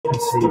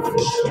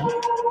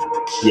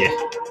Yeah.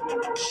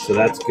 So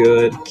that's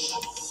good.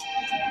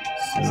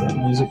 Is that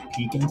music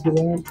peaking too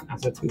loud?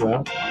 Is that too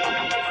loud?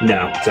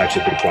 No, it's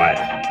actually pretty quiet.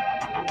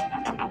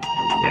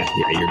 Yeah,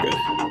 you're good.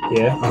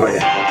 Yeah? Oh,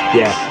 yeah.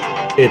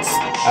 Yeah. It's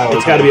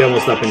got to be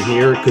almost up in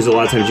here because a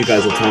lot of times you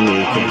guys will tell me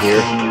you can't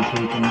hear.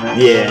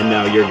 Yeah,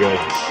 no, you're good.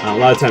 A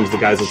lot of times the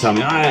guys will tell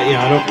me,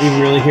 I don't even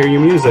really hear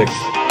your music.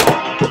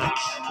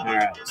 All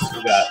right, so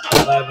we got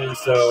 11.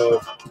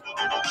 So,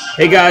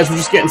 hey guys, we're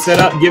just getting set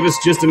up. Give us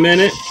just a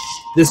minute.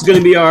 This is going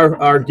to be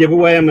our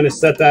giveaway. I'm going to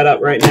set that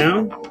up right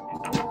now.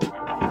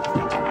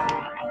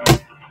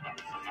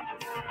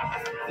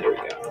 There we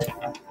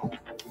go.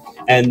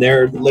 And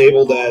they're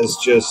labeled as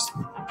just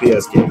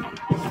PS game.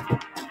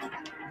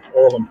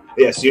 All of them.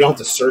 Yeah, so you don't have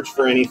to search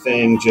for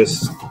anything.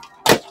 Just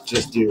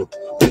do.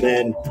 And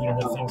then you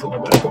don't have things on the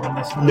back on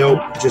this one?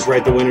 Nope. Just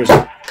write the winner's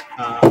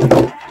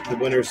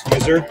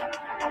user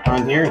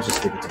on here. Just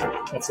stick it together.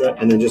 That's it.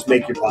 And then just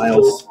make your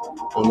piles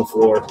on the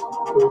floor.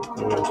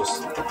 And then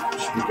just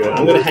should be good.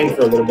 I'm gonna hang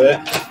for a little bit.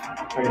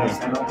 Are you gonna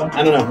stand up?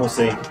 I don't know. We'll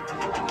see.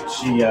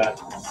 She's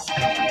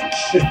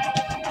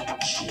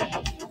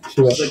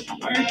like,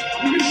 all right,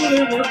 we're gonna put it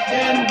in work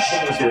again.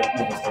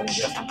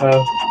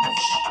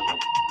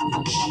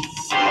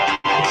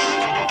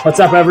 What's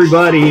up,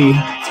 everybody?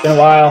 It's been a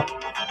while.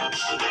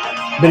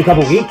 Been a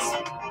couple weeks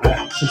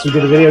since we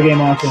did a video game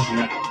launching.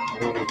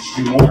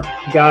 Do more.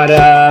 Got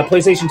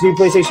PlayStation 2,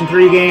 PlayStation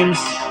 3 games.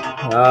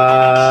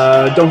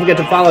 Don't forget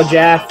to follow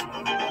Jaff.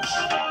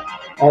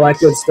 All that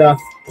good stuff.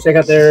 Check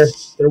out their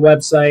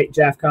website,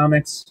 Jaff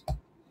Comics.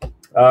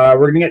 We're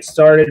going to get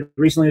started.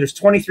 Recently, there's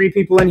 23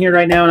 people in here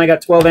right now, and I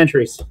got 12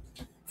 entries.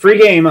 Free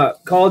game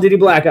up, Call of Duty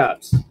Black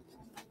Ops.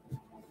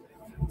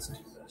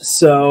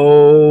 So,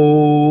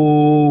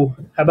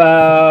 how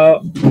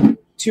about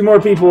 2 more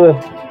people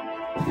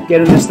get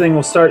in this thing?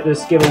 We'll start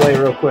this giveaway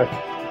real quick.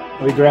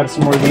 We grab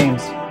some more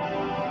games.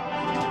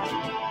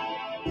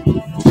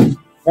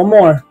 One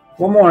more.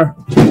 One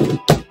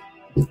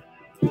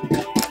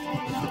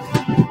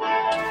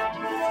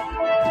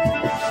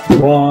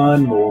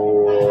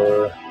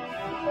more.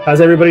 How's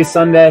everybody's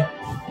Sunday?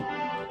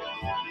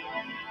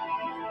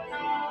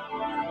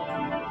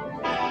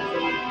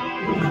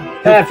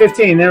 Ah,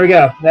 15. There we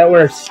go. That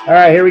works. All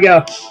right, here we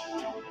go.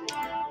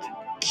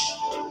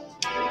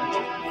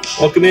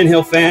 Welcome in,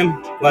 Hill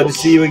fam. Glad to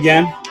see you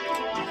again.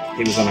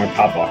 He was on our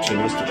pop auction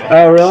yesterday.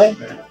 Oh, really?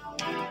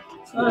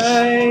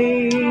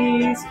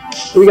 Nice.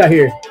 What we got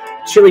here?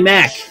 Chili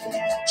Mac.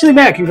 Chili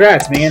Mac,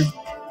 congrats, man.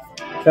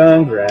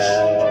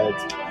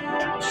 Congrats.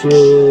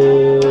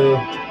 Chili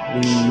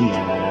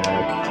Mac.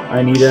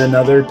 I need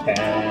another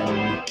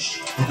pen.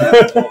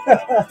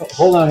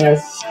 Hold on,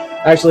 guys.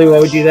 Actually,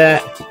 while we do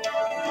that,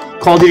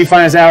 Call of Duty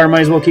Finest Hour,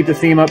 might as well keep the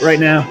theme up right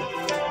now.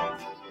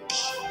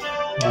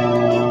 If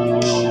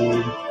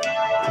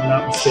I'm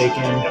not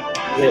mistaken.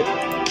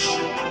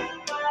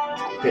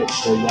 Hit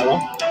the yellow.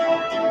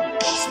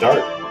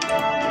 Start.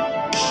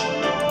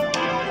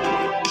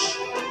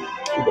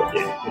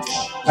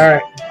 All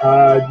right.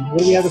 What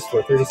do we have this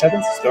for? 30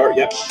 seconds? Start,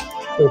 yep.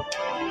 Cool.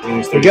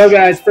 Here we go,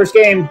 guys. First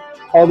game.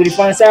 Call of Duty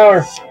Finest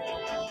Hour.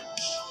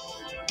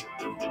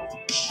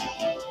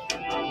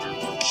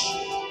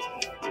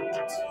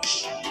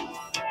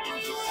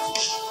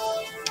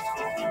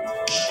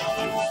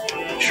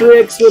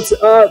 Tricks, what's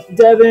up?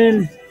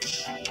 Devin.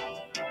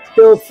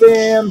 Hill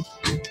fam.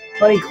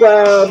 Honey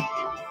Cloud.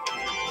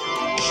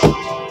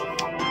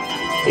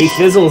 8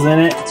 fizzles in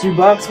it.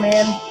 $2,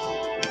 man.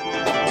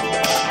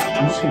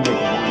 I'm just gonna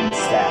make one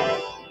stack,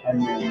 and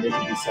then they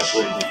can be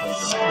separated.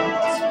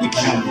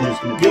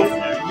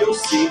 You'll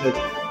see that.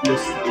 You'll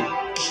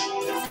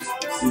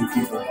See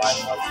people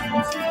buying our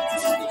teams.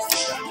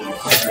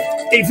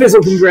 8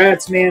 fizzle,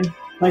 congrats, man.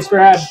 Nice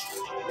grab.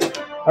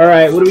 All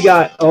right, what do we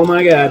got? Oh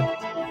my god.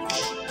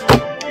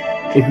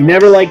 If you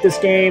never liked this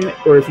game,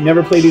 or if you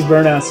never played these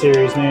Burnout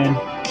series, man,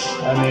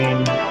 I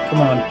mean,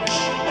 come on.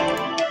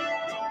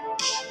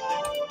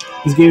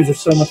 These games are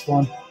so much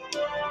fun.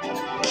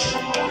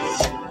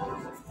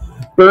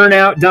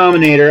 Burnout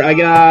Dominator. I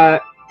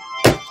got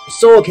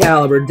Soul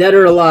Calibur, Dead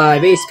or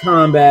Alive, Ace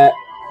Combat.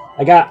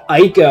 I got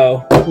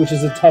Ico, which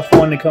is a tough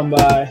one to come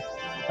by.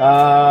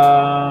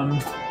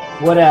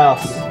 What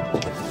else?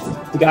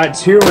 We got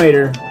Tomb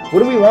Raider. What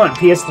do we want?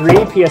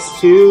 PS3,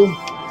 PS2?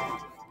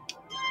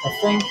 I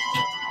think.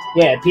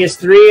 Yeah,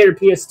 PS3 or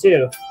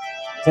PS2.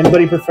 Does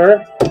anybody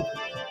prefer?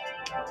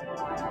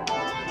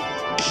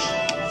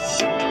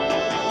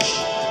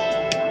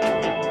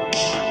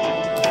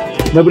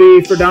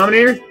 Nobody for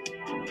Dominator?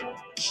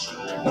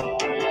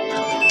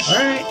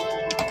 Alright.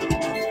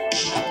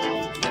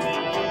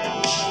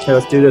 Okay,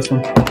 let's do this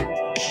one.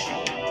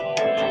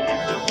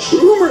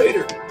 Tomb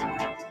Raider.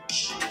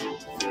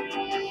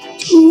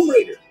 Tomb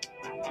Raider.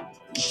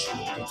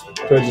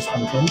 Do I just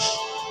unpin?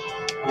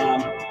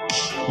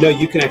 No,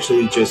 you can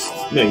actually just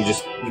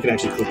you can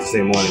actually click the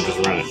same one and just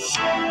run it.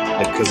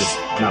 Because it's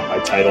not by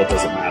title, it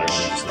doesn't matter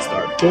when you just hit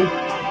start. Cool.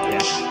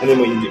 Yeah. And then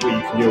what you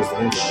can do is the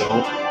ones that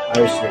don't, I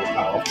was just gonna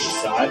cut off to the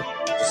side.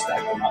 just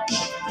stack them up.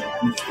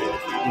 I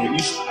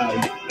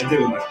did it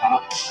with my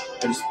pop. I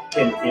just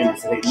came to the camera and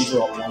said, hey, these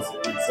are all the ones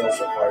that didn't sell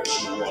so far.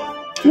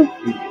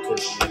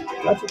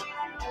 Gotcha.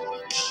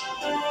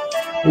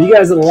 You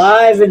guys are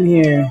live in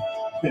here.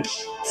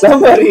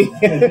 Somebody,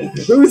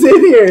 who's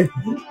in here?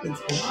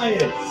 It's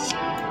quiet.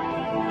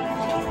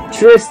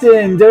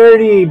 Tristan,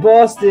 Dirty,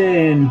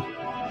 Boston,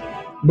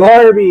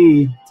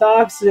 Barbie,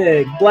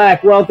 Toxic,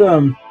 Black,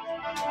 welcome.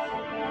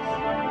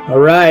 All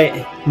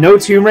right, no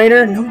Tomb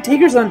Raider, no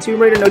takers on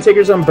Tomb Raider, no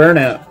takers on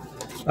Burnout.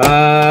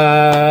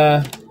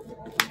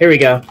 Here we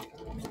go.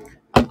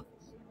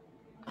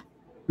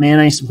 Man,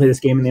 I used to play this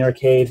game in the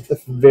arcade.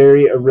 The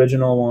very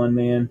original one,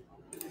 man.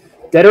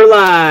 Dead or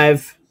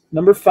Alive,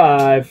 number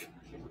 5.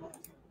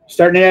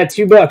 Starting it at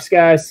 $2,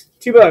 guys.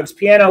 $2.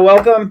 Piano,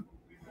 welcome.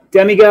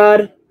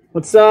 Demigod,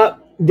 what's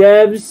up?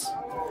 Debs,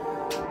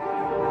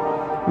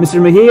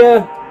 Mr.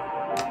 Mejia,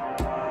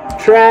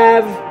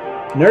 Trav,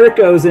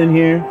 Nurko's in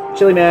here.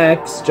 Chili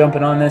Max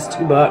jumping on this.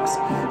 $2.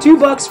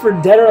 $2 for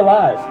Dead or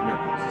Alive.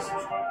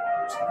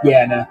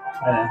 Yeah, no,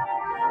 I know.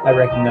 I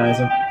recognize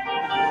him.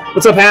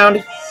 What's up,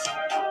 Hound?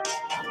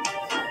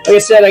 Like I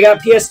said, I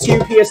got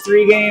PS2,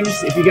 PS3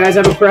 games. If you guys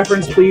have a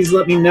preference, please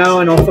let me know,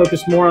 and I'll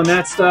focus more on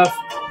that stuff.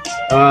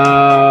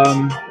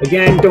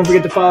 Again, don't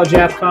forget to follow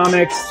Jap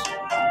Comics.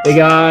 They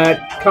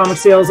got comic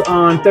sales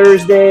on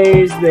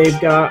Thursdays. They've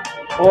got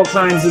all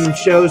kinds of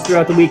shows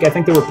throughout the week. I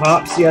think there were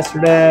Pops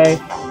yesterday.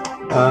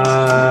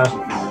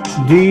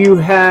 Do you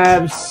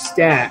have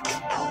Stack?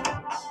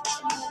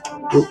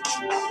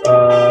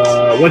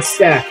 What's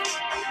Stack?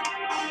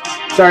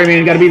 Sorry,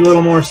 man. Got to be a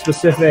little more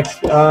specific.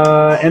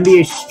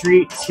 NBA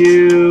Street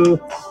 2.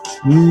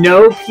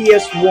 No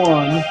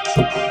PS1.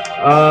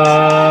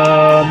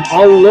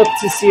 I'll look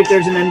to see if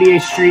there's an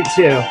NBA Street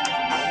 2.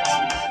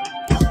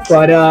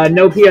 But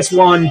no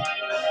PS1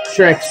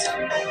 tricks.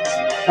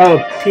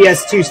 Oh,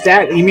 PS2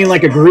 Stack? You mean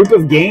like a group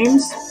of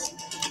games?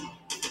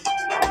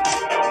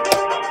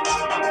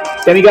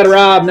 Demigod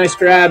Rob, nice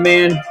grab,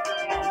 man.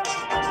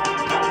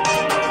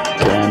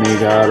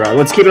 Demigod Rob.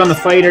 Let's keep it on the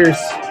fighters.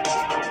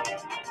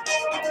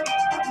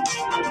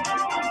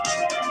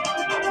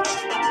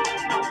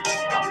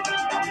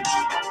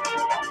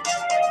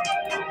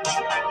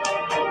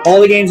 All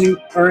the games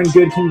are in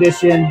good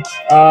condition.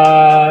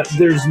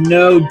 There's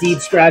no deep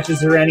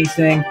scratches or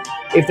anything.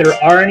 If there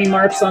are any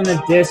marks on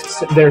the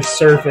discs, they're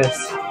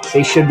surface.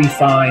 They should be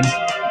fine.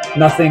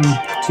 Nothing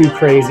too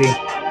crazy.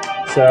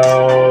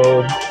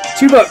 So,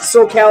 $2.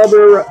 Soul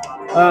Calibur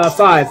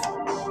 5.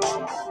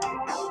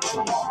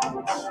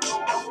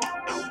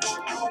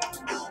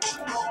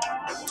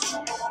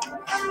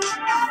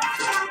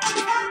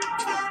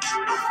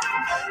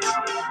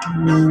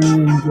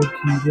 Good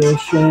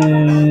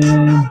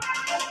condition.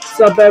 What's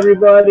up,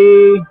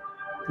 everybody?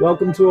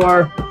 Welcome to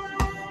our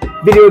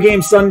Video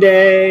Game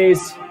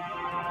Sundays.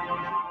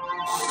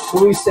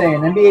 What are we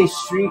saying? NBA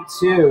Street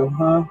 2,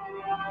 huh?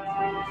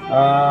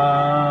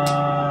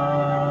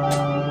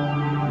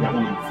 Got one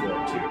on the floor,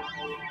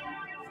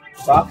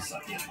 too. Box?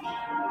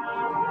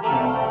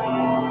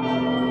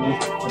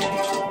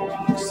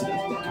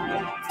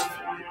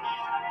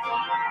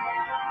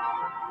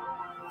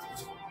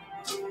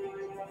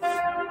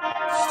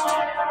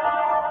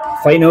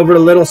 Fighting over a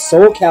little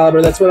Soul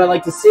Calibur. That's what I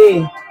like to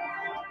see.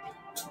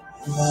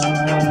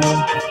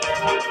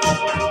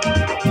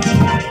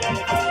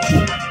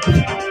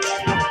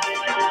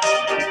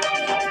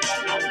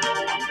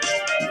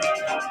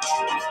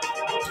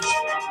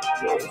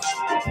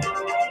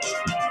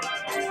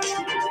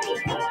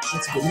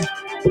 That's good.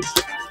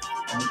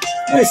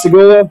 Nice,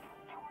 Segula.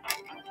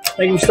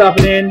 Thank you for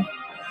stopping in.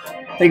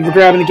 Thank you for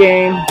grabbing the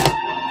game.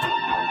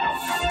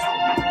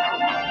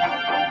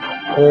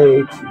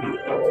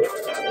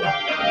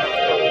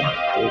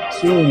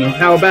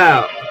 How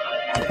about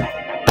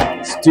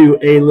let's do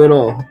a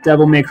little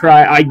Devil May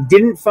Cry. I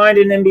didn't find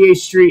an NBA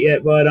Street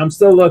yet, but I'm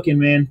still looking,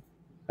 man.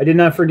 I did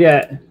not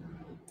forget.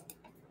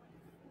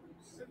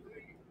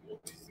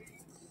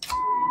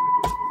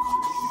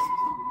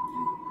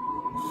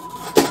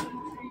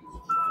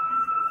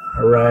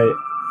 All right.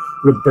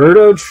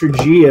 Roberto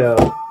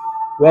Trujillo.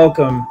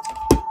 Welcome.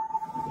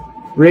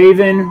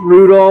 Raven,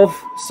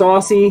 Rudolph,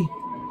 Saucy,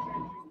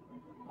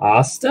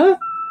 Asta?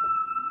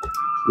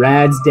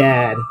 Rad's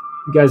dad.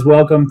 You guys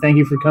welcome. Thank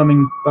you for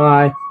coming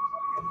by.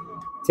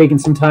 Taking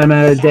some time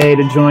out of the day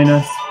to join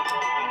us.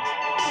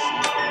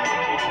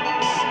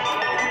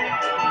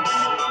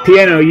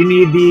 Piano, you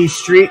need the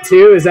Street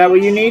 2? Is that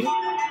what you need?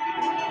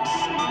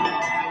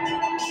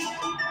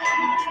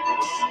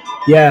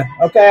 Yeah.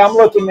 Okay, I'm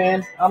looking,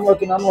 man. I'm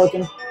looking. All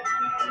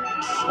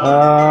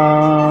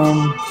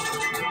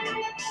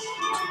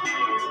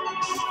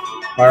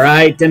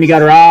right,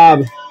 Demigod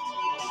Rob.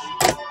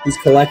 He's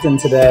collecting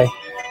today.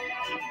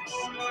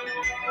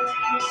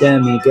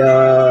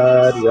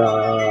 Demigod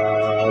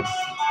Rob.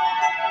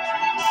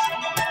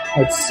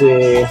 Let's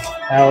see.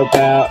 How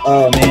about...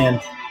 Oh, man.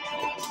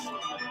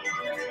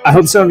 I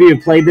hope some of you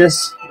have played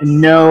this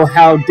and know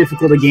how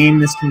difficult a game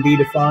this can be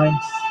to find.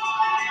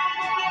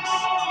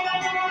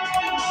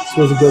 This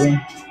was a good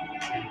one.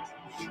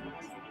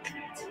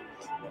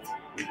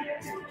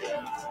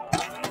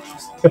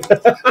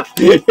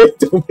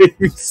 Don't make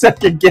me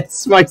second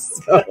guess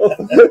myself.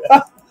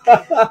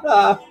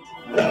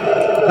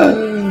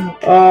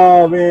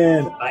 Oh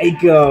man,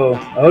 Ico.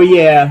 Oh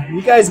yeah,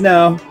 you guys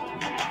know.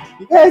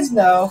 You guys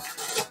know.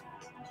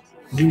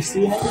 Do you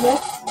see an NBA?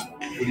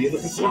 What are you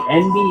looking for?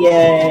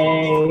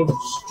 NBA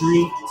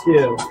Street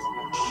 2.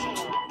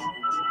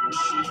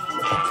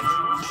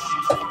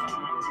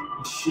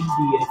 It should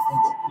be, I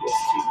think, a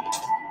PS2 game.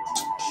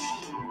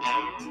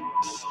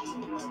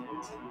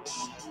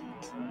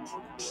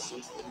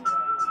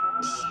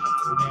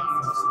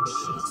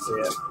 So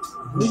yeah,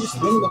 we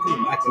just been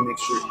looking back to make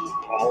sure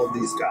all of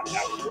these got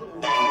out.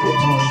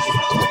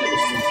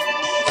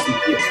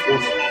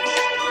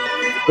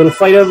 Little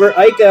fight over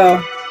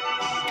Ico.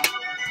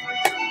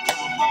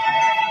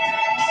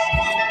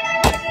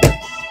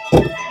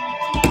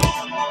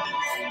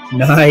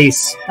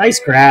 Nice.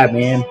 Nice grab,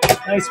 man.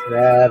 Nice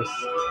grab.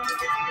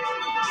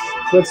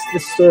 What's the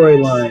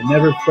storyline?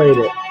 Never played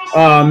it.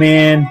 Oh,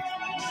 man.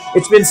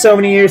 It's been so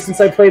many years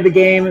since I played the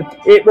game.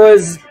 It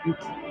was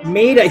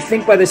made, I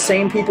think, by the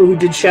same people who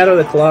did Shadow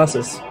of the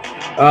Colossus.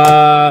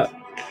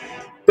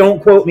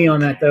 Don't quote me on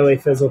that, though,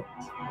 Fizzle.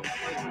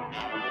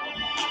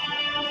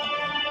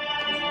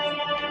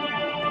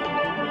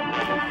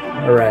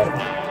 All right.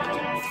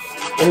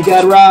 We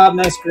got Rob.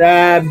 Nice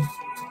grab.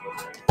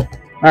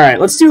 All right,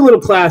 let's do a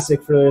little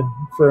classic for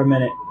a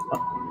minute.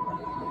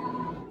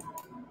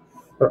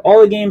 Are all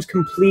the games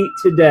complete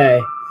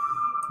today?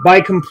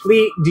 By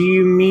complete, do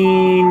you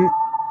mean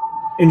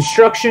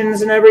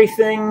instructions and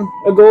everything,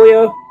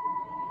 Agolio?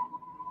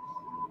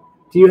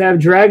 Do you have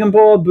Dragon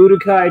Ball,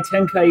 Budokai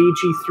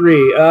Tenkaichi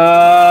 3?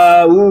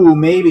 Ooh,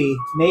 maybe.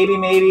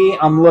 Maybe.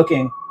 I'm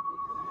looking.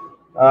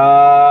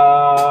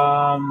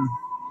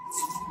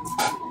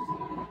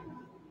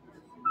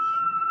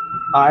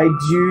 I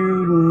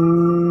do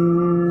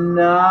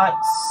not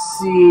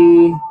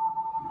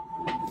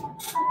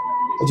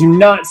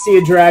see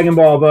a Dragon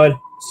Ball, bud.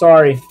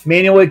 Sorry.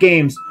 Manual at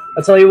games.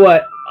 I'll tell you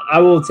what. I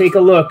will take a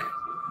look.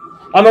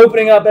 I'm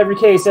opening up every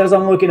case as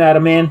I'm looking at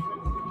them, man.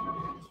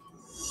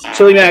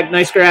 Chili Mac,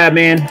 nice grab,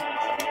 man.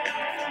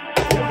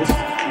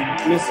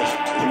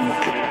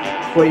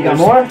 What, you got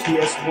more?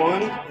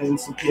 PS1 and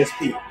some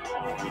PSP.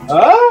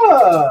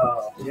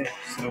 Oh! Yeah,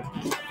 so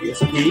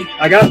PSP.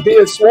 I got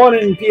PS1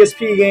 and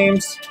PSP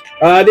games.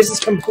 This is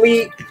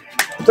complete.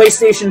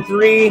 PlayStation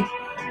 3.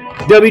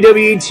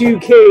 WWE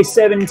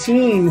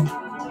 2K17.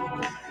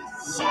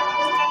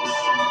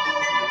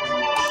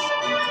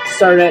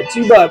 Started at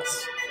 $2.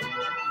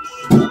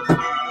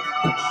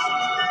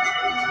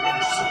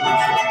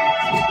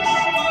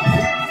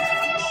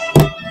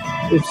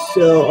 If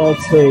so, I'll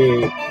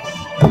take.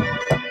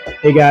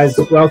 Hey guys,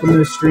 welcome to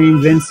the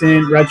stream.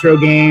 Vincent, Retro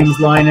Games,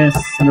 Linus,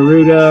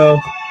 Naruto.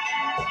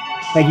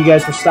 Thank you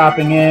guys for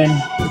stopping in.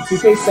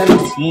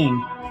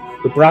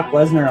 2K17 with Brock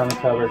Lesnar on the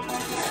cover.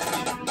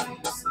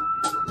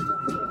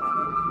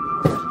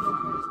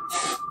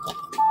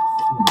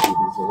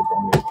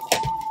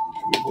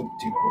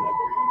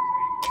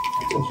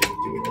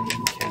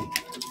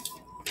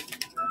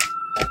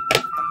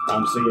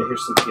 So yeah,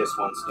 here's some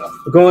PS1 stuff.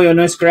 Golio,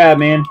 nice grab,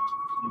 man.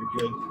 You're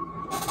good.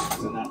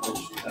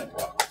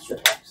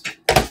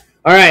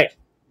 All right.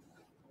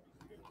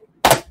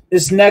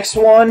 This next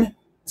one,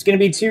 it's going to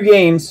be 2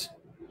 games.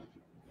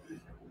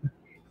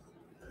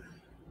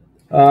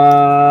 2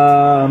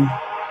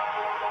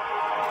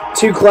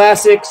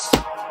 classics.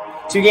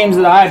 2 games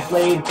that I've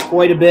played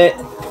quite a bit.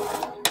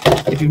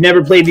 If you've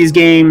never played these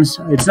games,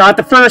 it's not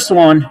the first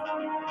one,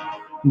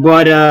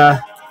 but,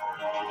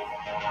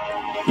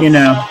 you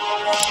know.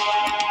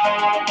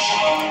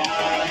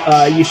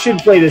 You should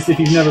play this if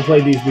you've never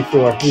played these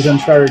before. These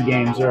Uncharted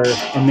games are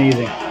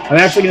amazing. I'm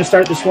actually going to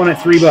start this one at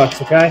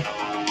 $3, okay?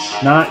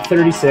 Not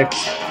 $36,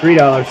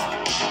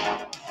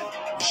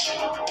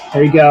 $3.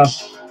 There you go.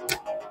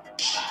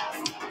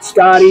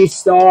 Scotty,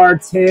 Star,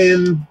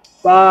 Tim,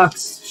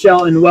 Fox,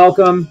 Shelton,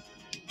 welcome.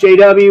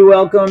 JW,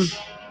 welcome.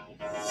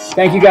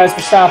 Thank you guys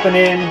for stopping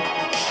in.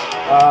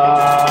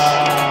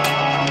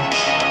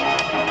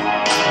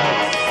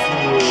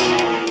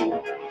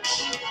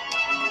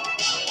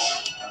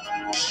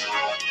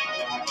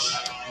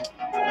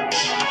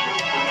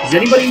 Does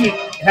anybody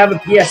have a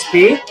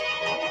PSP?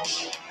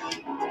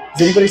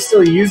 Does anybody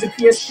still use a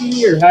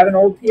PSP or have an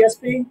old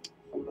PSP?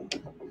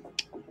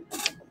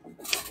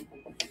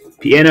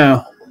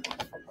 Piano.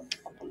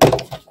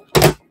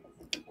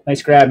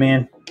 Nice grab,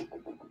 man.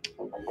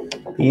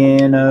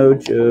 Piano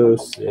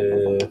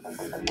Joseph.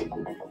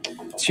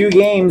 2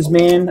 games,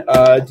 man.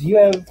 Do you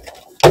have...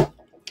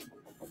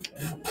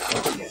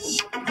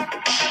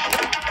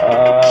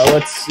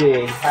 let's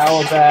see.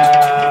 How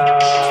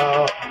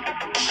about...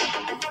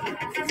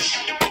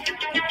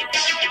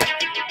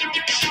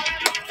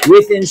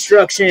 with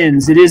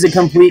instructions. It is a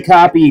complete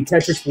copy.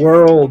 Tetris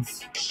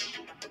Worlds.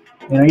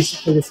 And I used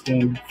to play this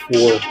game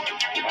for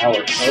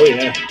hours. Oh,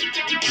 yeah.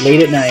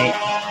 Late at night,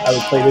 I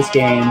would play this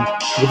game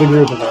with a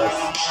group of us.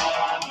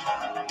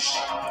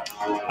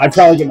 I'd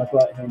probably get my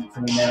butt handed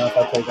to me now if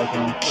I played that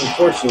game.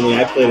 Unfortunately,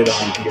 I played it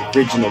on the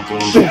original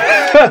game.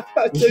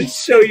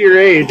 Just show your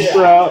age,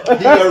 bro.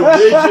 The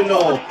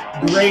original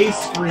gray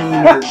screen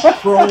or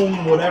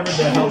chrome, whatever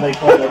the hell they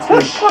call that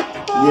screen.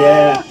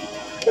 Yeah.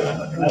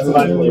 That's what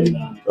I played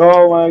on.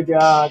 Oh my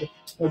god.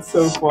 That's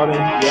so funny.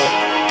 Yep.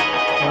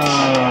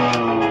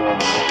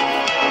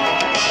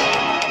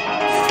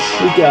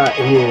 What we got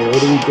here? What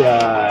do we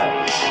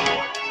got?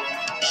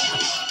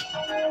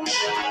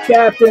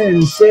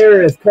 Captain,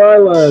 Seraph,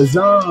 Carla,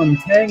 Zom,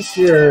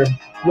 Tankster,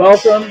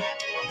 welcome.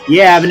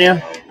 Yeah, Avenue.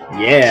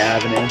 Yeah,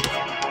 Avenue.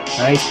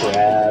 Nice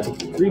grab.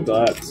 $3.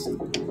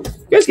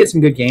 You guys get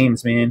some good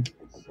games, man.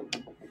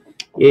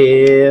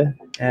 Yeah,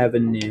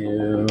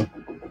 Avenue.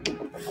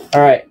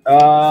 All right.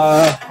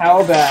 How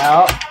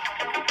about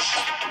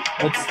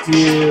let's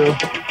do.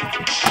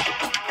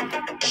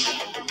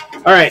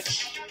 All right.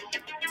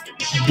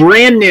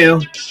 Brand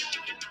new,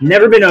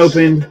 never been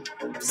opened,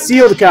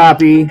 sealed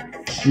copy.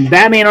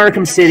 Batman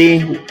Arkham City,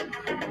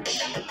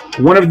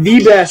 one of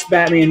the best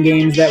Batman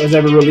games that was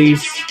ever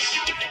released.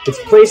 It's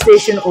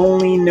PlayStation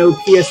only, no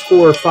PS4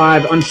 or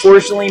 5.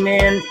 Unfortunately,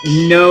 man,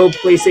 no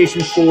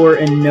PlayStation 4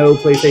 and no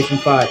PlayStation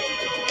 5.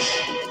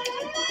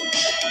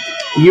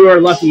 You are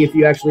lucky if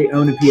you actually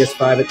own a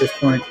PS5 at this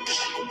point.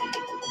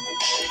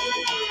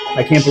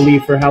 I can't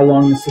believe for how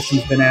long the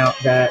system's been out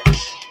that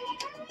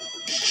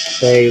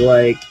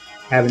they,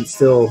 haven't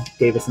still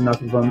gave us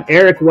enough of them.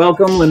 Eric,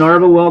 welcome.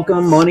 Lenarva,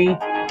 welcome. Money,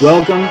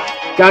 welcome.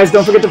 Guys,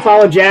 don't forget to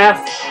follow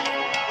Jaff.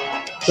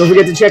 Don't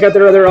forget to check out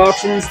their other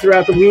auctions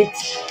throughout the week.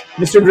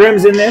 Mr.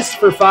 Grimm's in this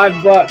for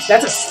 $5.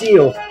 That's a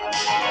steal.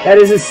 That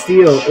is a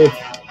steal.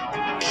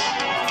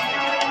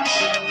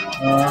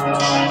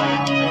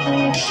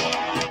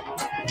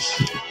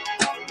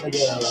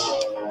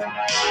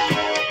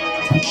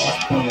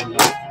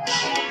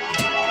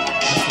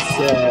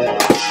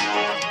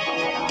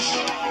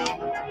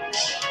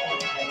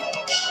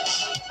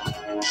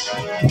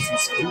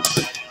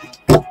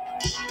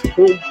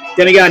 Cool.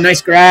 Demigod,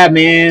 nice grab,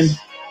 man.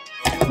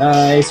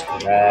 Nice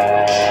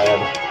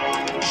grab.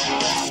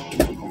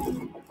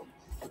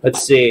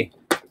 Let's see.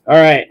 All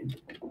right.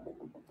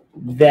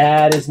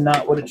 That is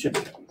not what it should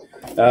be.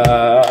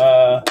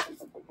 That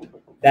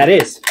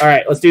is. All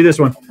right, let's do this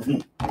one.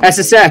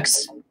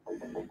 SSX.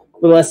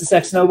 Little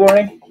SSX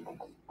snowboarding.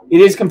 It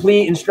is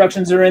complete.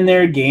 Instructions are in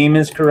there. Game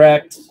is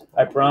correct.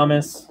 I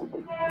promise.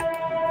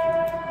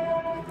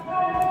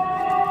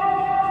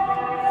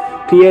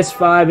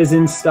 PS5 is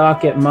in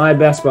stock at my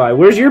Best Buy.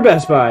 Where's your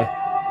Best Buy?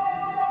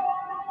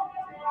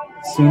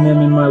 Seen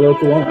them in my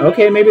local one.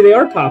 Okay, maybe they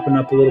are popping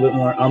up a little bit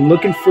more. I'm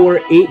looking for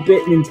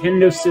 8-bit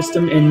Nintendo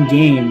system and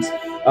games.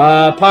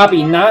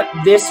 Poppy, not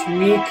this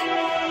week.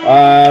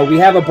 We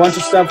have a bunch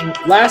of stuff.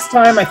 Last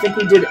time, I think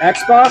we did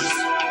Xbox.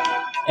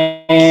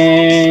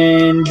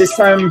 And this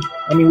time,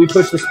 I mean, we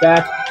pushed this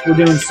back. We're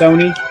doing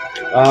Sony.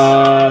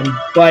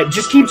 But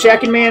just keep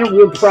checking, man.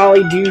 We'll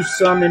probably do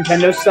some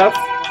Nintendo stuff.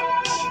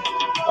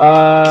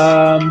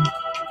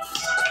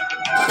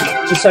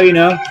 Just so you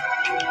know.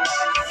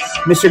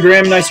 Mr.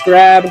 Grimm, nice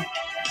grab.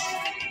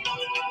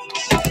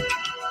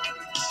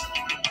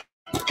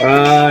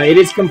 It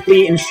is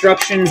complete.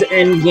 Instructions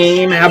end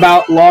game. How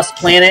about Lost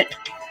Planet?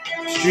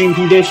 Stream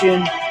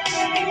condition. What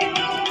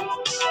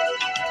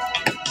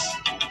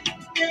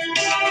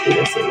did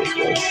I say this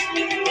way?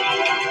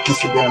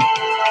 Mr. Grimm.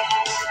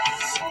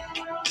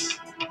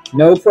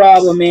 No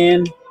problem,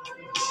 man.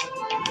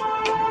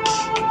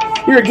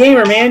 You're a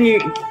gamer, man. You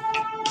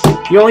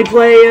only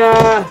play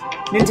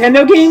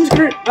Nintendo games,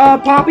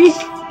 Poppy?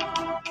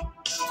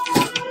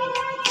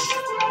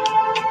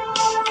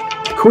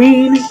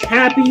 Queen,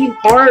 Happy,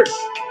 Heart,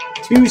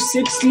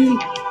 260.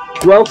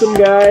 Welcome,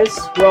 guys.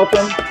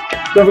 Welcome.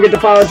 Don't forget to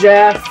follow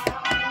Jaff.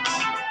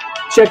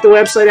 Check the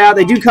website out.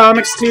 They do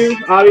comics, too,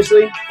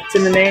 obviously. It's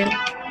in the name.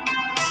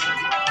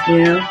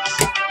 You know.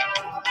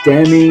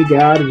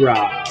 Demigod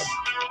Rob.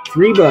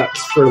 $3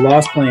 for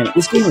Lost Planet.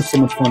 This game was so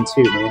much fun,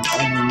 too, man.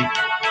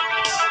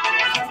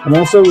 I'm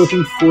also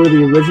looking for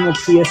the original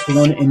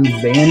PS1 and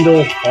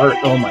Vandal Heart.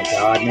 Oh, my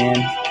God, man.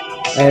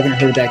 I haven't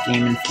heard that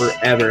game in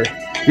forever.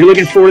 You're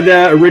looking for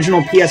the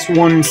original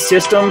PS1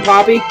 system,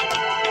 Poppy?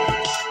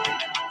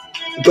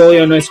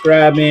 Golio, nice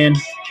grab, man.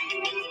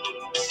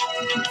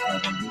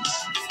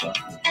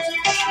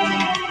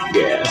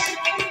 Yeah.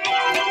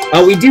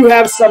 We do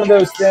have some of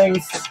those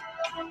things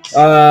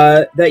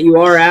that you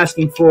are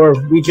asking for.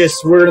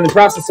 We're in the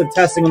process of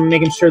testing them and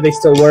making sure they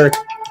still work.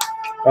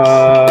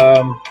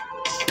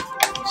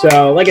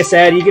 So, like I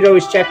said, you could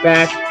always check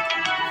back.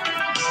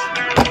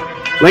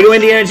 Lego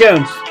Indiana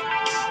Jones.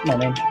 Come on,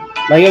 man.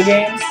 Lego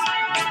games?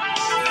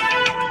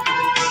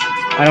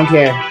 I don't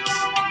care.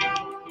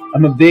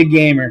 I'm a big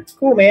gamer.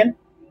 Cool, man.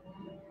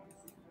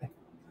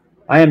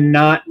 I am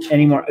not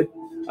anymore.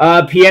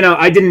 Piano,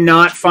 I did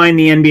not find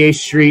the NBA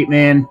Street,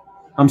 man.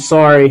 I'm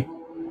sorry.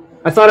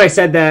 I thought I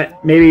said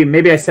that.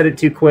 Maybe I said it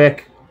too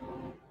quick.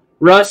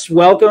 Russ,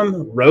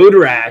 welcome. Road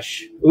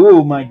Rash.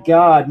 Ooh, my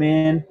God,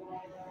 man.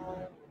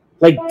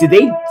 Like, did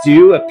they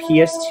do a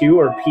PS2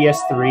 or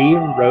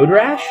PS3 Road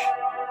Rash?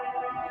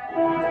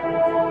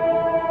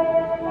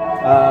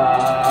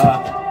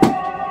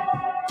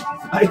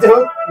 I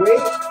don't. Wait.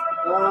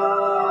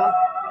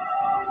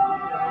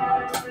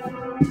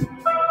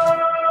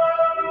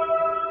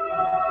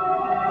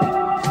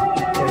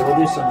 Okay, we'll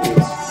do some of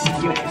these.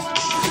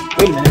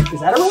 Wait a minute, is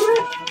that a rotor?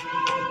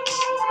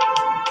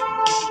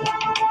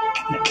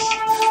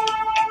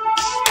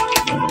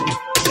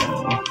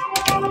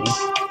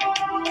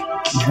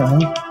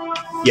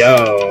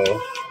 Yo.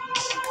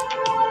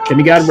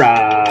 Demigod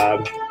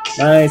Rob.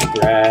 Nice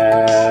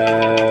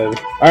grab.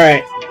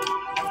 Alright.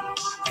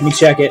 Let me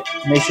check it.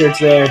 Make sure it's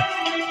there.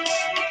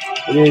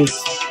 It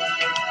is.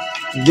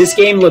 This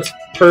game looks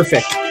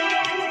perfect.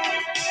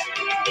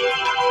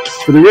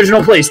 For the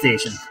original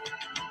PlayStation.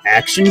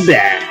 Action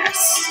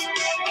Bass.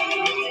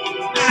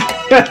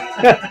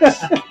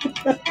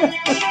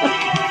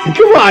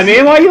 Come on,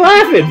 man. Why are you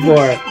laughing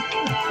for?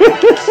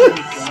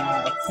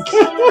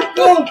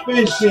 Go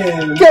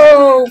fishing!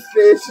 Go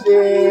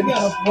fishing!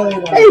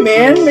 Hey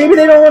man, maybe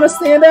they don't want to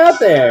stand out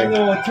there. They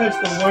don't want to touch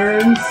the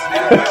worms.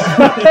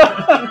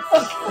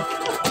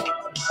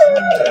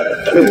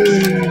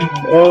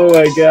 Oh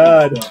my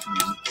god.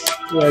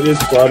 That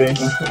is funny.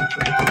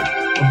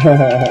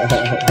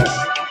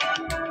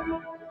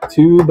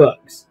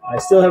 $2. I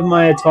still have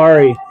my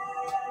Atari.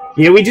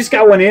 Yeah, we just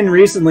got one in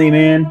recently,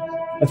 man.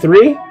 A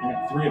 3? I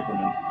got 3 of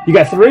them. You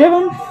got 3 of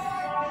them?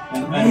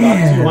 And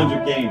about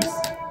 200 games.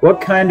 What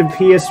kind of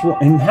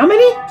PS1? And how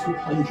many?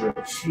 200.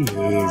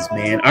 Jeez,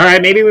 man. All right,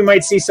 maybe we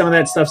might see some of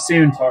that stuff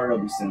soon. Atari will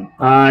be soon.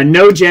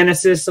 No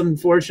Genesis,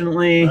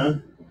 unfortunately. Huh?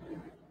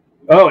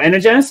 Oh, and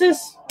a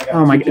Genesis?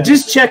 Oh my god.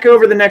 Just check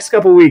over the next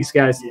couple weeks,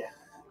 guys.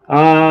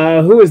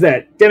 Yeah. Who is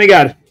that?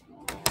 Demigod.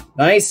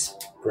 Nice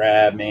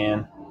grab,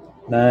 man.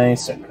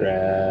 Nice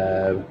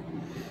grab.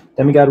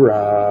 Demigod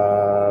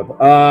Rob.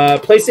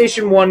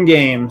 PlayStation 1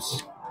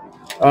 games.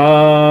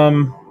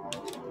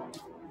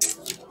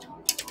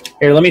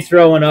 Here, let me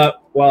throw one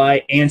up while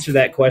I answer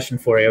that question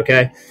for you,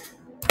 okay?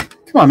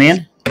 Come on,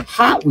 man.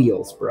 Hot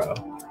Wheels, bro.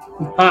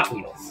 Hot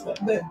Wheels.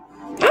 Hot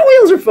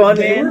Wheels are fun,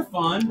 They man. were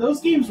fun.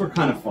 Those games were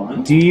kind of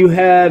fun. Do you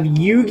have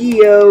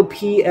Yu-Gi-Oh!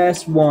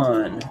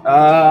 PS1?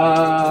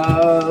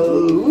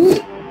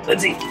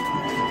 Let's see.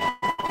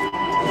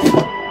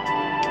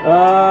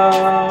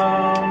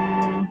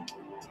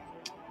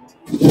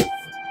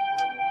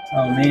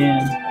 Oh,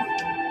 man.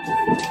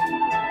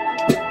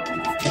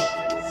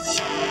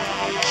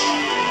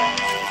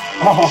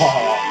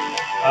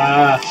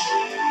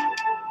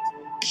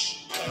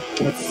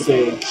 Let's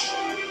see.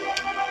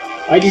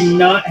 I do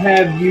not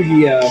have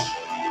Yu-Gi-Oh!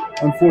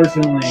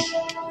 Unfortunately.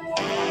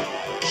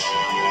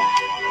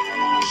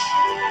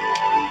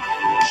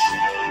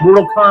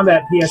 Mortal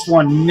Kombat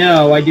PS1.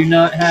 No, I do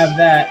not have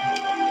that.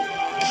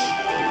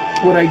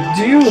 What I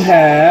do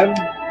have,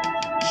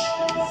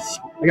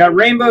 I got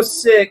Rainbow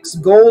Six,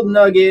 Gold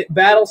Nugget,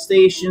 Battle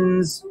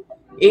Stations,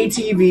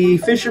 ATV,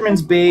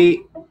 Fisherman's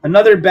Bait,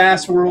 another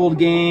Bass World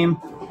game.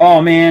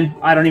 Oh man,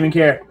 I don't even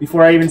care.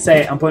 Before I even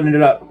say it, I'm putting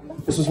it up.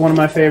 This was one of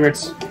my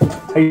favorites.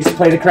 I used to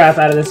play the crap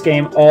out of this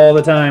game all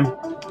the time.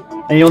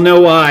 And you'll know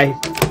why.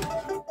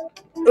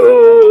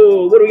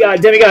 Oh, what do we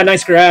got? Demigod,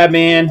 nice grab,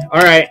 man.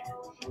 All right.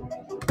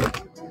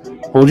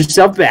 Hold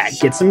yourself back.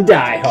 Get some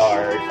Die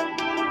Hard.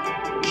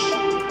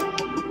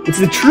 It's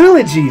the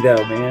trilogy,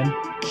 though, man.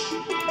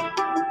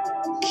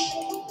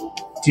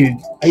 Dude,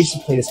 I used to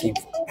play this game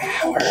for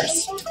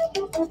hours.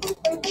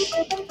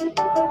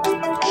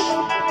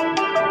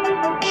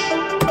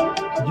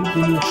 Could you do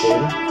me a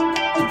favor?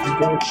 Could you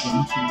go into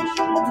the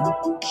stream?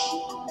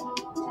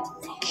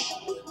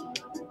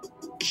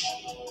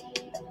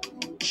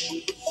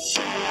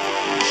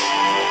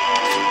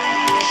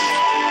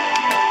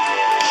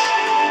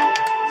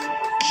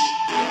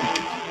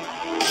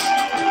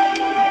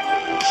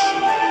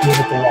 Give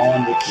it the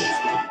lawn with this.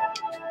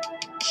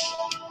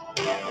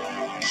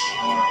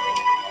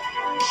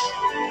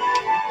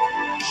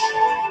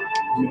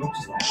 You know,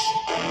 just ask.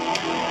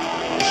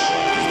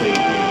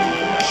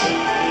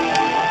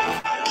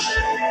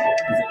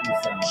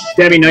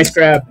 Demi, nice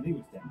grab. I think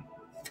it was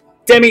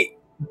Demi.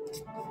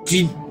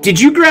 Demi, did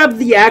you grab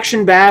the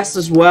Action Bass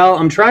as well?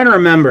 I'm trying to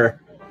remember.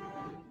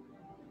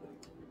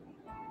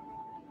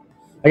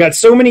 I got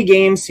so many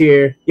games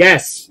here.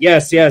 Yes.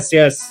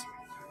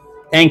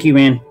 Thank you,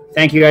 man.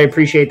 Thank you. I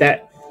appreciate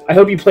that. I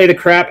hope you play the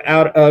crap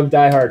out of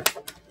Die Hard.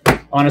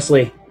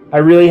 Honestly. I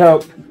really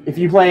hope. If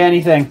you play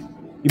anything,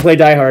 you play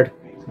Die Hard.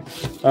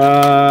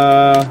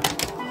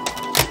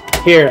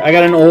 Here, I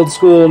got an old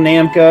school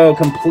Namco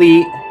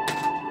complete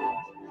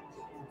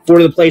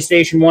for the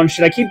PlayStation 1.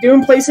 Should I keep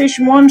doing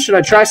PlayStation 1? Should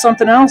I try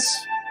something else?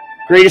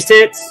 Greatest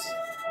hits?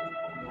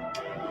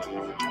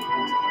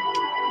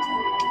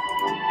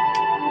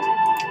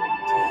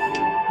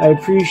 I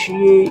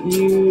appreciate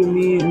you.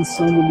 Me and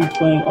son will be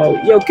playing.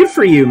 Oh, yo, good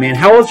for you, man.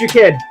 How old's your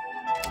kid?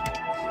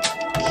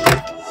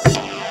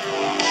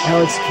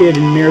 Alex Kidd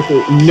and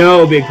Miracle.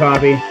 No, Big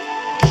Poppy.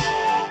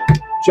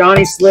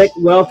 Johnny Slick,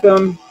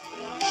 welcome.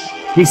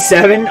 He's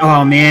 7?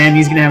 Oh, man.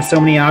 He's going to have so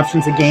many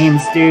options of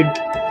games, dude.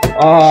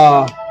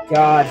 Oh,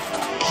 God.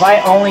 If I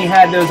only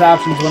had those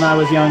options when I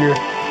was younger.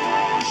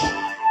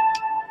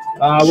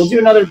 We'll do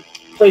another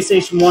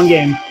PlayStation 1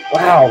 game.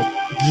 Wow.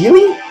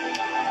 Really?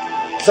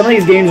 Some of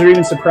these games are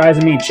even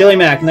surprising me. Chili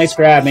Mac, nice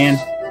grab, man.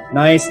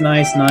 Nice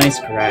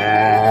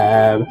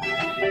grab.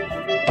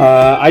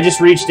 I just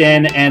reached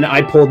in and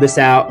I pulled this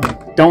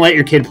out. Don't let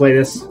your kid play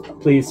this,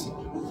 please.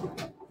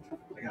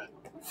 I got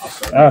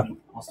it.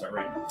 I'll start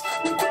right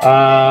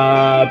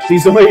now.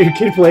 Please don't let your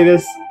kid play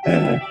this.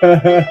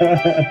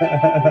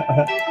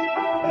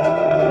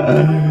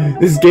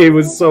 This game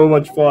was so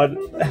much fun.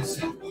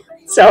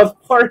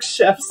 South Park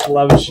Chef's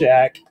Love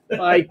Shack.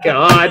 My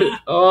God.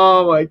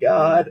 Oh my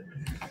God.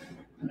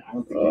 I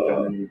don't think you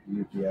got any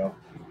Yu-Gi-Oh.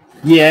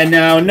 Yeah,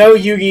 no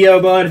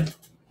Yu-Gi-Oh, bud.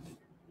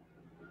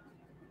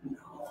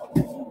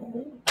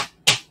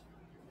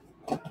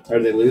 Are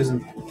they losing?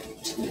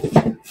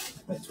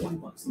 That's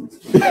 $20.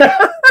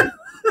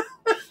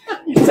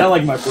 You sound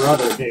like my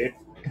brother, dude.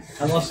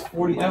 I lost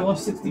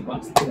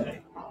 $60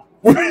 today.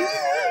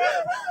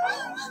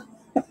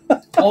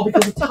 All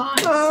because of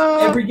ties.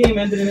 Every game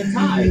ended in a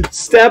tie.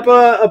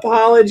 Stepa,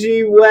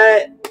 Apology,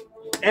 Wet,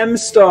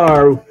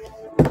 M-Star,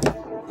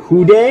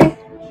 Hude.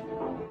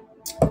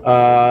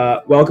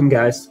 Welcome,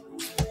 guys.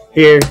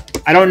 Here.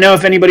 I don't know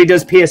if anybody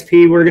does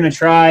PSP. We're going to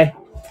try.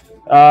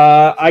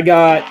 I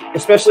got,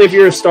 especially if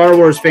you're a Star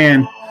Wars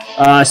fan,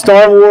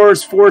 Star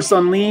Wars Force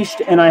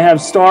Unleashed, and I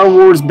have Star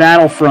Wars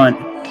Battlefront.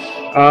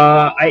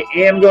 I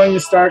am going to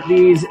start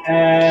these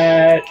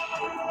at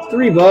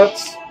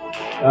 $3.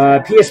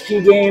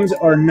 PSP games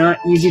are not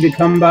easy to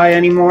come by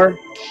anymore.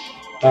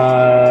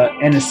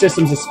 And the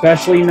system's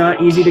especially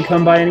not easy to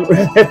come by anymore.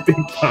 That big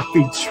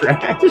poppy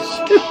trash.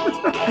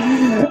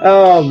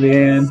 Oh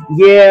man.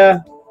 Yeah.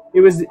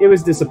 It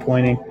was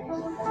disappointing.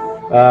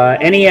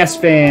 NES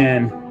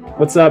fan.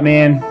 What's up,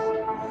 man?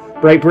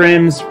 Bright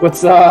Brims,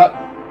 what's up?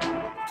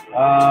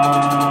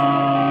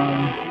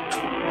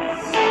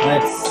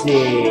 Let's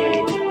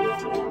see.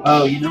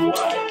 Oh, you know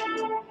what?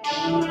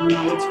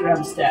 Let's grab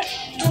a stack.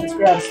 Let's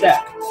grab a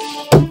stack.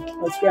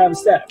 Let's grab a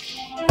stack.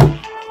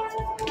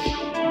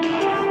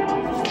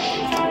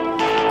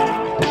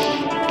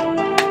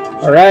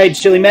 All right,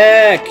 Chili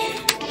Mac.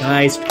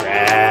 Nice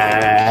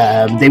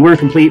grab. They were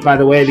complete, by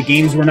the way. The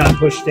games were not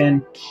pushed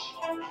in.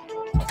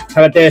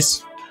 How about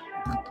this?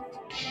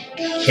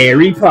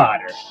 Harry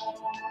Potter.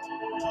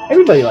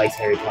 Everybody likes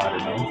Harry Potter,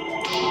 man.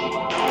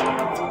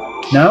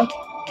 No?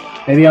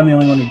 Maybe I'm the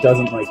only one who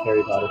doesn't like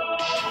Harry Potter.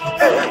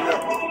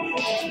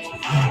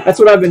 That's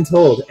what I've been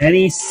told.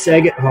 Any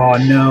Sega... Oh,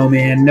 no,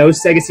 man. No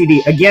Sega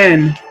CD.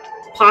 Again,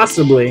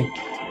 possibly.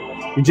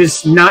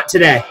 Just not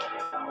today.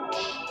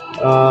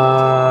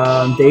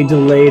 They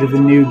delayed the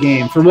new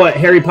game. For what?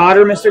 Harry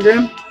Potter, Mr.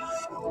 Grimm?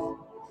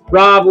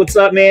 Rob, what's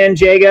up, man?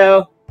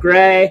 Jago,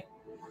 Gray.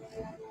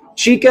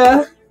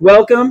 Chica,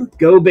 welcome.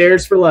 Go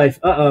Bears for life.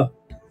 Uh-oh.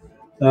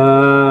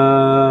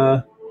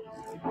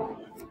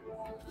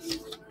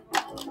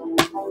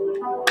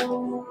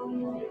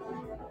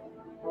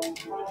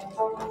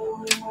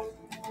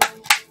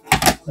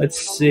 Let's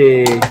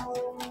see.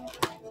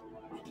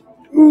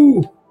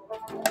 Ooh.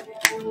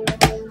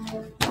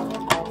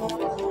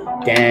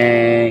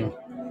 Dang.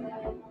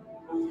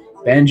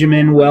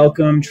 Benjamin,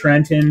 welcome.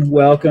 Trenton,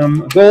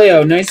 welcome.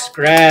 Golio, nice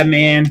grab,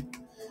 man.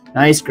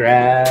 Nice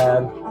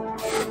grab.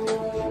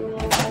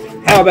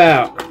 How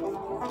about?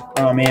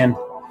 Oh, man.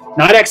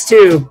 Not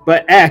X2,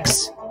 but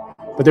X.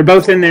 But they're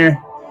both in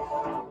there.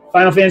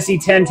 Final Fantasy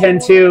X,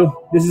 10-2.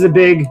 This is a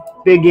big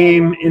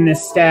game in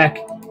this stack.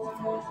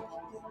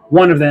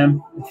 One of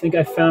them. I think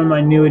I found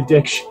my new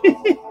addiction.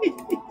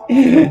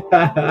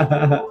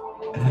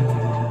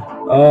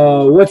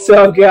 Oh, what's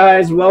up,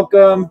 guys?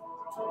 Welcome.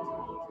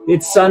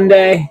 It's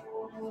Sunday.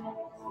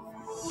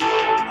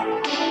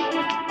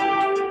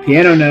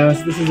 Piano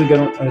knows. This is a good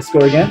one.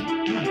 Score again?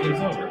 Game's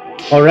over.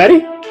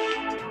 Already?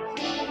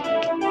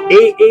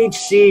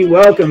 AHC,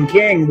 welcome.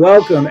 King,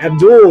 welcome.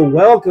 Abdul,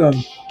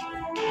 welcome.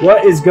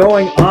 What is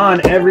going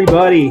on,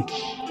 everybody?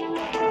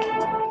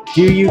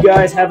 Do you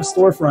guys have a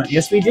storefront?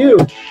 Yes, we do.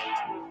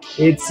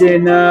 It's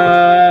in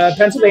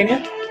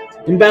Pennsylvania,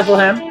 in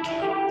Bethlehem.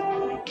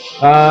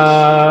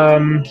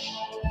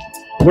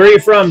 Where are you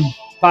from,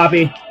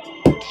 Poppy?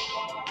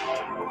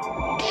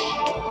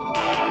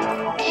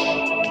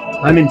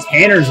 I'm in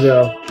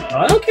Tannersville.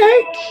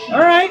 Okay, all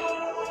right.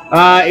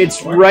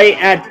 It's right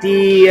at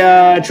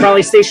the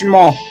Trolley Station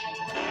Mall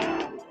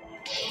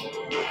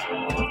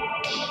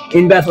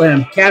in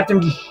Bethlehem.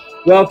 Captain,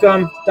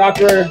 welcome.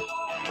 Dr.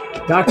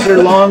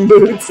 Long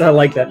Boots. I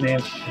like that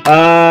name.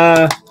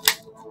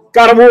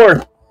 God of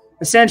War.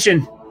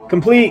 Ascension.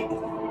 Complete.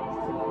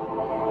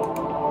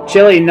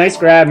 Chili, nice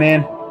grab,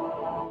 man.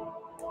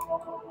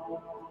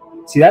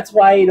 See, that's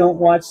why you don't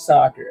watch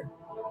soccer.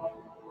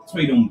 That's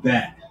why you don't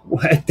bet.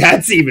 What?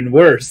 That's even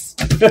worse.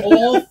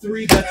 All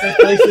 3 bets I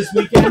placed this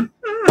weekend,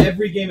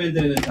 every game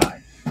ended in a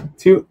tie.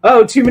 2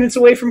 minutes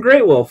away from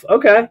Great Wolf.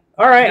 Okay.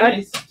 All right.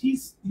 Nice.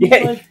 He's Yeah.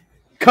 like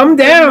Come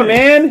down,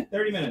 man.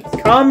 30 minutes.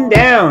 Come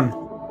down.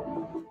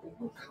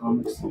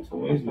 Comics and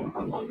toys.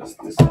 How long is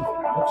this?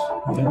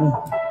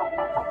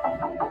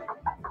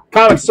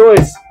 Comics,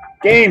 toys,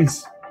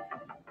 games.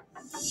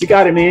 You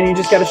got it, man. You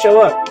just got to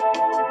show up.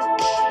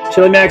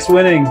 Chili Max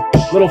winning.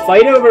 Little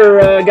fight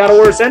over God of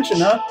War Ascension,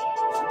 huh?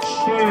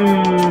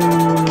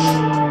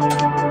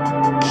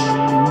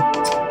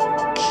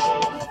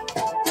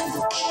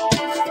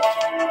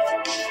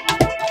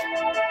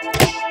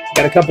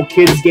 Got a couple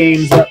kids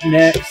games up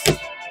next.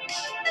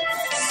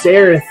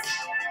 Seraph.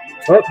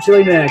 Oh,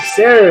 Chili Max.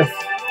 Seraph.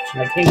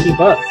 I can't keep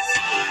up.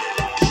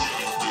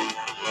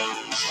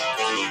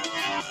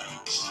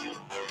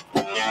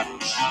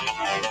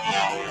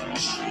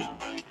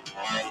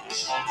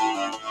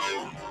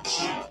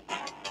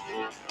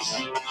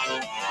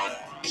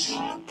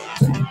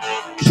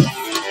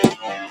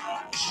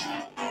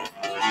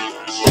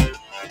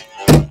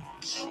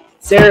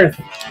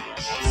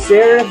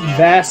 Seraph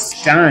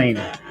Vastine.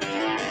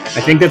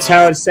 I think that's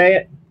how I'd say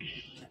it.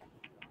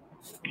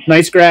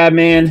 Nice grab,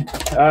 man.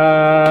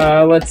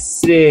 Let's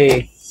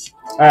see.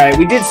 All right,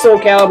 we did Soul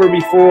Calibur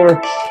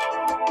before.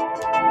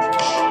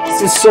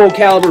 This is Soul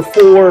Calibur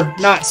 4,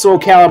 not Soul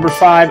Calibur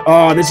 5.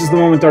 Oh, this is the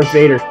one with Darth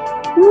Vader.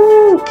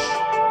 Woo!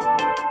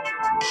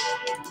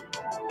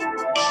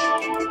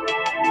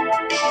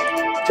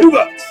 $2.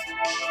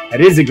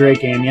 That is a great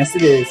game. Yes,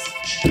 it is.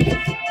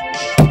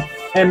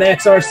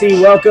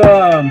 MXRC,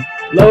 welcome.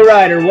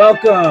 Lowrider,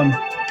 welcome.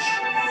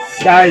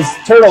 Guys,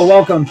 Turtle,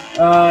 welcome.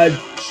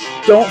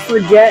 Don't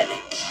forget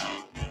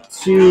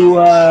to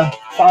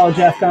follow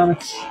Jeff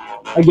Comics.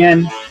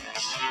 Again,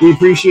 we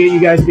appreciate you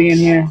guys being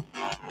here.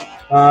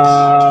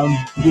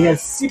 We have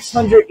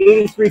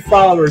 683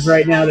 followers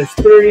right now. There's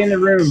 30 in the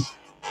room.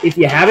 If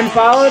you haven't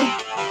followed,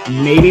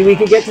 maybe we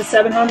could get to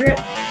 700.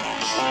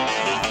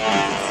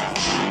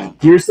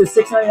 Yours says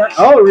 699.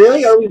 Oh,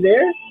 really? Are we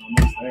there?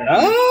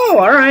 Oh,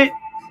 all right.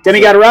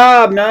 Demigod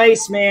Rob,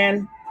 nice,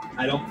 man.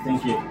 I don't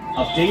think it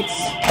updates.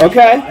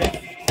 Okay.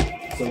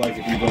 So, like,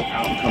 if you go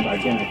out and come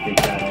back in, I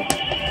think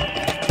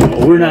that'll...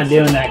 Well, we're not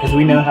doing that because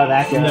we know how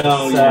that goes.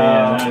 No, so.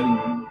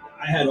 yeah.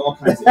 I had all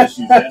kinds of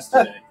issues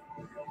yesterday.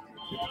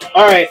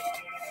 All right.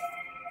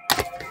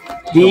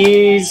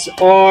 These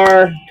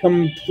are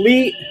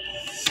complete.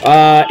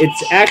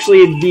 It's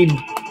actually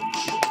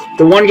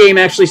the one game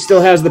actually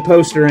still has the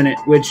poster in it,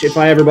 which if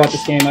I ever bought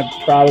this game, I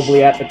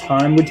probably at the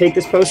time would take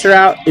this poster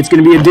out. It's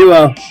going to be a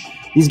duo.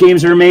 These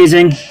games are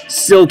amazing.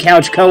 Still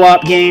couch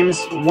co-op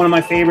games. One of my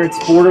favorites,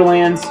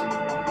 Borderlands.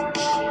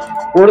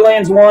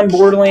 Borderlands 1,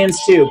 Borderlands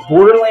 2.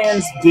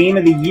 Borderlands Game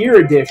of the Year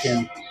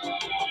Edition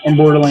and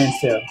Borderlands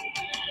 2.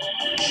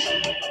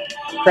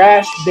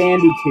 Crash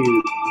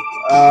Bandicoot.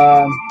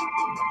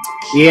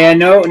 Yeah,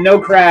 no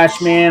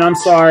Crash, man. I'm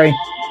sorry.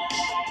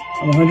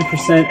 I'm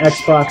 100%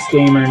 Xbox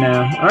gamer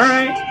now. All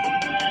right.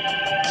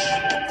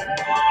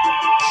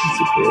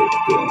 That's a great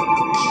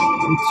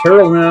game.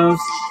 Turtle knows.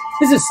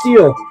 This is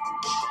Steel.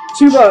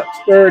 $2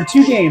 or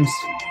 2 games,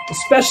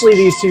 especially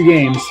these 2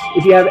 games.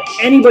 If you have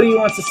anybody who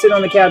wants to sit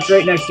on the couch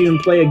right next to you and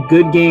play a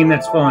good game,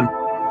 that's fun.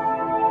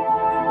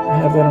 I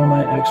have that on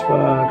my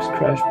Xbox.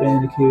 Crash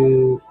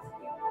Bandicoot.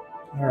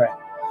 All right.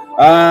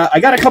 I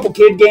got a couple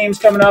kid games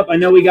coming up. I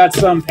know we got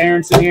some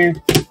parents in here,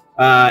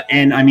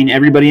 and I mean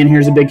everybody in here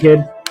is a big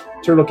kid.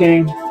 Turtle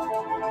King,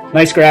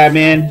 nice grab,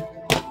 man.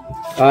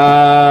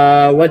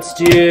 Let's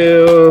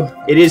do.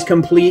 It is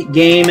complete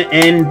game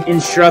and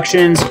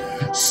instructions.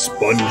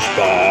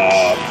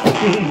 SpongeBob.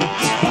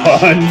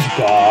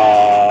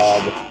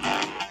 SpongeBob.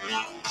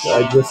 So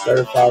I just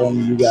started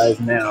following you guys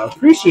now.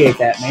 Appreciate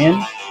that,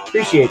 man.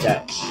 Appreciate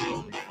that.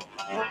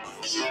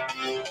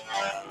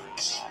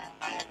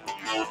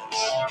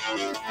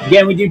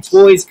 Again, we do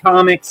toys,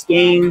 comics,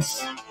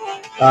 games.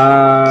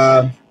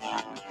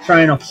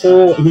 Trying to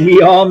hold.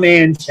 We all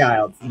man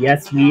child.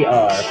 Yes, we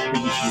are.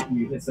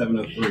 You hit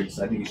 703,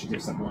 so I think you should do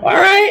something like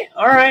that.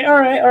 All right.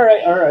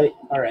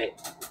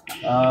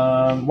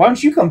 Why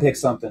don't you come pick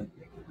something?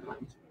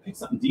 Pick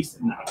something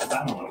decent. No, I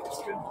don't know if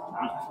it's good.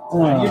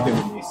 You're good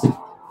with decent.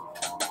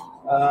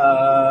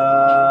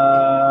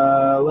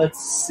 Let's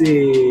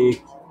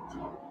see.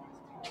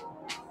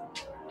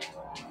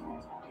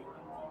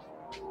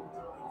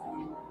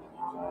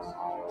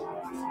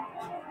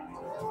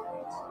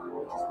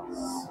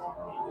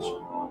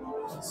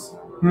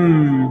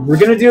 We're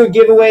going to do a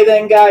giveaway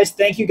then, guys.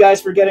 Thank you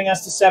guys for getting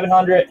us to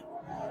 700.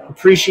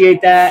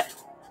 Appreciate that.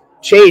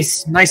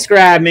 Chase, nice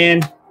grab,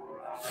 man.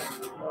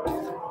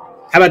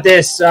 How about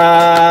this?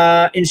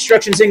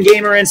 Instructions in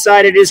Gamer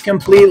Inside. It is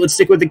complete. Let's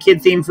stick with the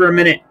kid theme for a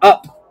minute.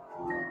 Up.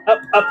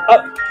 Up, up,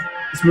 up.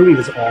 This movie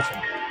was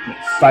awesome,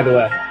 by the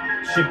way.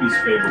 Shippy's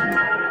favorite movie.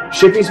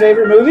 Shippy's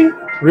favorite movie?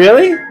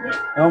 Really? Yep.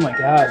 Oh, my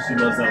God. She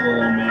loves that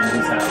little old man in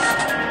his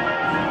house.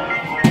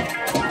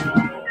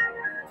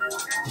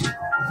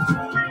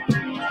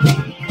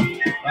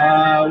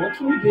 What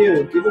can we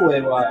do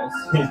giveaway-wise?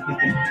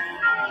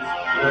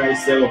 Alright,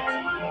 so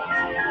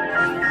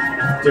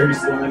Dirty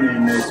Slime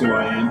Man knows who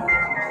I am.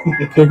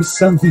 There's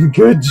something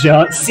good,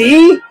 John.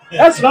 See?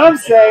 That's what I'm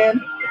saying.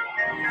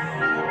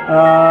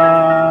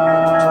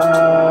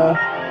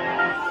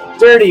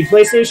 Dirty,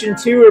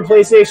 PlayStation 2 or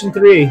PlayStation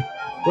 3?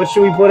 What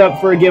should we put up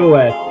for a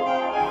giveaway?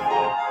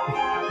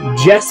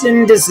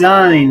 Jesson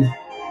Design.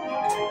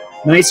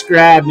 Nice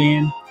grab,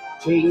 man.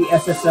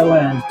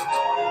 Jesson.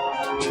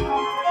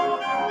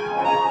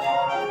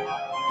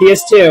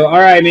 PS2.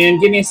 All right, man.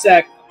 Give me a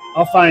sec.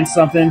 I'll find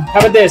something. How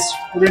about this?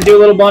 We're gonna do a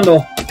little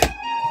bundle.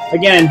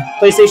 Again,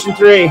 PlayStation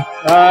 3.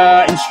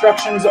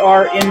 Instructions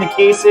are in the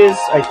cases,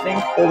 I think.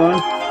 Hold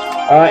on.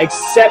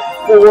 Except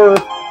for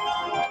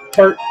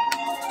part.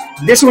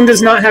 This one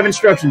does not have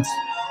instructions.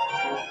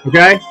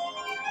 Okay?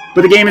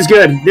 But the game is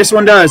good. This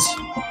one does.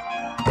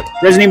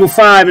 Resident Evil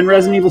 5 and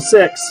Resident Evil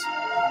 6.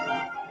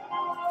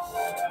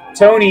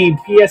 Tony,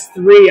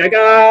 PS3. I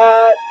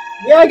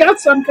got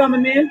some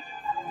coming, man.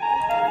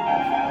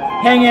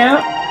 Hang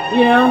out.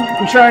 You know,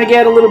 I'm trying to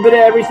get a little bit of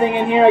everything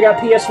in here. I got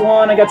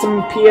PS1. I got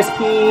some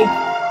PSP.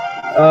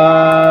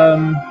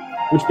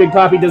 Which Big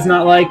Poppy does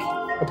not like,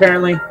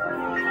 apparently.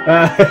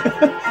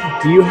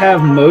 Do you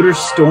have Motor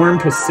Storm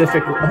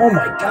Pacific? Oh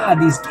my god,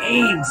 these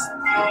games!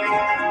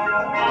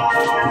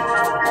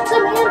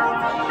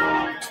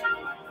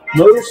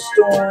 Motor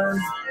Storm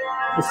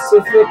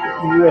Pacific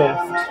Rift.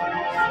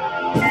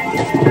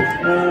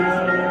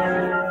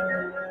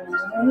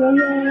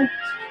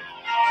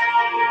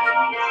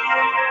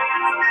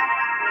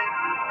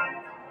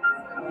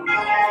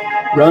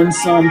 Run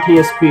some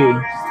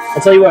PSP.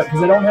 I'll tell you what,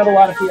 because I don't have a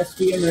lot of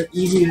PSP and they're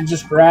easy to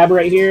just grab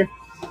right here.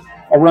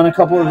 I'll run a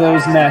couple of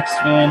those next,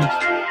 man.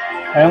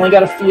 I only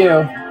got a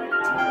few.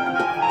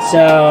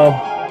 So,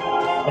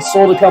 I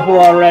sold a couple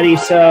already,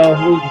 so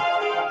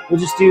we'll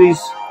just do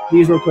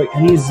these real quick.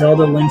 I need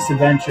Zelda Link's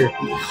Adventure.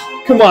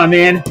 Come on,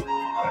 man.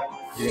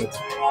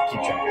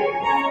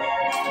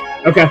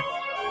 Okay.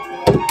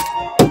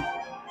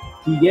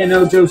 Yeah,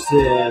 no,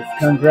 Joseph.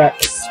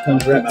 Congrats.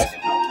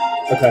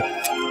 Okay.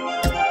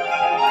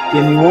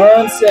 Give me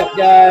one sec,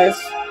 guys.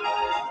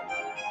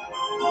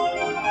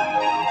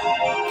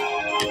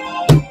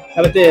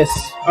 How about this?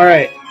 All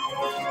right.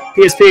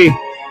 PSP.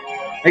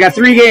 I got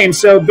 3 games,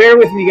 so bear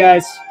with me,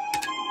 guys.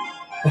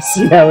 I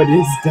see how it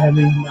is,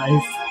 Demi.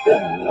 Nice.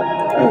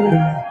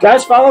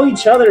 Guys, follow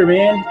each other,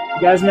 man.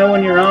 You guys know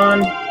when you're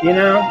on, you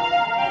know?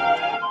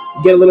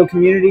 Get a little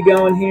community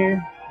going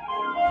here.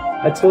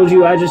 I told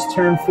you I just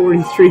turned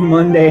 43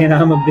 Monday, and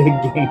I'm a big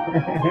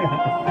gamer.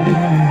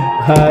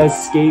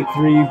 Skate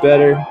 3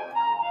 better.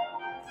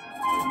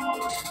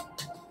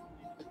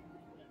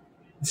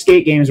 The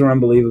skate games were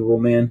unbelievable,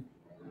 man.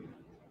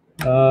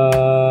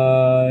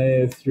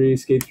 3,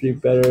 Skate 3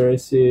 better. I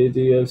see.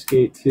 Do you have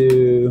Skate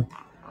 2?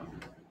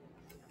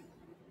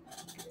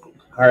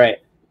 All right.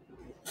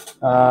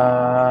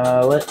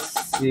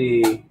 Let's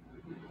see.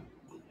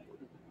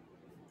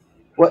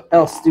 What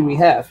else do we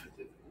have?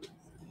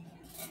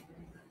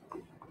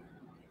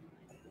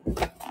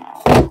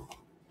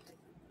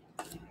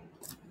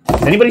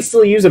 Does anybody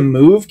still use a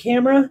Move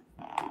camera?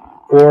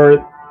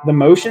 Or the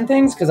motion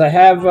things? Because I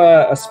have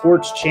a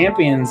Sports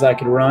Champions I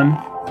could run.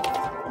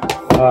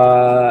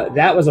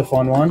 That was a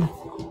fun one.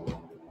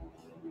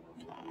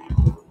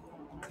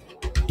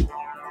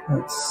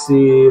 Let's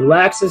see.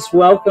 Laxus,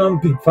 welcome.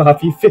 Big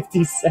Poppy,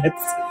 50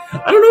 cents.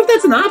 I don't know if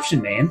that's an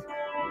option, man.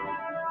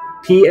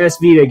 PS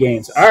Vita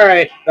games. All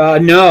right.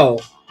 No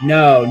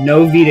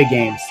Vita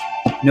games.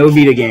 No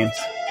Vita games.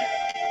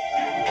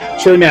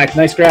 Chili Mac,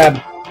 nice grab.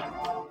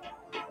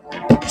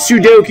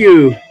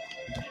 Sudoku,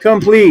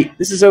 complete.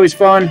 This is always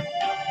fun.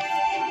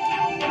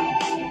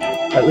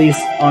 At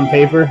least on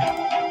paper.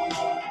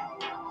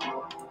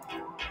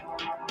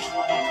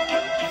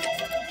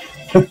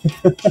 Let's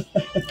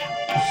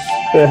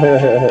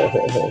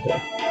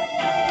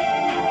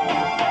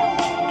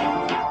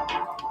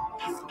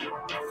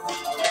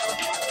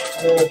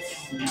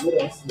see,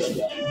 what else do I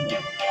got?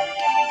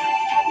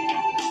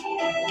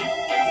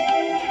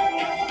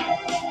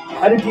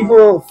 How do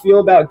people feel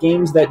about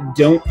games that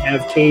don't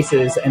have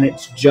cases and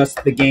it's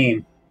just the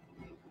game?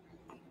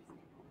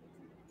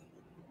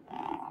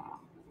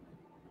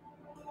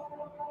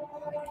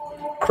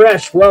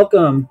 Kresh,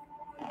 welcome.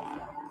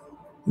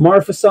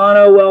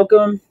 Marfasano,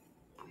 welcome.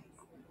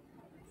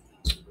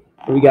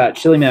 What we got?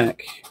 Chili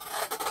Mac.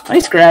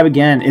 Nice grab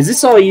again. Is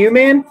this all you,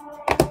 man?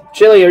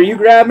 Chili, are you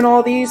grabbing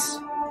all these?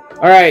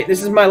 All right,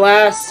 this is my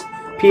last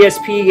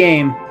PSP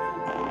game.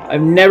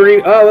 I've never...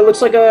 Oh, it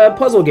looks like a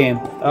puzzle game.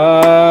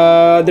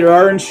 There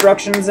are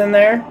instructions in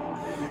there.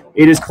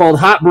 It is called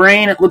Hot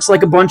Brain. It looks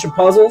like a bunch of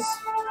puzzles.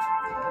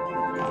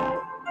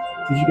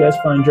 Did you guys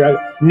find Dragon?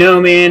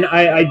 No, man.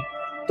 I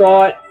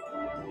thought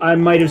I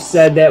might have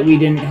said that we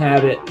didn't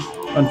have it,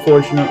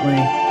 unfortunately.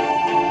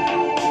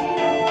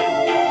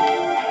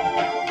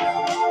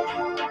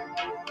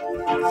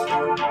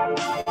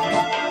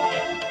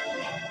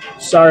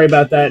 Sorry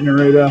about that,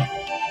 Naruto.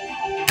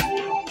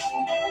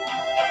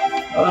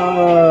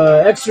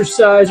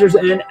 Exercisers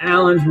and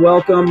Allen's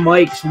welcome.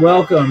 Mike's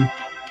welcome.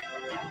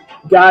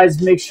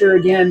 Guys, make sure,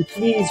 again,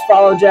 please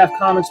follow Jeff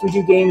Comics. We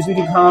do games, we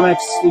do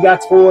comics, we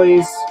got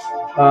toys.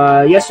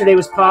 Yesterday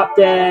was Pop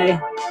Day.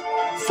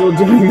 Still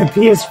doing the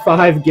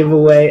PS5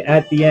 giveaway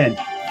at the end.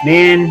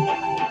 Man,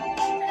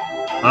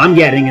 I'm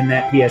getting in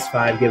that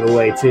PS5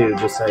 giveaway too,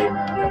 just so you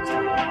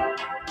know.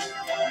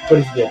 What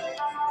did you do?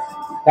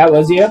 That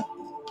was you?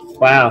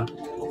 Wow.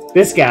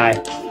 This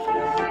guy.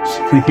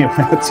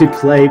 About to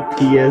play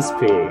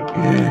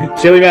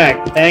PSP. Chili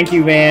Mac, thank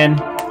you, man.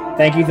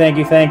 Thank you.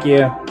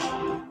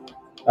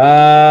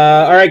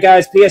 All right,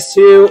 guys,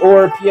 PS2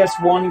 or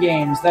PS1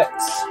 games.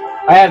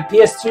 I have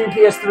PS2,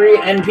 PS3,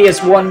 and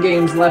PS1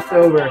 games left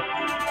over.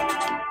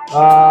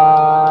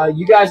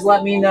 You guys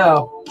let me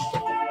know.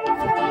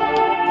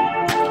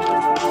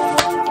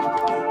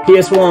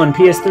 PS1,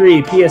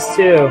 PS3,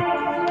 PS2.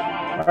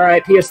 All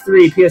right,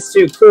 PS3,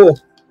 PS2, cool.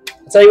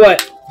 I'll tell you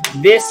what,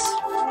 this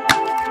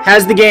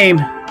has the game.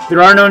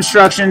 There are no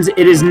instructions.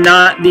 It is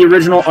not the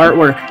original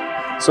artwork,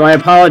 so I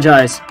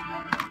apologize.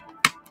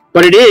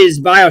 But it is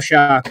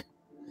BioShock.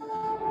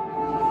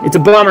 It's a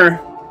bummer,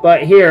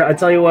 but here, I'll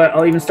tell you what,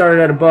 I'll even start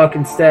it at $1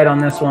 instead on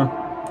this one.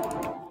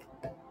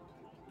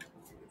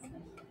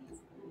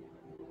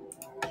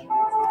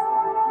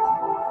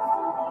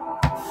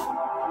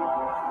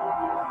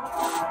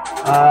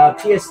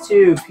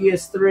 PS2,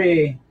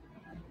 PS3.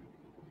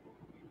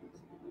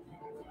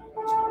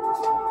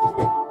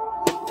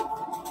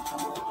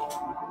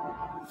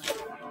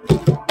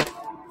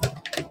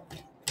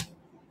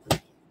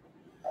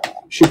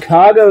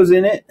 Chicago's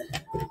in it.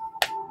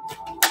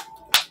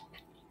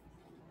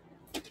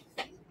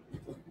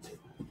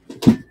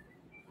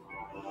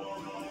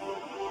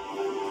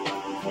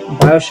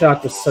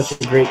 BioShock was such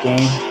a great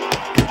game.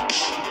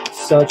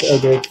 Such a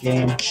great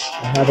game.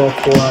 I have all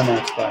 4 on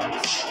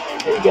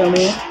Xbox. There you go,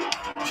 man.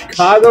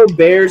 Chicago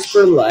Bears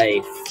for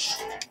life.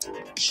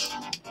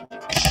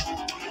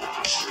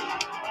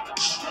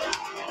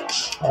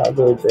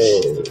 Chicago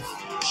Bears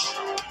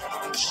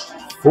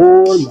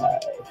for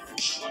life.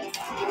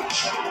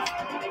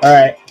 All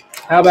right.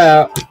 How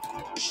about...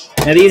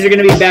 Now, these are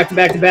going to be back to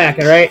back to back,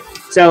 all right?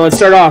 So, let's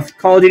start off.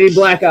 Call of Duty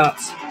Black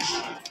Ops.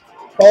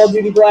 Call of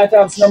Duty Black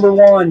Ops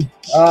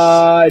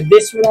 #1.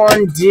 This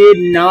one did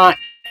not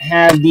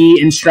have the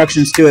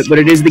instructions to it, but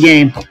it is the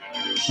game.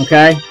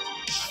 Okay?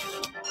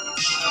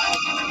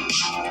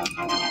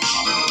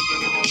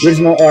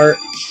 Original art,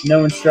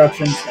 no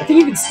instructions. I think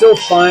you can still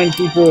find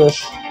people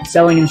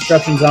selling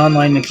instructions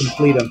online to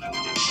complete them.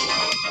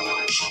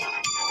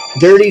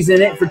 Dirty's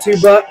in it for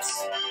 $2.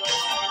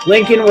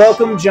 Lincoln,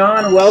 welcome.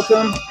 John,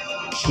 welcome.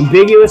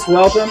 Ambiguous,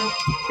 welcome.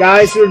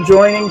 Guys who are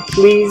joining,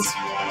 please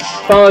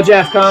follow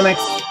Jeff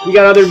Comics. We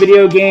got other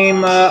video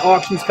game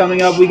auctions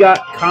coming up. We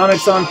got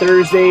comics on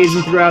Thursdays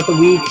and throughout the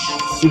week.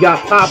 We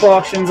got pop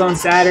auctions on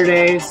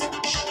Saturdays.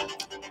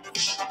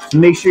 So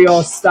make sure you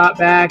all stop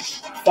back,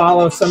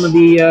 follow some of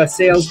the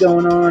sales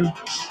going on.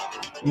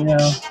 You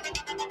know,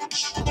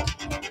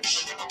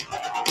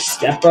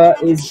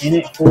 Steppa is in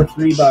it for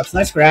 $3.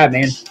 Nice grab,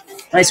 man.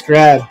 Nice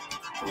grab.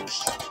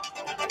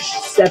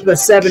 Steppa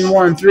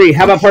 713.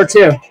 How about part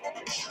 2?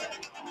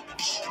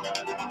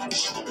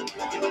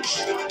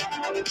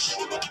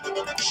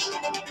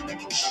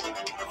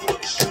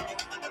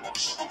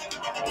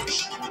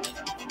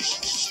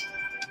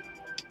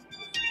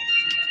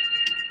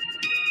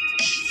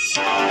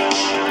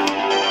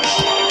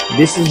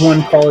 This is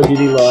when Call of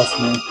Duty lost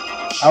me.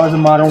 I was a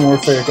Modern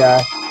Warfare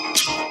guy.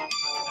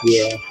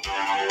 Yeah.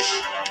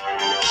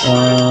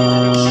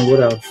 What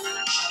else?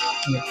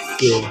 Let's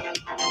see.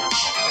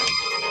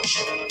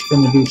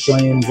 Gonna be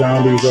playing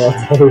zombies all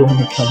day when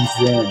it comes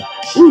in.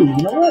 Ooh, you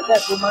know what?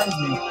 That reminds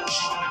me.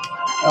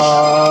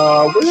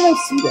 Where did I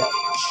see that?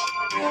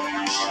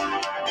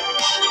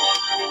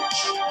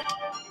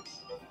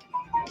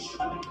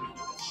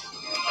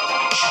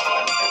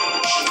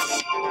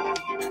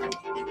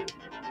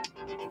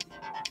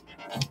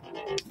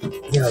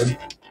 Yeah,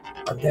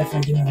 I'm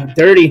definitely doing it.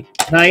 Dirty.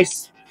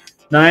 Nice.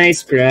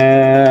 Nice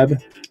grab.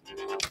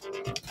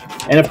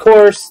 And of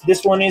course,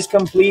 this one is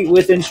complete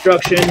with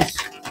instructions.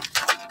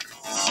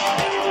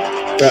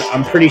 But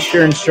I'm pretty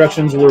sure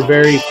instructions were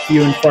very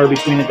few and far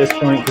between at this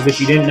point, because if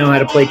you didn't know how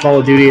to play Call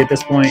of Duty at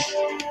this point,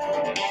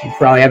 you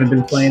probably haven't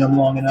been playing them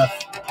long enough.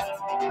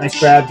 Nice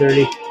grab,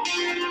 Dirty.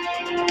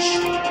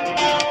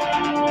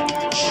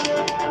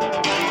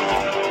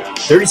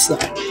 Dirty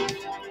slide.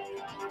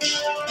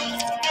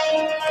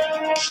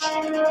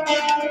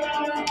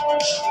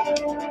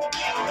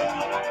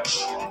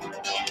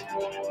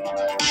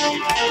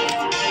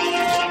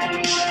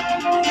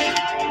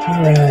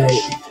 All right.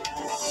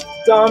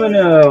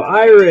 Domino,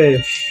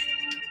 Irish,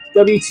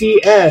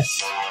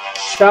 WTS,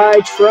 Chai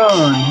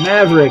Tron,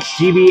 Maverick,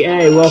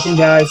 GBA. Welcome,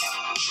 guys.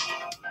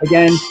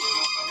 Again,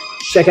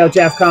 check out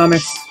Jeff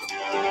Comics.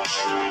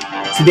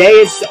 Today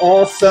it's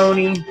all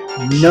Sony,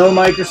 no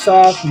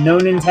Microsoft, no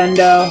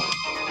Nintendo.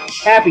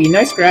 Happy,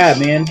 nice grab,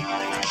 man.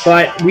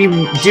 But we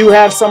do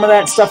have some of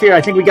that stuff here. I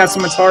think we got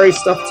some Atari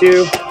stuff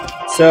too.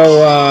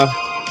 So,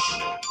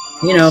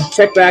 you know,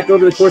 check back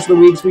over the course of the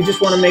weeks. We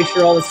just want to make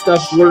sure all the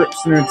stuff works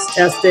and it's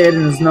tested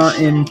and is not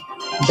in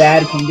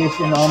bad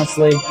condition,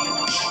 honestly.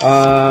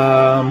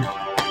 All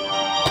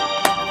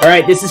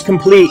right, this is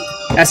complete.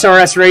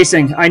 SRS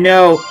Racing. I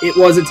know it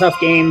was a tough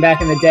game back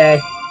in the day.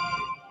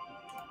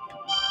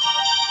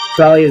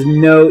 Probably is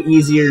no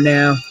easier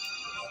now.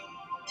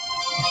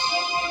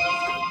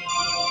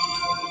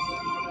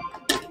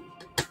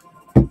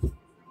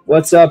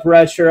 What's up,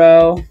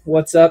 Retro?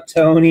 What's up,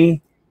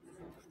 Tony?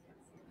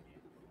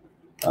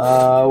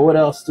 What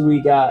else do we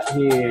got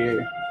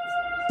here?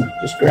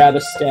 Just grab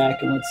a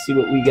stack and let's see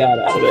what we got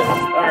out of it.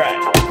 All right.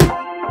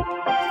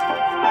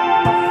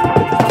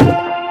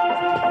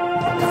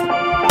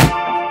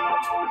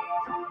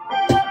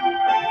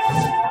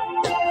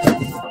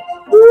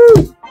 Woo!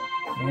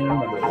 Man, I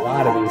remember a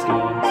lot of these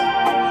games.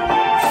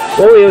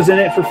 Folio's in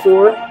it for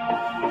 4.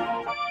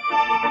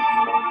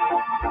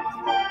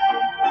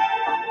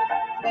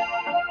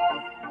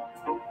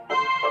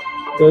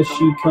 Does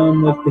she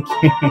come with the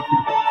game?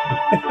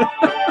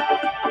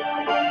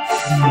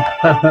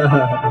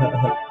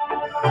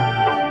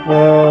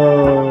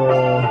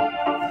 Oh.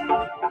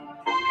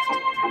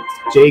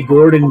 Jay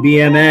Gordon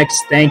BMX,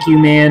 thank you,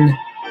 man.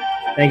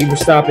 Thank you for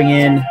stopping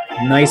in.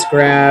 Nice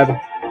grab,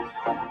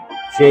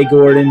 Jay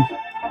Gordon.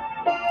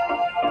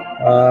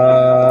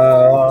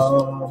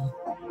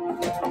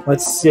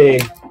 Let's see.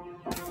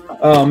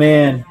 Oh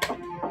man,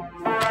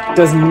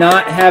 does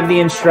not have the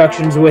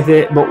instructions with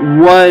it, but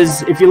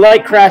was, if you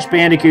like Crash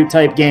Bandicoot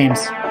type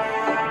games,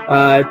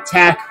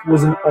 TAC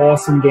was an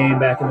awesome game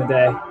back in the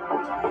day.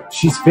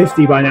 She's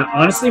 50 by now.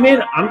 Honestly,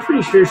 man, I'm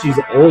pretty sure she's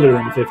older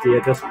than 50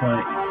 at this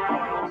point.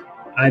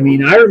 I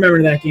mean, I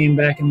remember that game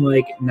back in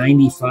like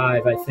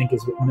 95, I think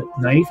is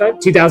 95?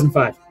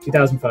 2005.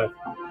 2005.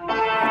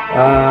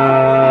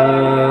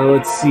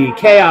 Let's see.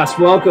 Chaos,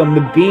 welcome.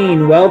 The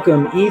Bean,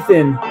 welcome.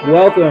 Ethan,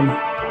 welcome.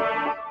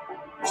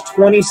 There's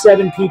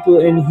 27 people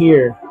in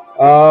here.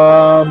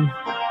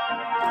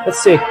 Let's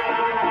see.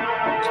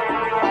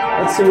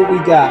 Let's see what we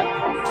got.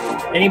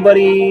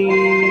 Anybody?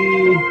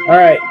 All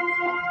right.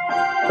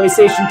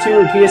 PlayStation 2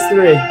 or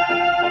PS3?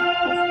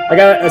 I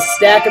got a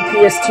stack of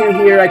PS2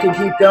 here I could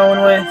keep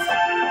going with.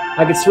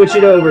 I could switch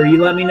it over.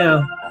 You let me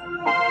know.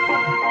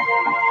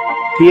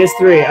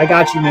 PS3. I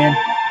got you, man.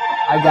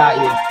 I got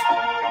you.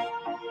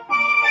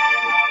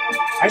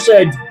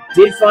 Actually, I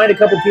did find a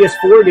couple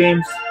PS4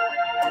 games.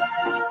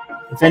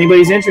 If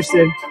anybody's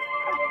interested.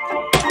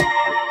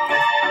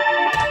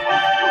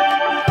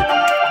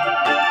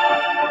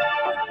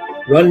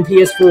 Run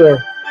PS4.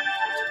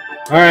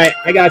 All right,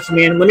 I got you,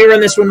 man. Let me run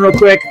this one real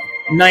quick.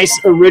 Nice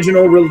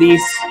original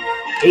release.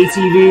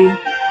 ATV,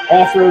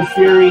 Off-Road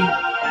Fury.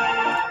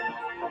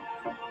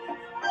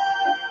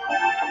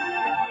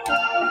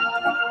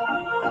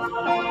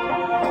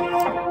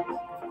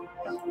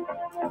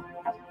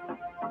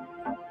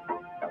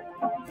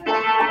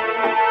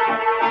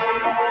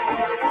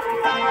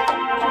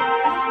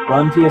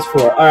 Run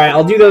PS4. All right,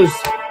 I'll do those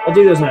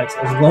next,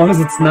 as long as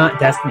it's not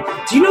Destiny.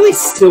 Do you know they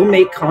still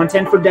make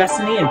content for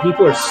Destiny and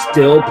people are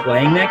still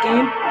playing that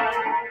game?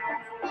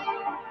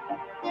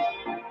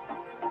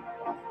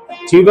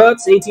 $2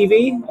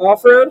 ATV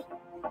off-road?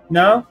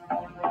 No?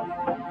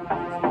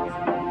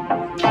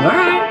 All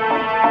right.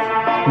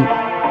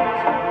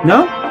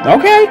 No?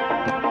 Okay.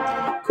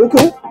 Cool.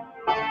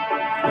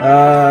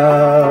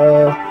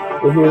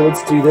 Well, here,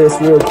 let's do this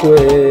real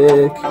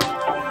quick.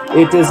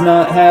 It does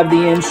not have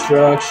the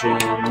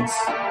instructions,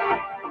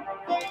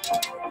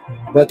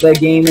 but the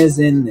game is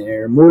in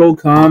there. Mortal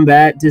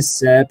Kombat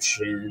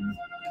Deception.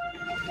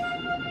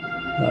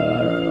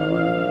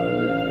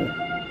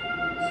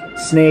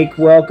 Snake,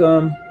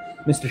 welcome.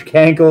 Mr.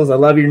 Cankles, I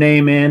love your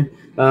name, man.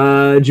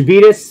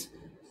 Jabetus,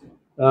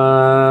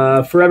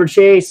 Forever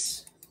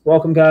Chase,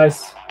 welcome,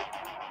 guys.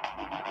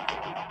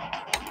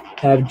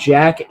 Have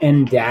Jack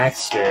and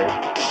Daxter.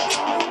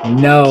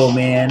 No,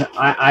 man.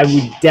 I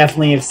would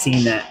definitely have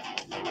seen that.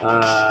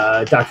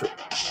 Dr.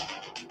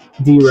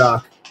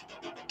 D-Rock.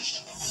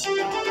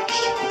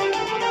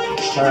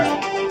 All right.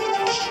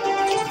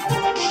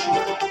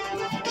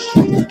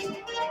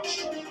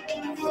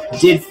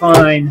 Did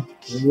find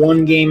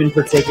one game in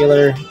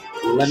particular.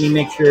 Let me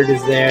make sure it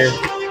is there.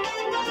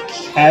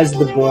 Has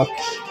the book.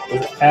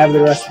 Does it have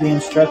the rest of the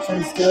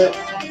instructions to it?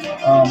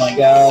 Oh my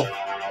god.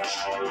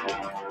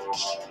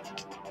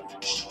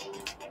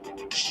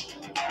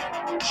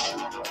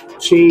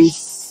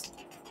 Chase.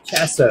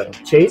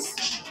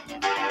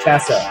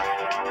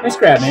 Nice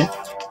grab, man.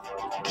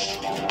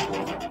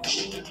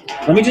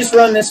 Let me just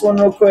run this one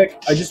real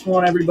quick. I just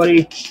want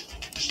everybody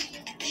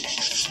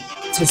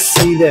to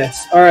see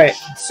this. All right,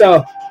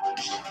 so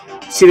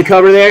see the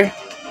cover there?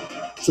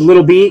 It's a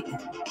little beat,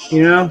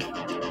 you know,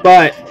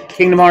 but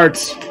Kingdom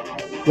Hearts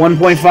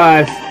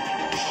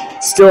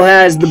 1.5 still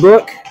has the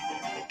book.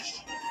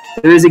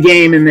 There is a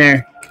game in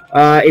there.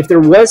 If there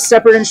was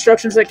separate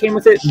instructions that came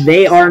with it,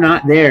 they are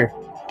not there.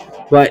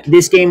 But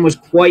this game was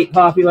quite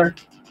popular.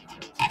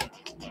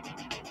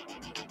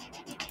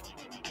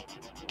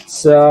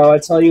 So I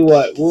tell you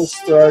what, we'll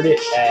start it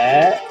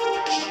at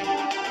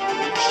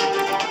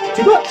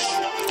 $2.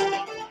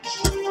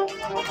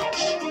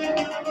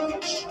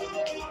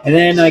 And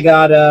then I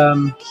got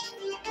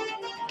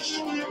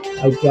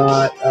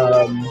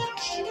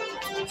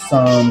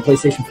some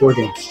PlayStation 4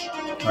 games.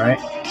 All right,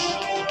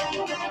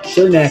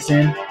 Chili Max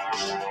in.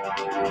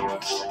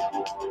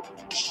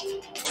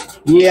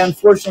 Yeah,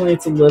 unfortunately,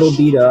 it's a little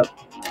beat up.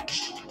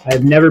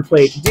 I've never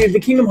played. Dude, the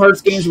Kingdom Hearts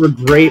games were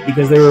great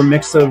because they were a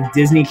mix of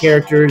Disney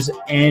characters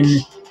and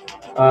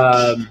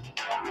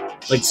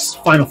like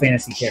Final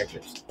Fantasy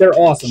characters. They're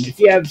awesome. If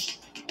you have,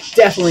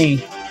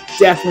 definitely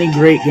definitely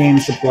great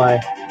games to play.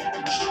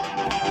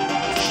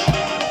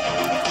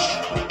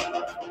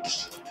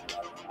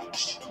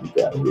 We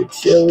got here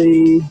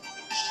Chili.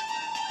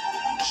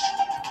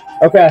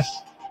 Okay,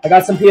 I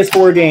got some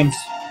PS4 games.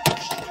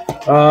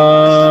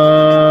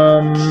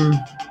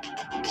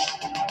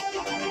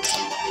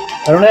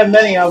 I don't have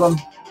many of them.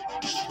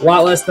 A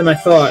lot less than I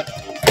thought.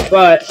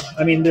 But,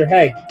 I mean, they're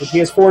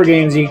PS4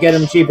 games, you get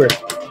them cheaper.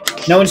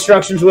 No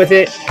instructions with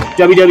it.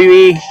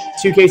 WWE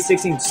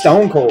 2K16.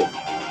 Stone Cold.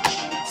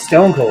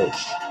 Stone Cold.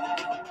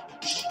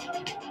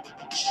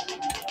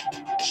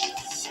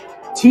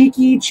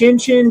 Tiki, Chin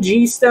Chin,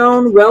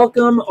 G-Stone,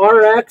 welcome.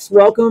 RX,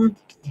 welcome.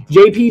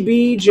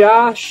 JPB,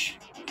 Josh,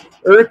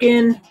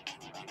 Erkin,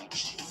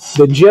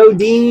 the Joe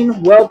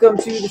Dean, welcome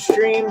to the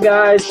stream,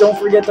 guys. Don't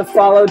forget to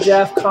follow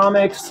Jeff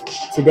Comics.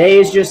 Today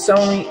is just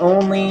Sony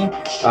only.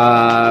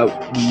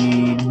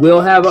 We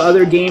will have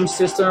other game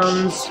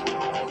systems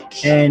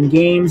and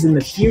games in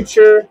the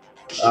future.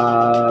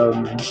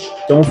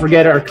 Don't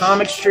forget our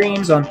comic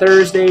streams on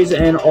Thursdays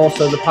and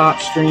also the pop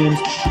streams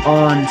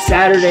on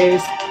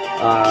Saturdays.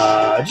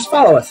 Just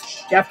follow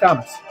us, Jeff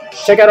Comics.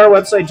 Check out our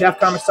website,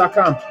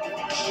 jeffcomics.com.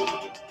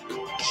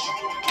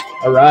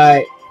 All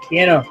right,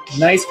 Piano,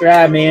 nice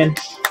grab, man.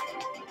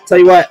 Tell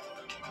you what,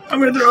 I'm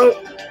gonna throw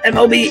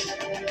MLB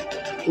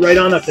right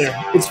on up there.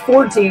 It's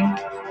 14,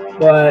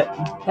 but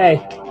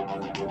hey.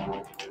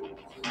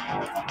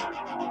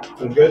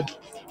 Doing good?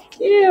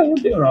 Yeah, we're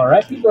doing all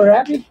right. People are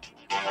happy.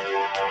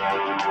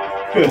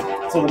 Good.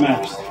 That's all that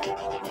matters.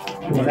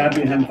 We're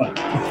happy and having fun.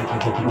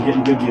 We're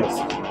getting good deals.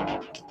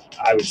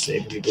 I would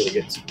say people are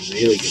getting some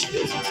really good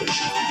deals.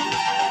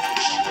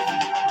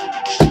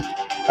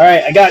 All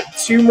right, I got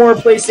 2 more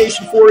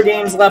PlayStation 4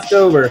 games left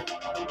over.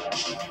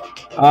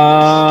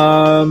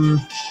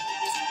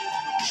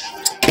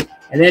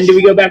 And then do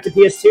we go back to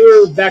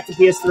PS2 or back to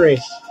PS3?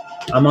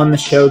 I'm on the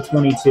show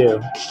 22.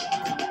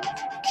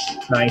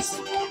 Nice.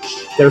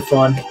 They're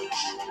fun.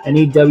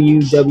 Any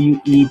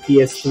WWE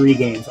PS3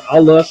 games.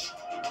 I'll look.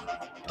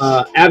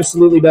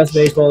 Absolutely best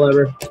baseball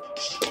ever.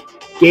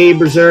 Gabe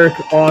Berserk,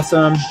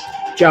 awesome.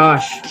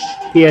 Josh,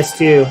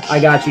 PS2.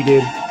 I got you,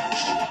 dude.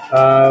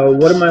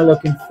 What am I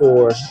looking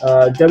for?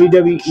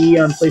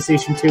 WWE on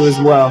PlayStation 2 as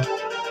well.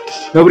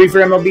 Nobody for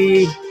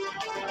MLB.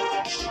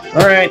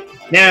 All right.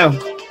 Now,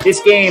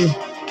 this game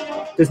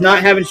does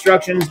not have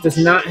instructions, does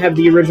not have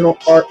the original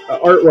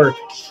artwork,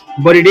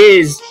 but it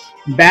is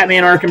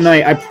Batman Arkham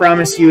Knight. I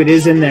promise you it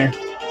is in there.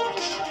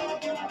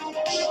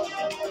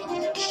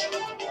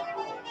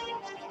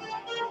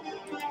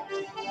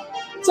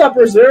 What's up,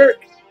 Berserk?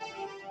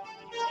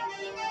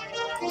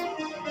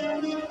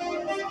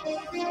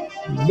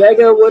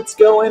 Vega, what's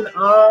going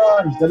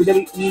on?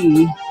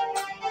 WWE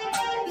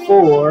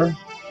for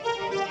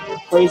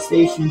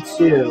PlayStation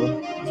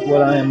 2 is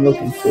what I am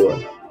looking for.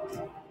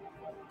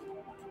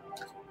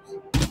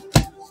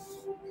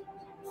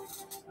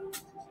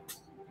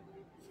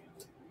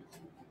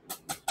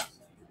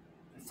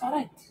 I thought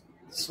I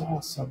saw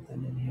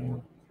something in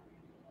here.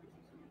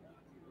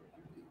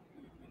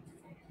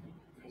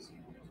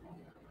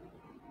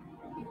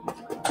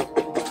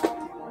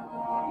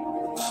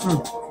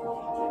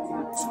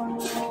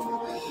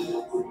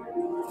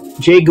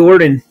 Jay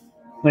Gordon.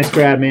 Nice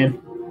grab, man.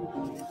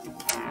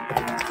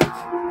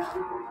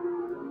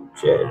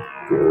 Jay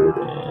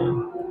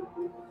Gordon.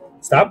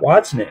 Stop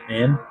watching it,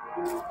 man.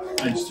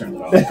 I just turned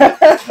it off.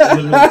 I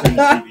literally turned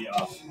the TV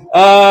off.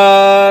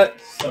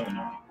 So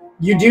annoying.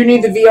 You do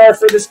need the VR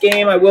for this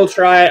game. I will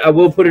try it. I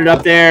will put it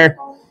up there.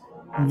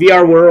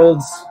 VR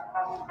Worlds.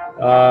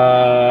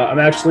 I'm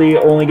actually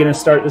only going to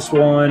start this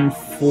one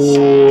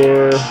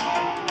for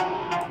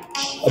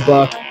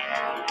 $1,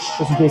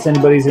 just in case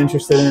anybody's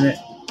interested in it.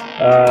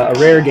 A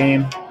rare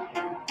game.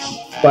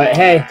 But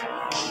hey,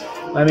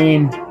 I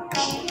mean,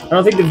 I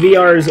don't think the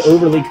VR is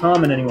overly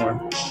common anymore.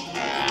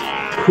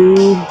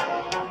 Who?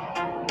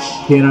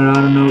 I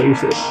don't know what you're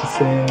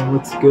saying.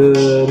 What's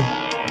good?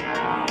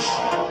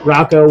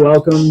 Rocco,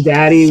 welcome.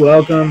 Daddy,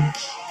 welcome.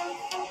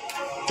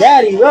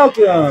 Daddy,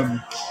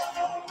 welcome.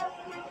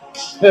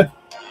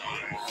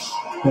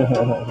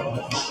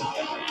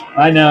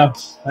 I know.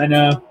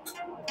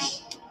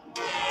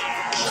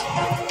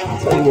 I'll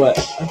tell you what,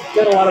 I've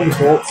got a lot of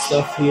adult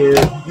stuff here.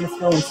 I'm going to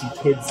throw in some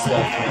kids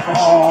stuff.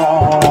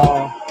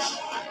 Oh.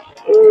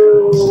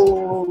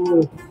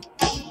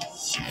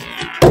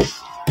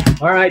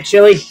 All right,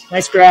 Chili.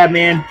 Nice grab,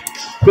 man.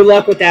 Good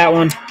luck with that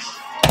one.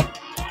 I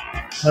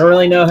don't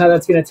really know how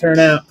that's going to turn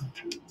out.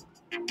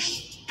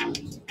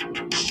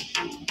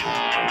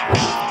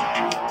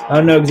 I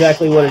don't know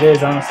exactly what it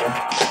is, honestly.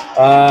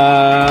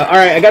 All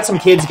right, I got some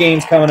kids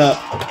games coming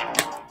up.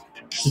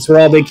 Since we're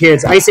all big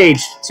kids. Ice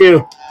Age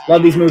 2.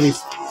 Love these movies.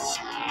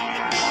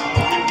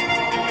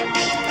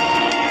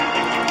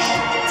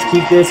 Let's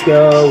keep this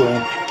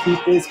going.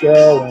 Keep this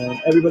going.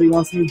 Everybody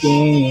wants new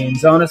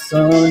games on a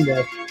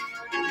Sunday.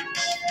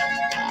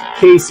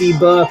 Casey,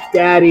 Buck,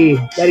 Daddy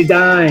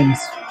Dimes,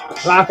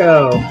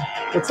 Rocco.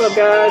 What's up,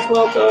 guys?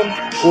 Welcome.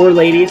 Or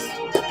ladies.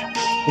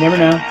 You never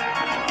know.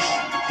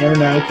 You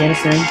can't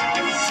assume.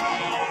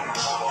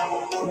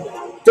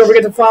 Don't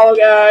forget to follow,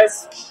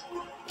 guys.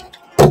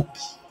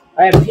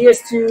 I have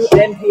PS2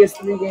 and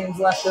PS3 games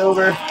left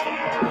over.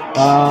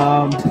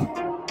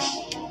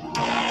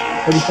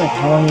 What do you think?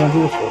 How long do you want to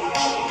do this for?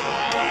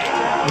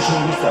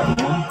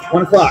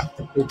 1 o'clock.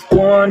 It's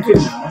 1, 2.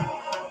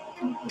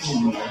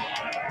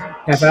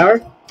 Half hour?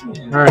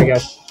 Yeah. All right,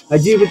 guys. I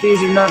do, but these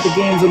are not the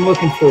games I'm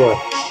looking for.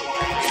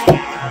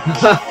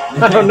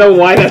 I don't know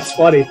why that's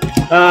funny.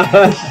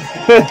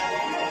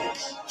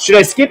 Should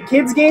I skip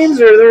kids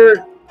games, or are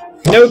there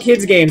no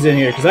kids games in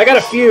here? Because I got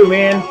a few,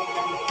 man.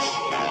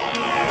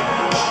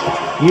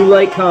 You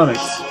like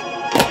comics.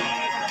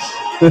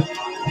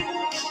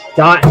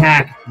 Dot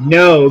hack.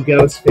 No,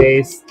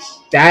 Ghostface.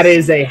 That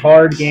is a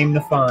hard game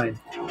to find.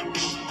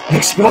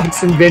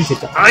 Xbox and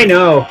Vintage. I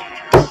know.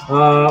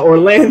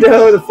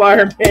 Orlando the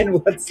Fireman,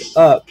 what's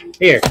up?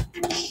 Here.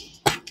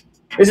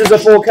 This is a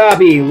full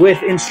copy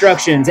with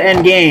instructions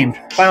and game.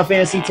 Final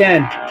Fantasy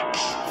X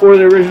for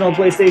the original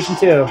PlayStation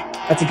 2.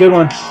 That's a good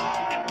one.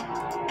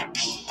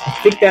 I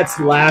think that's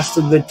last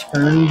of the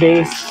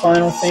turn-based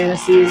Final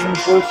Fantasies,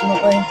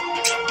 unfortunately.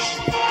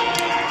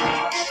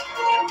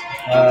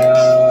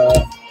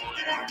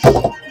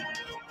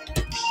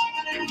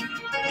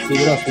 Let's see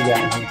what else we got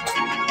in here.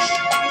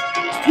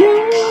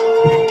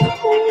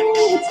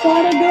 Yeah, it's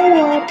gotta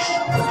go up.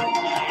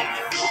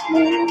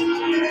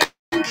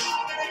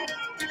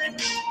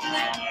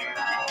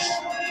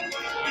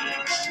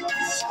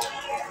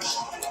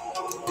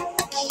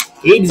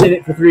 Gabe's in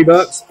it for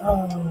 $3.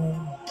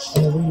 Oh,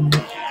 wait a minute.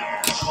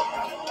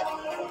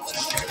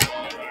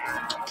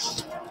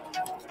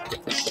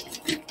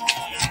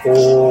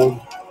 Old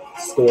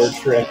store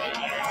trick.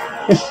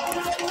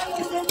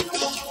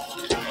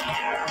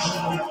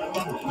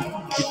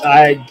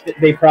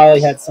 They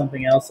probably had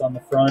something else on the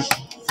front,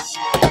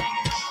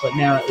 but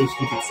now at least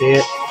you can see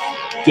it.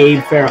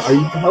 Gabe Farrell, are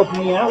you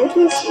helping me out with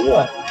this or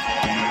what?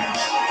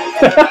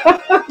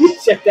 You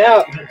checked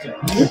out.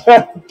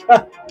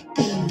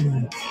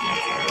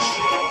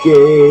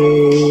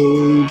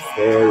 Gabe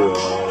Farrell.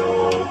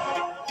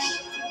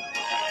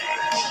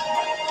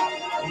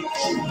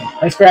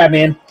 Nice grab,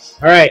 man.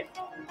 All right.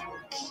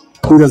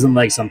 Who doesn't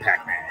like some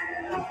Pac-Man?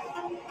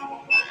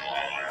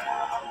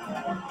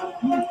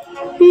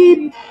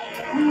 Beep.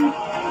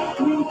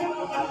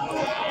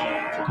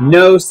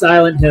 No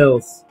Silent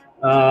Hills.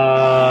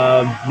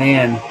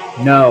 Man,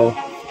 no.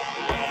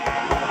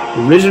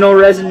 Original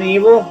Resident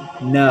Evil?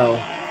 No.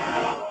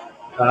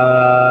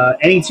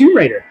 Any Tomb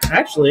Raider,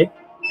 actually.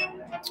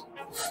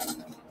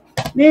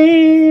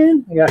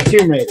 Man, I got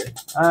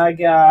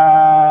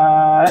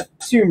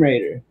Tomb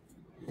Raider.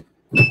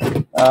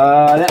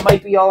 That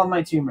might be all of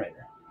my Tomb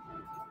Raider.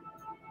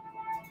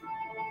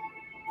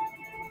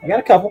 I got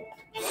a couple.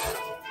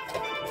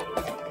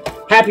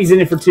 Happy's in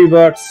it for $2.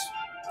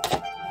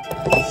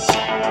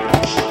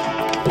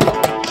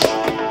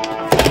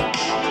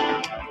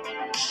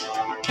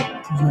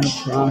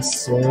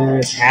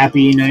 Process.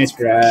 Happy, nice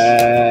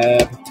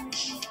grab.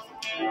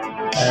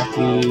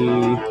 Happy.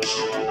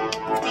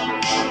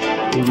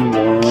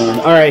 81.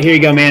 All right, here you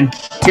go, man.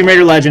 Tomb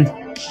Raider Legend.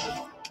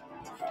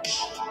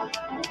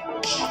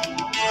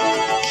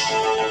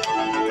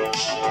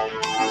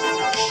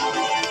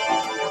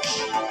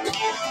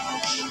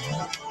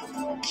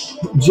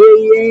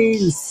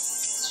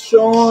 James,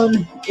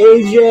 Sean,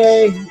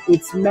 AJ,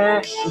 it's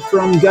Matt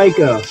from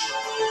Geico.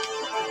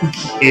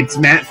 It's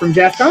Matt from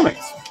Jeff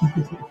Comics.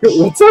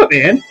 What's up,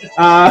 man?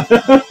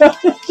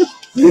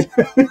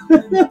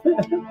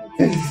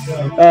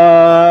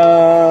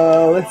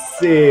 Let's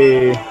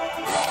see.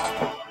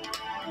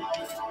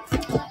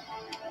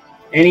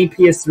 Any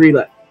PS3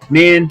 left?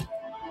 Man,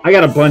 I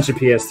got a bunch of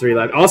PS3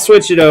 left. I'll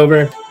switch it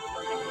over.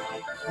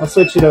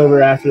 After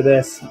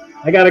this.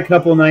 I got a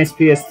couple nice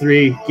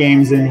PS3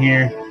 games in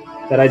here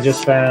that I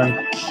just found.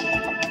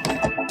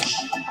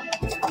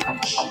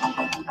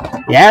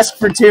 You ask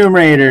for Tomb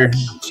Raider.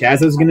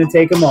 Chazzo's gonna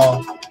take them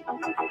all.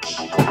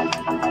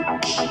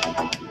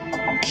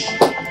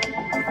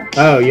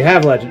 Oh, you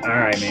have Legend. All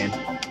right, man.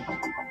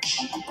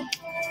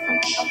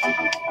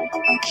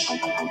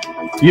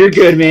 You're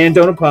good, man.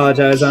 Don't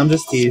apologize. I'm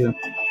just teasing.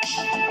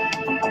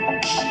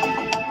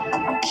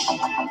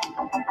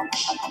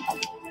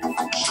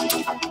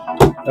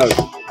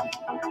 Oh.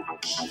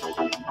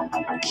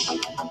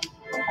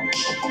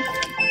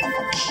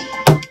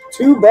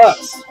 $2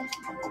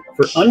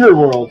 for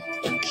Underworld.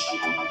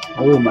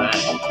 Oh my.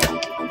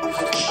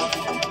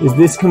 Is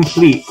this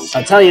complete?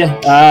 I'll tell you.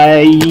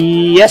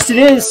 Yes it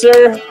is,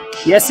 sir.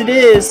 Yes it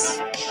is.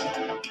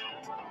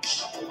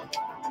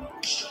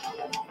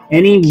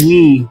 Any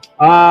Wii?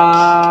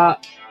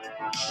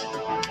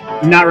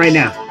 Not right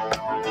now.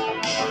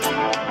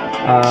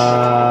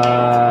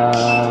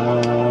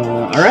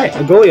 All right,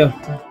 Agolio.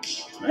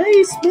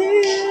 Nice,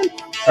 man.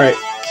 All right.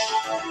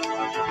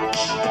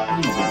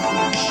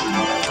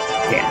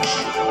 Yeah.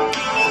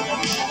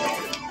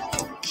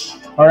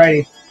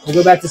 Alrighty, we'll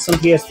go back to some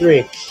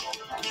PS3.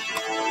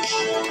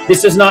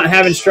 This does not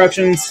have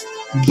instructions,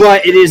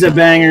 but it is a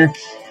banger.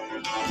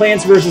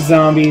 Plants vs.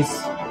 Zombies.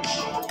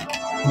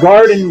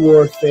 Garden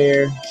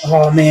Warfare.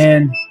 Oh,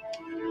 man.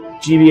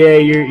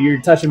 GBA, you're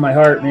touching my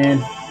heart,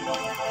 man.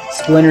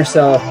 Splinter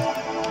Cell,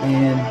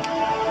 man.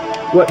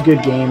 What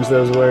good games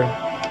those were.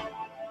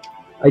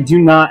 I do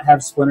not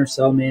have Splinter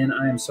Cell, man.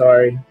 I am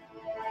sorry.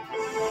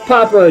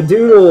 Papa,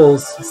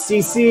 Doodles,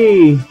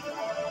 CC,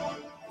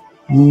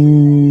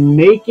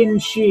 Making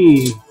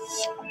She,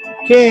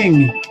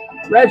 King,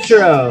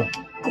 Retro.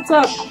 What's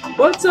up?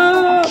 What's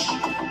up?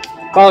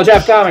 Follow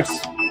Jeff Comics,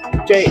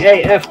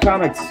 JAF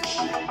Comics.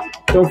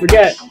 Don't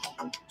forget,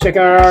 check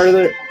out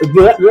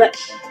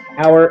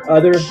our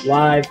other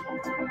live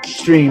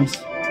streams.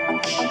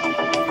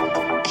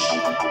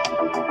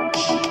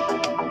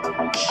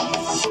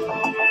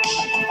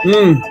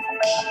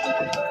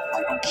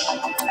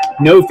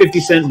 No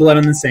 50-cent blood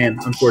on the sand,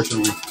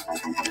 unfortunately.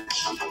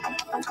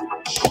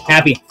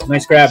 Happy.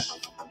 Nice grab.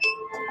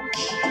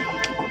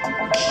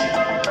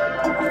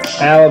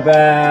 How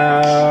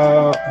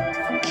about...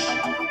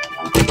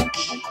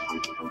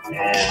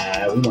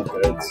 we want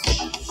goods.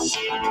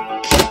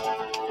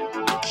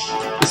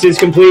 This is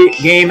complete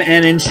game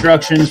and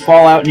instructions.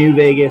 Fallout New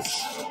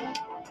Vegas.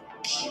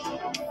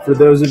 For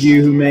those of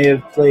you who may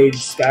have played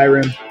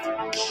Skyrim.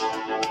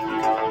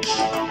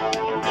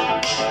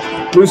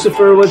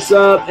 Lucifer, what's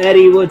up?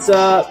 Eddie, what's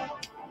up?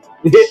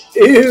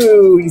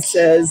 Ew, he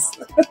says.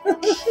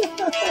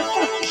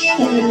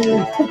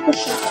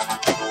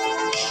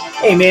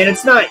 Hey, man,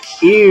 it's not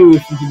ew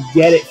if you can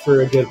get it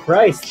for a good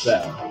price,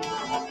 though.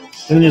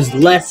 Then there's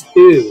less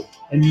ew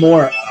and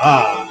more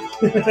ah.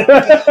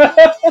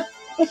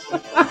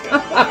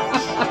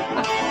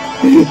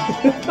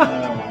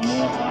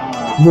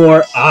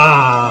 More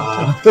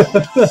ah.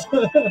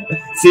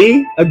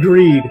 See?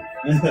 Agreed.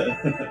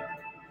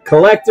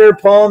 Collector,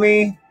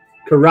 Palmy,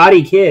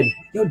 Karate Kid.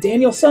 Yo,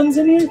 Daniel Sun's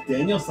in here?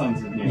 Daniel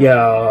Sun's in here.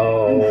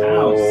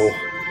 Yo.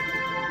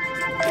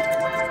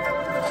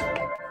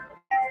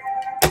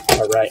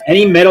 All right.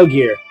 Any Metal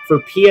Gear? For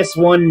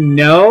PS1,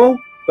 no.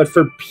 But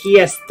for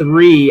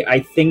PS3, I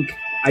think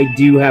I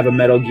do have a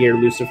Metal Gear,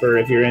 Lucifer,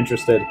 if you're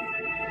interested.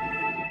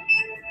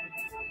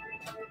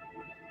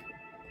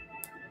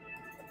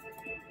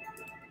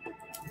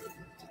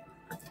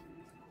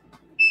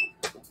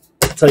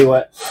 Tell you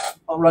what.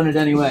 I'll run it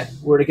anyway.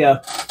 Where'd it go?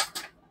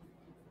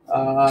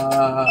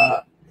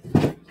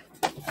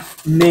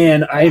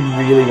 Man, I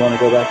really want to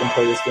go back and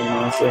play this game,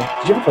 honestly.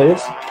 Did you ever play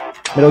this?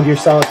 Metal Gear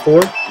Solid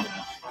 4?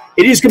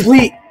 It is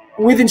complete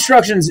with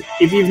instructions.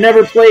 If you've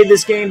never played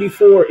this game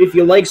before, if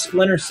you like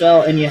Splinter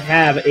Cell and you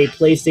have a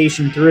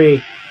PlayStation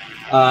 3,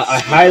 I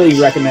highly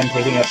recommend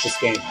picking up this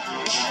game.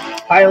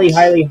 Highly,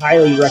 highly,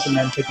 highly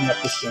recommend picking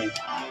up this game.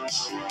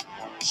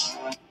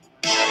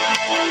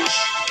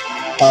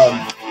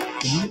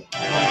 Can you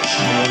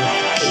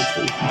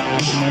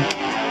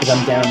because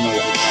I'm down the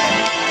way.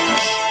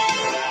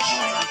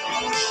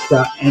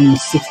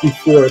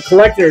 M64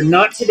 collector,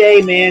 not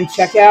today, man.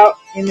 Check out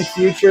in the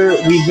future.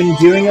 We've been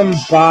doing them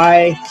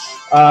by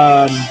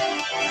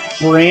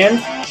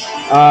brand.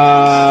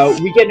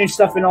 We get new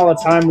stuff in all the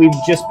time. We've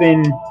just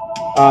been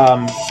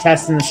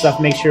testing the stuff,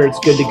 make sure it's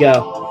good to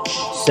go.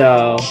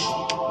 So,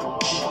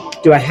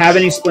 do I have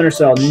any Splinter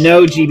Cell?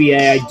 No,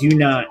 GBA, I do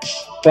not.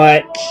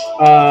 But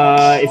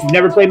if you've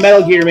never played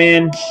Metal Gear,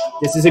 man,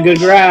 this is a good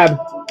grab.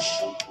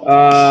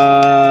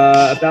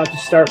 About to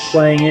start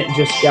playing it,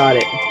 just got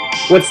it.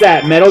 What's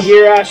that, Metal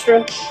Gear,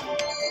 Astra?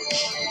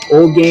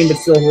 Old game, but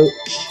still...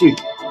 Dude,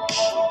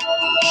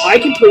 I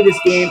can play this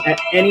game at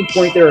any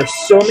point. There are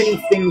so many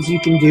things you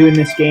can do in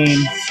this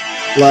game.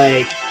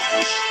 Like,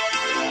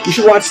 you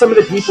should watch some of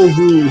the people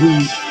who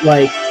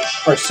like,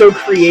 are so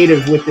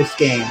creative with this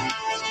game,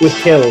 with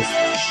kills.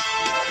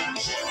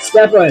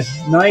 Stepa,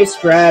 nice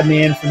grab,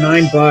 man, for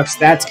 $9.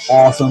 That's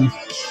awesome.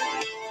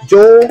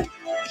 Joel,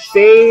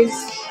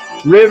 FaZe,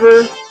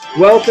 River,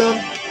 welcome.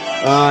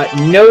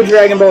 No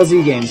Dragon Ball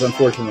Z games,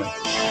 unfortunately.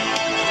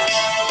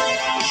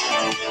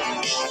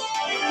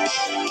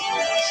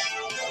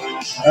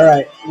 All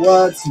right,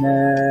 what's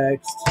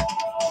next?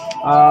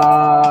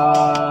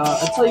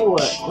 I'll tell you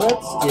what.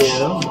 Let's do.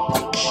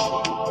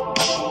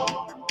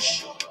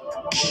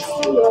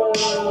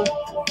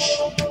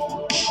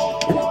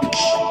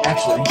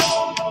 Actually.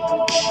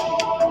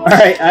 All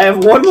right, I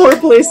have one more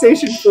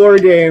PlayStation 4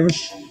 game,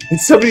 and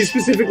somebody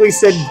specifically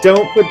said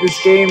don't put this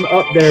game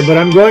up there, but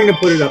I'm going to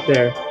put it up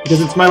there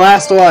because it's my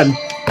last one.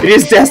 It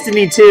is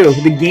Destiny 2.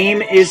 The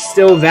game is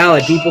still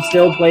valid. People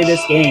still play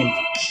this game.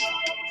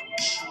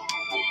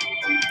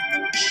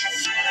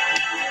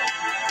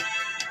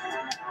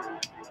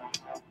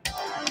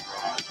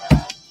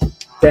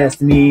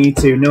 Destiny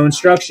 2. No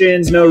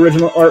instructions, no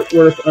original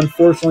artwork,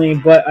 unfortunately,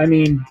 but I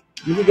mean,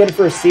 you can get it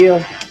for a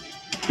steal.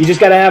 You just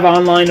gotta have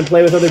online to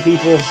play with other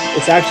people.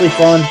 It's actually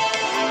fun,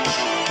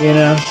 you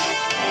know.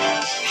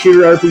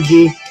 Shooter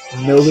RPG.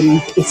 Nobody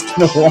is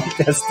gonna want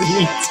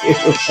Destiny 2.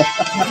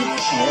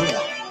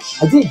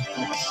 I did.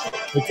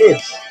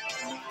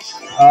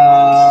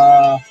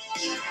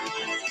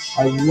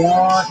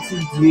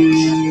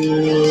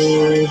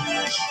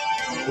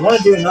 I want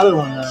to do another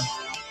one though.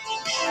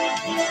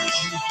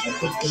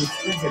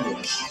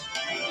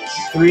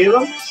 Three of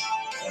them?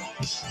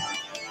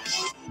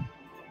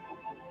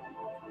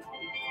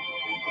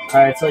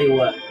 right, I tell you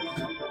what.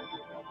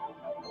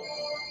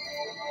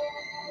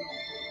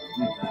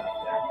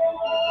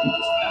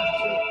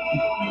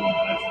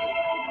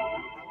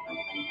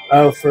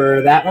 Oh,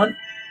 for that one?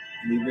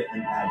 Leave it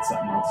and add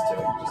something else to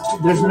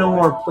it. There's no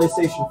more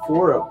PlayStation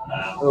 4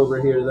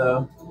 over here,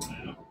 though.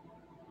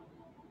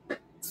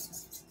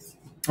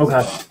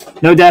 Okay.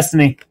 No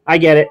Destiny. I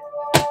get it.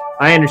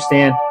 I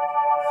understand.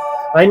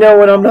 I know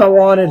when I'm not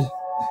wanted.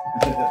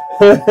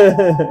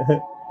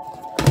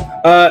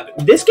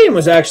 This game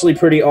was actually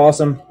pretty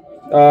awesome.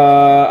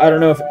 I don't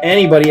know if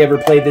anybody ever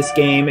played this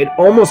game. It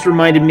almost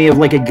reminded me of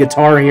like a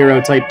Guitar Hero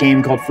type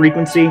game called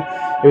Frequency.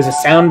 It was a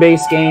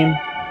sound-based game.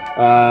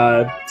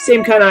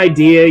 Same kind of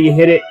idea. You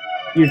hit it,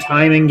 your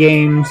timing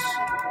games.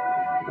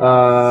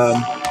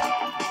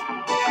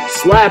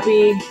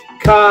 Slappy,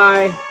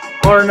 Kai,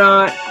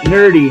 Arnott,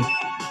 Nerdy.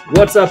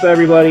 What's up,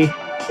 everybody?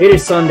 It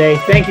is Sunday.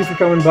 Thank you for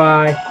coming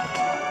by.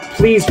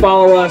 Please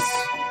follow us.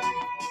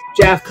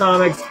 Jaff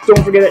Comics.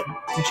 Don't forget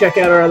to check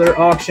out our other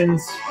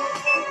auctions.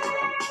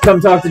 Come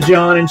talk to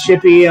John and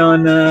Chippy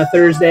on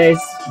Thursdays.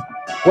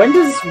 When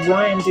does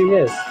Ryan do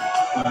his?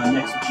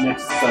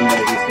 Next Sunday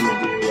he's going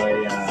to do a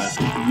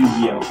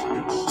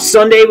Yu-Gi-Oh!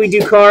 Sunday we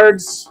do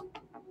cards.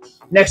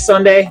 Next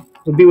Sunday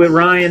we'll be with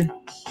Ryan.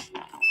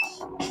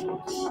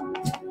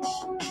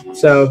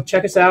 So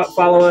check us out,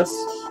 follow us,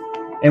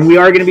 and we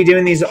are going to be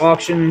doing these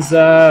auctions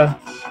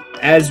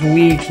as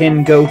we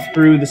can go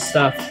through the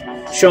stuff.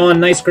 Sean,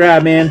 nice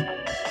grab, man.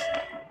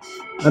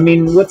 I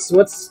mean, what's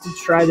to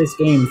try this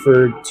game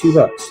for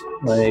 $2?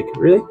 Like,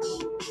 really?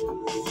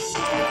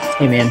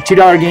 Hey, man,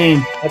 $2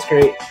 game. That's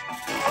great.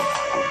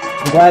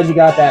 I'm glad you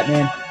got that,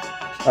 man.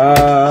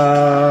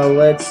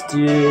 Let's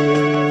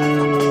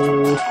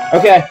do...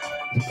 Okay.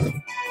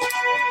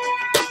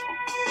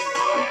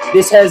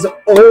 This has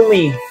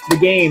only the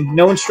game.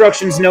 No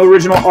instructions, no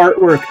original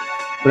artwork.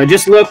 But I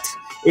just looked.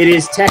 It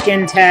is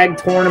Tekken Tag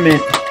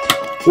Tournament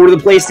for the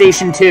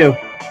PlayStation 2.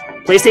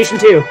 PlayStation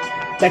 2.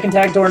 Tekken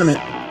Tag Tournament.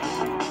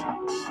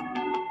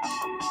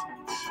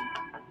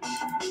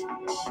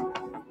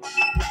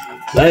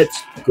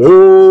 Let's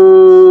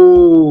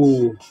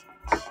go.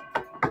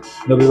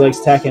 Nobody likes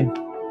Tekken.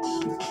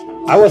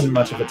 I wasn't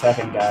much of a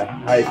Tekken guy.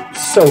 I'm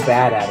so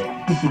bad at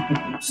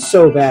it.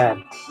 So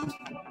bad.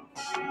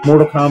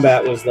 Mortal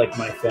Kombat was like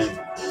my thing.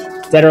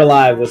 Dead or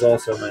Alive was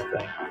also my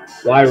thing.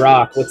 Why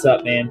Rock? What's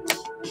up, man?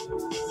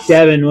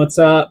 Devin, what's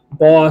up?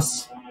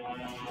 Boss.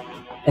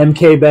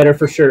 MK better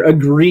for sure.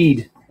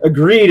 Agreed.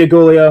 Agreed,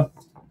 Agulio.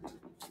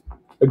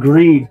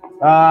 Agreed.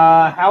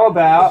 How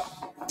about...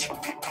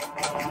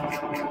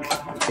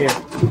 Here.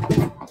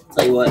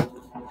 Tell you what.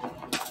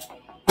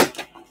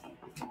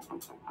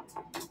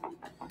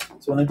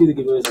 So when I do the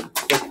giveaways, I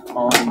click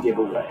on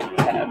giveaway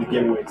tab. The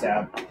giveaway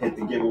tab. Hit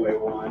the giveaway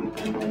one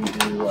and then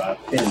do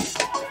pins.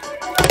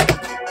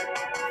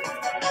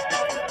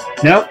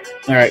 No?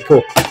 Alright,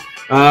 cool.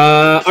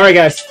 Alright,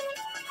 guys.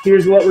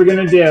 Here's what we're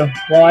going to do.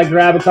 While I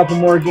grab a couple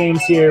more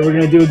games here, we're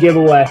going to do a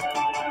giveaway.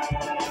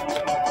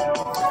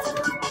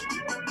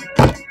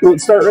 Will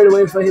it start right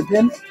away if I hit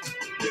pin?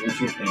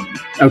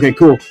 Okay,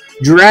 cool.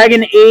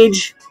 Dragon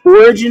Age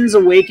Origins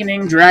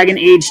Awakening, Dragon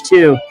Age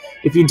 2.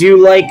 If you do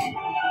like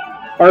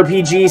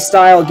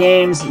RPG-style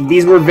games,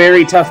 these were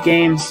very tough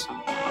games,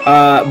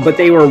 but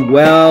they were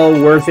well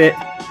worth it.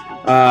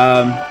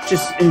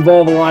 Just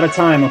involve a lot of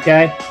time,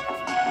 okay?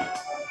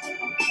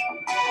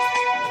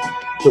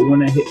 But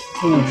when I hit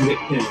pin,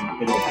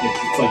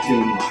 it's like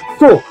doing that.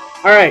 Cool.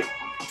 All right.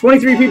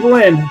 23 people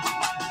in.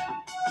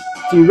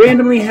 Do you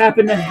randomly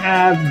happen to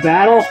have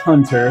Battle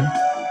Hunter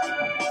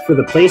for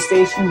the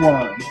PlayStation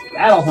 1?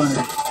 Battle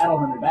Hunter. Battle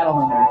Hunter. Battle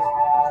Hunter.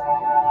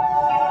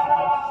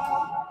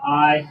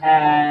 I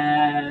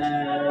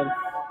have...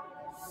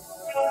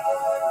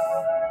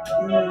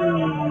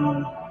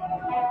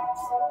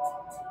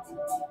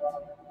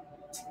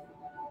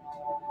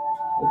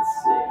 Let's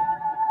see.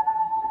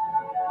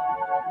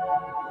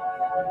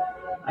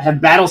 I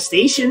have Battle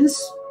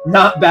Stations,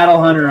 not Battle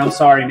Hunter. I'm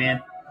sorry,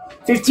 man.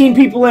 15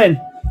 people in.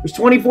 There's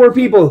 24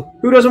 people.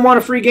 Who doesn't want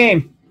a free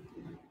game?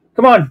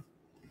 Come on.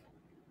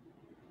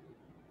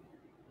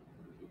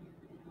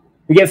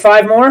 We get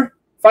 5 more?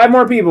 5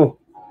 more people.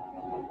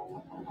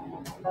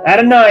 Out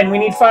of 9, we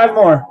need 5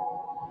 more.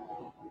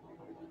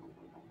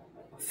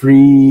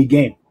 Free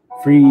game.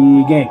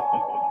 Free game.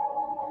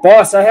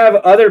 Boss, I have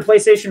other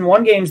PlayStation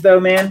 1 games, though,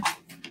 man.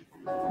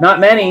 Not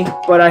many,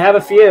 but I have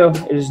a few.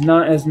 It is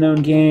not as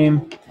known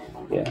game.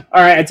 Yeah.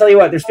 All right, I tell you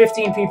what. There's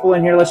 15 people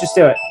in here. Let's just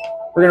do it.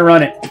 We're going to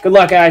run it. Good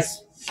luck,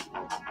 guys.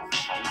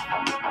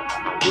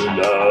 Good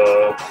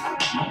luck.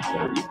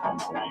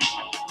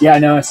 Yeah, I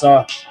know. I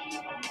saw.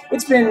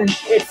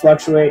 It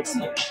fluctuates.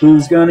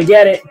 Who's going to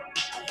get it?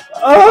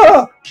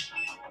 Oh!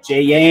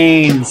 Jay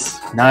Yanes.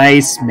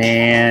 Nice,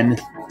 man.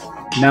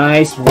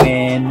 Nice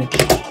win.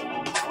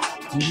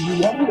 Do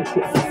you want me to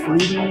put the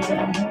freebies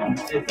on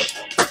here?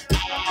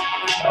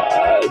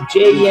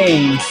 Jay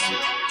Yanes.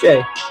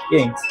 Jay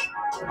Yanes.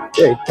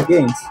 Jay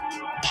Yanes.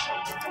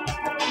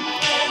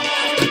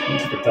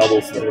 The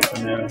doubles there for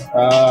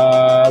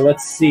now.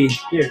 Let's see.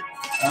 Here.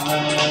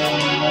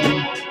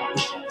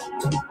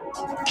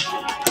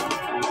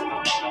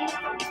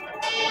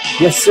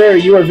 Yes, sir.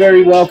 You are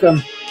very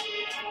welcome.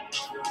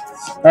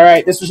 All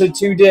right, this was a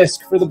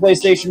 2-disc for the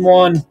PlayStation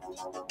 1.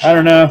 I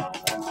don't know.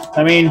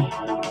 I mean,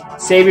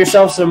 save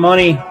yourself some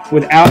money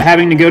without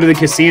having to go to the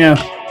casino.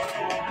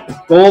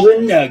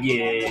 Golden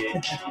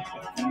Nugget.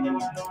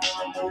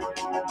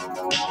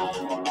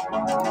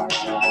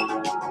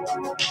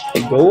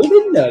 A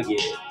Golden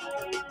Nugget.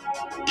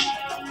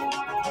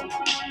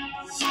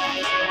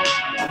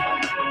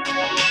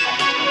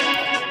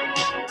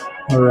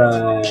 All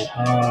right.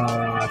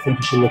 I think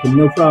you should look in.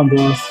 No problem,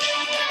 boss.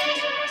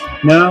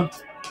 No?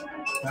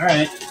 All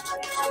right.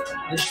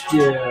 Let's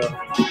do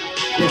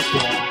this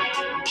one.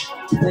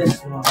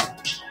 This one.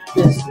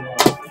 This one.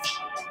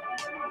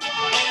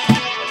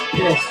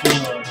 This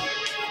one.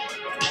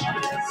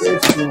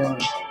 This one.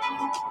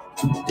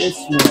 This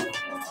one.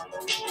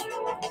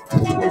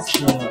 This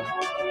one.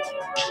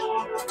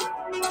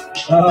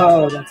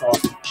 Oh, that's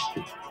awesome.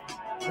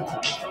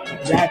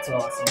 That's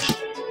awesome.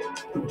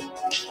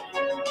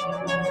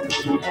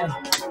 Yeah.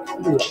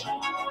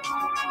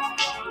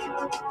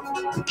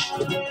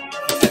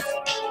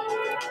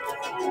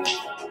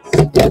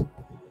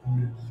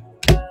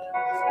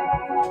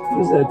 What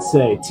does that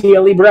say?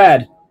 TLE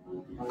Brad.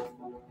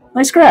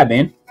 Nice grab,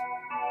 man.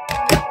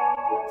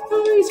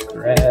 Nice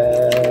grab.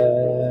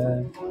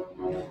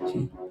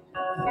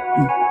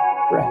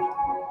 Brad.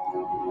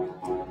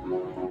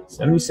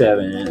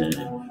 77.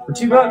 For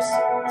 $2.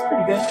 That's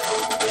pretty good.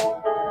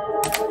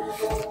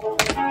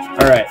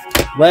 All right.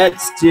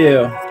 Let's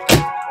do.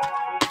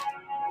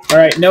 All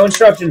right. No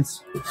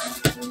instructions.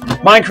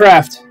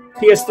 Minecraft.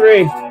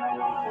 PS3.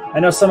 I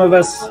know some of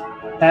us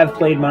have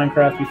played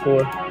Minecraft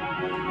before.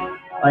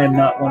 I am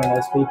not one of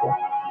those people,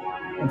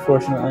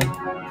 unfortunately.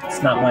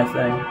 It's not my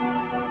thing.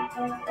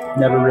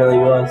 Never really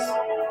was.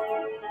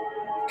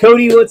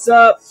 Cody, what's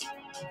up?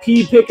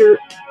 P.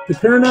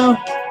 Picerno,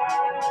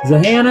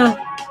 Zahana,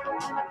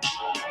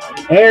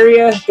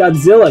 Area,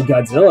 Godzilla.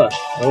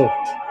 Oh.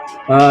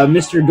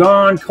 Mr.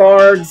 Gone,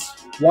 Cards,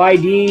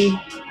 YD,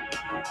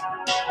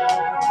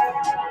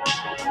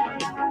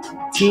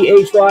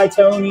 THY,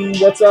 Tony.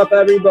 What's up,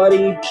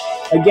 everybody?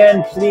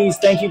 Again, please,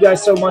 thank you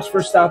guys so much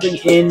for stopping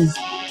in.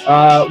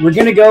 We're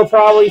going to go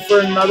probably for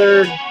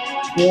another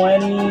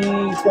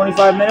 20,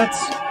 25 minutes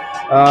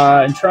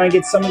and try and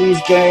get some of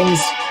these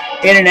games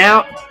in and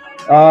out.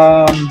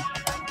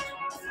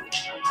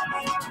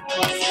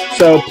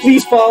 So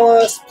please follow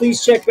us.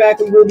 Please check back.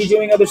 We will be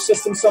doing other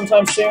systems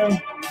sometime soon.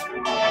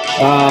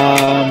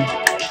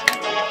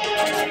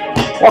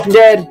 Walking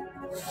Dead,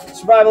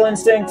 Survival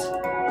Instinct.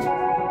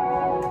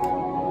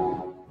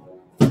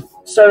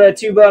 Started at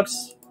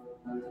 $2.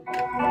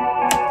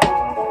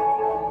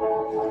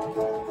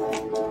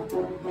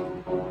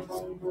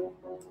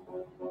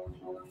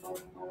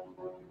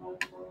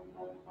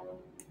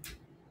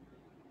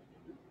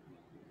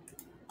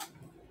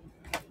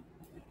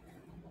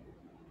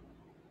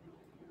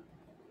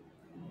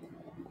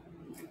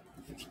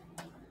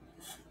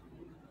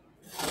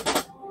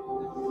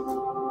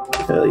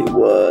 Tell you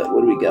what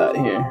do we got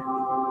here?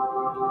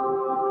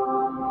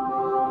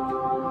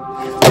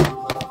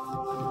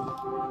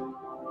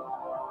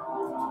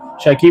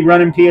 Should I keep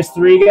running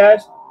PS3,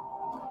 guys?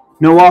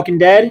 No Walking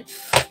Dead?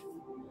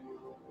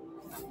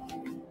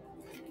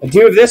 I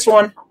do have this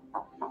one.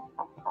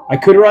 I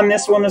could run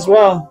this one as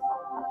well.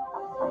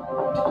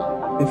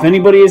 If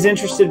anybody is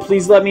interested,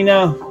 please let me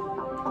know.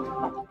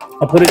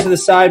 I'll put it to the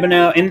side, but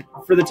now,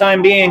 for the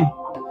time being,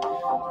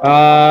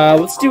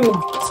 let's do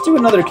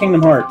another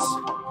Kingdom Hearts.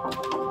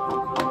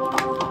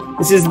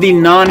 This is the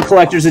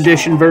non-collector's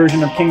edition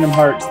version of Kingdom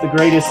Hearts, the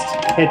greatest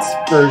hits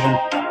version.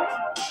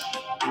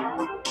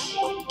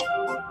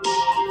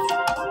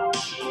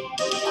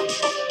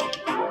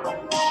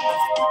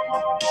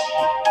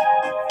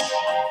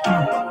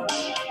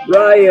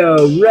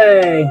 Ryo,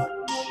 Ray,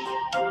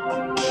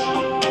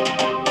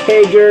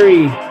 Hey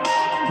Guri,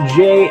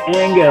 Jay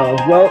Angel.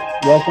 Well,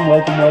 welcome.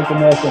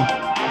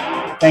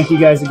 Thank you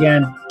guys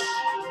again.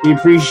 We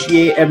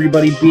appreciate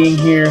everybody being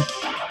here.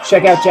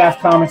 Check out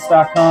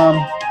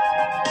jaffcomics.com.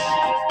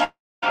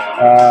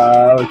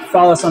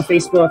 Follow us on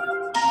Facebook.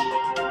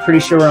 Pretty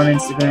sure we're on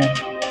Instagram.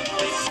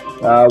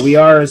 We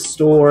are a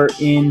store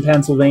in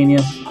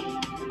Pennsylvania.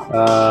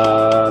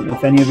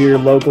 If any of you are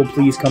local,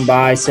 please come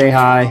by, say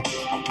hi.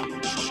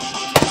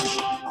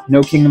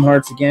 No Kingdom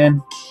Hearts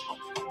again.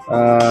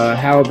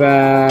 How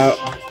about...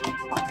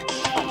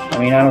 I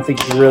mean, I don't think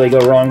you can really go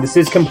wrong. This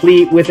is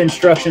complete with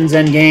instructions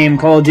and game.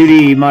 Call of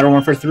Duty Modern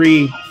Warfare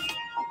 3.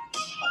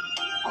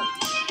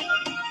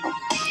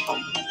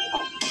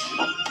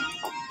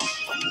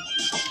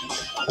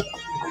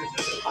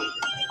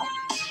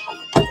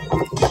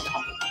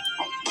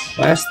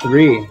 Last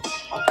 3.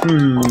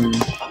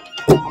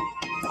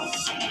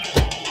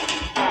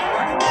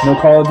 No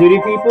Call of Duty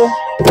people?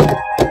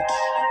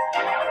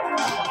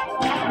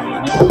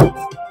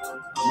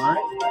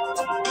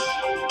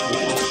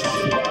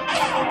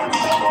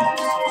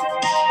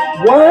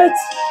 What?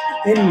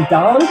 In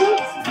dollar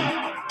books?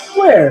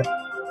 Where? Stuff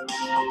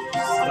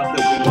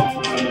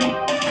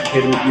that we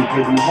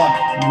paid in the box.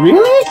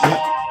 Really? I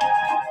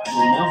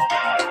don't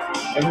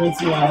know. Every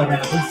once in a while it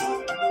happens.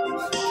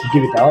 I'll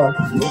give you $1.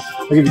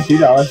 I'll give you $2.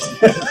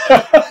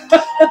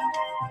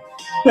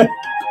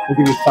 I'll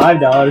give you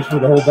 $5 for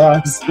the whole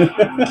box.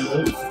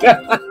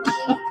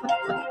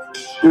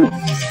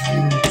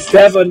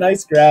 Steph, a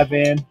nice grab,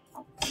 man.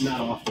 Not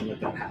often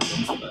that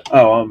happens, but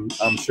oh,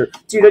 I'm sure.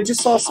 Dude, I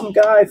just saw some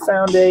guy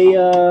found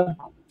an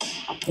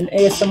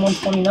ASM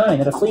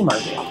 129 at a flea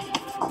market.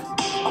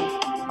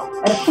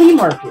 At a flea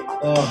market.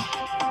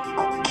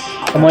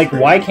 I'm like,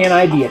 why can't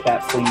I be at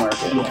that flea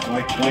market? Yeah,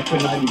 why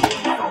couldn't I be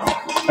doing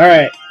that? All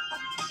right.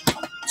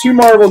 2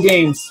 Marvel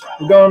games.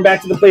 We're going back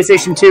to the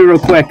PlayStation 2 real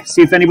quick.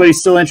 See if anybody's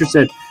still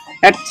interested.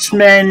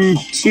 X-Men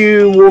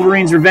 2,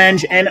 Wolverine's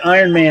Revenge, and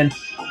Iron Man.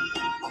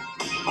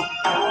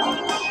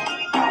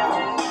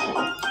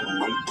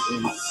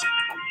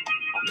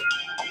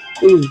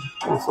 Ooh.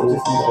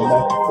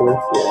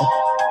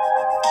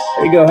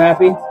 There you go,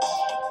 Happy.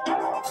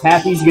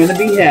 Happy's gonna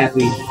be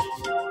happy.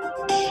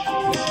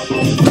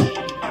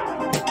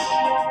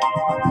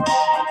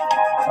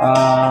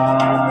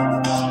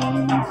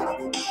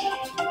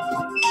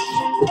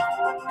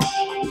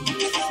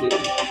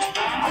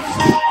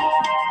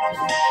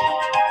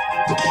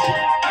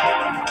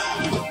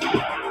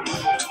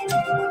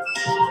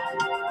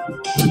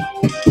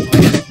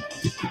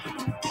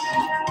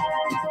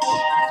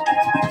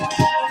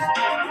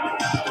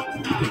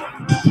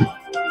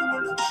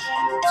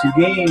 Two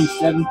games,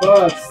 $7.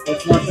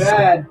 That's not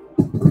bad.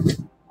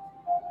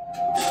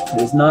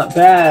 It's not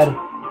bad.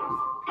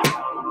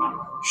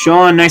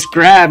 Sean, nice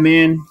grab,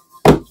 man.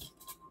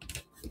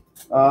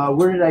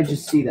 Where did I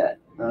just see that?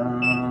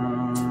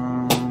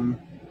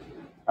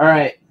 All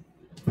right.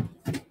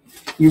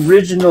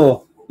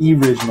 Original.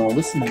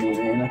 Listen to me,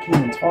 man. I can't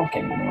even talk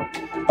anymore.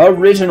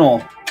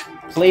 Original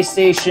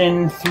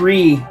PlayStation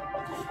 3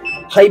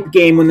 hype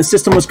game when the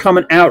system was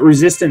coming out.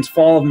 Resistance: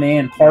 Fall of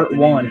Man, Part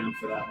 1. Down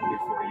for that one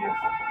before you.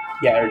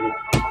 Yeah, I already did.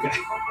 Okay.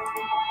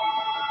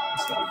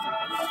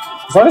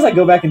 As long as I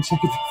go back and check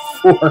it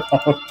before,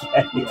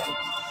 okay.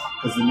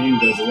 Because the name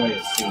goes away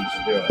as soon as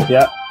you do it.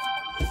 Yeah.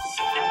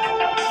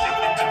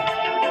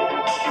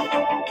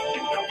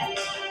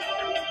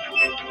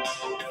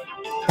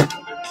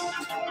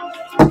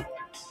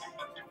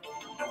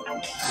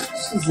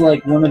 This is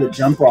like one of the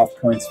jump-off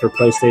points for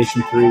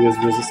PlayStation 3 was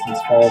Resistance: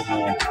 Fall of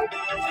Man.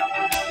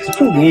 It's a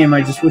cool game.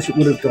 I just wish it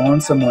would have gone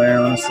somewhere,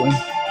 honestly.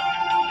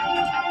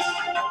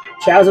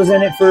 Chaz was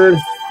in it for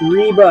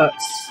 $3.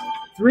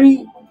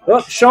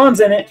 Oh,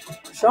 Sean's in it.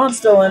 Sean's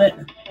still in it.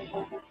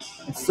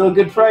 It's still a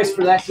good price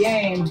for that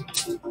game.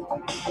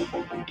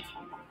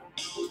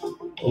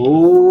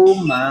 Oh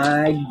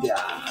my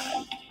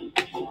god.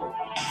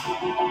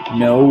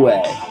 No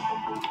way.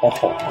 All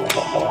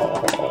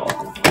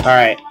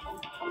right.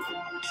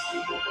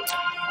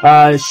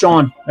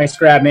 Sean, nice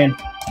grab, man.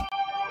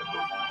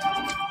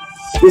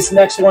 This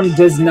next one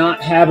does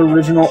not have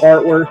original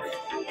artwork.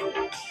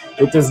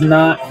 It does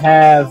not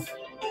have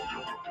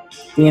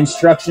the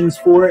instructions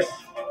for it,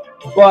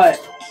 but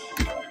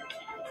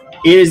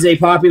it is a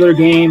popular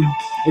game.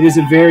 It is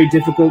a very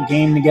difficult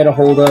game to get a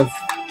hold of.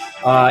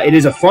 It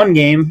is a fun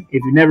game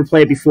if you've never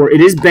played it before.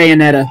 It is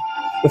Bayonetta,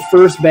 the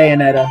first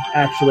Bayonetta,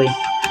 actually.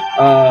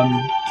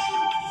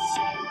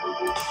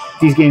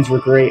 These games were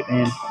great,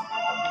 man.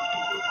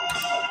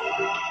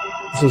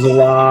 This was a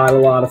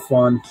lot of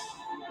fun.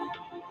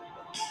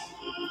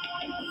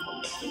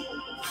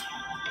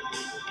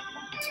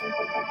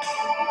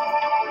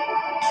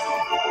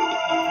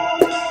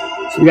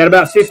 So we got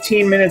about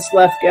 15 minutes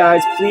left,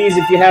 guys. Please,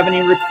 if you have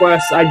any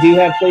requests, I do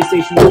have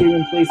PlayStation 2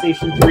 and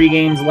PlayStation 3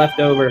 games left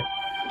over.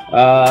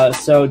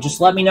 So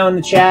just let me know in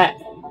the chat.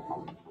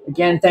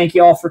 Again, thank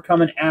you all for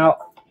coming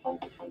out.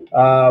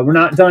 We're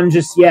not done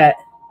just yet.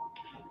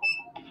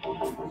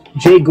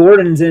 Jay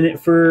Gordon's in it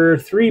for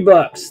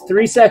 $3.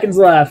 3 seconds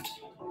left.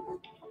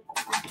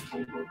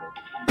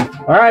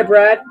 All right,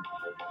 Brad.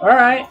 All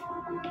right.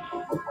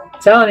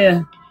 Telling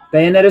you,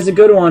 Bayonetta's a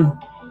good one.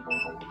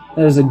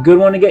 That is a good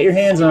one to get your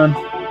hands on.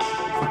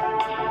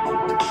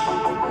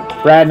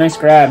 Brad, nice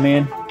grab,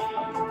 man.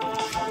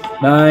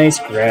 Nice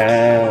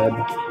grab.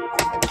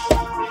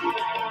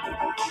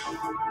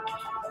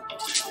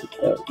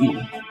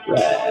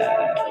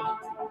 Brad.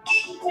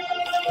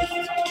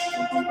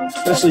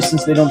 Especially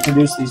since they don't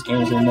produce these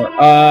games anymore.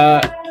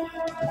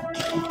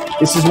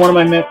 This is one of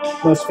my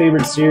most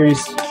favorite series.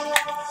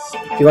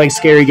 If you like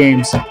scary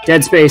games.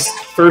 Dead Space,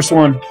 first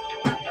one.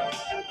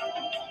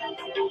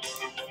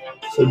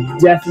 So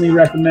definitely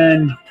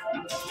recommend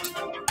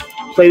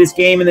play this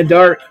game in the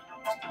dark.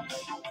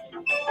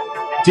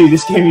 Dude,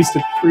 this game used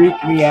to freak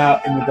me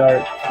out in the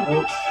dark.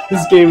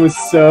 This game was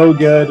so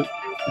good.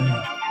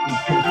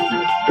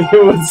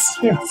 It was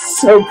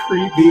so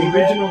creepy. The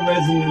original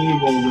Resident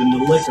Evil, when the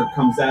liquor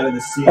comes out of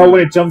the ceiling. Oh,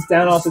 when it jumps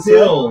down off the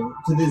ceiling?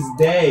 Still, to this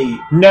day,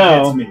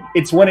 no, gets me.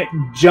 It's when it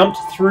jumped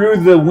through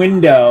the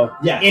window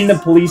in the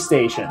police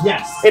station.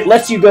 Yes. It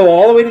lets you go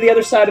all the way to the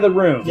other side of the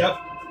room. Yep.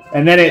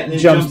 And then it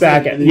jumps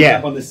back at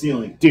up on the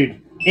ceiling. Dude,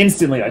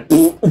 instantly like.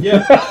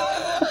 Yeah.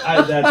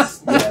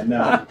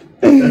 No.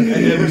 And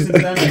ever since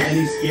then, like,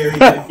 any scary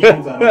type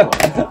games I don't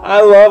play.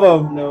 I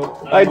love them. No,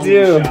 I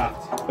do.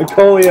 The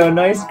Colio,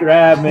 nice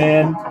grab,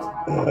 man.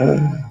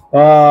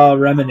 Oh,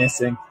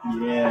 reminiscing.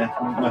 Yeah,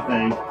 my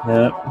thing.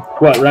 Yeah.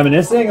 What,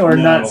 reminiscing or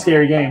No, not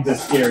scary games? The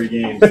scary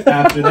games.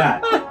 After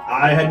that,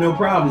 I had no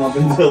problem up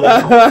until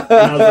that. And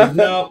I was like,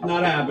 nope,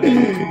 not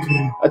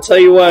happening. I'll tell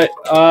you what,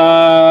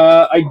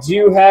 I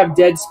do have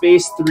Dead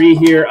Space 3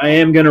 here. I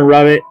am going to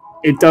rub it.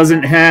 It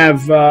doesn't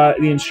have the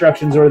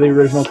instructions or the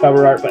original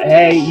cover art, but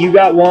hey, you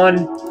got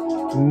one.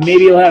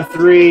 Maybe you'll have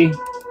 3. Did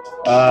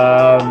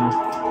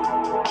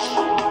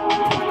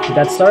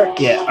that start?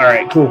 Yeah, all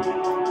right, cool.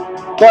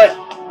 But,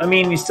 I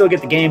mean, you still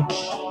get the game.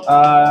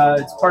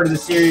 It's part of the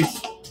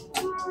series.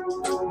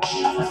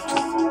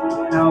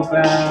 How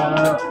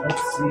about,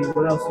 let's see,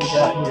 what else we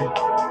got here?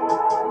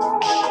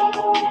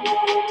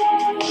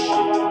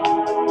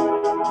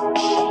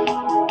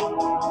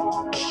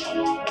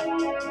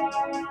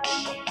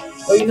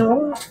 Oh, you know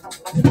what?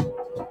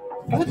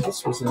 I thought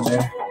this was in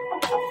there.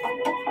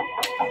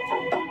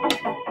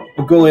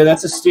 Golia,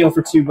 that's a steal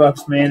for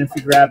 $2, man, if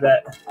you grab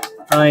that.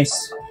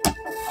 Nice.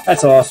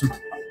 That's awesome.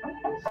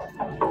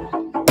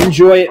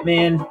 Enjoy it,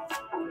 man.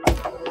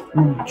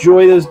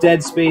 Enjoy those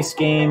Dead Space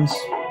games.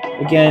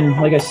 Again,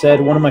 like I said,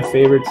 one of my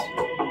favorites.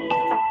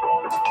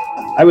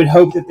 I would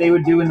hope that they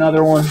would do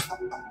another one. Let's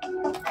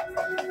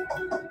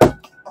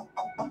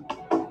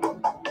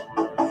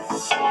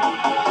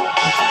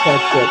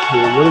catch up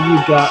here. What have you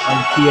got on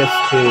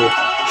PS2?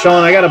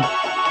 Sean, I got a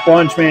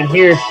bunch, man.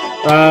 Here.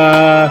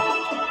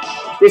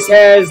 This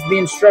has the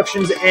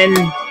instructions and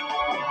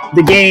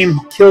the game,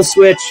 Kill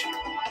Switch.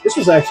 This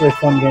was actually a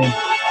fun game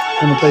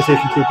when the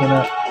PlayStation 2 came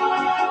out.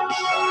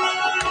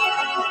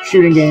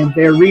 Shooting game.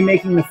 They're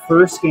remaking the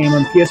first game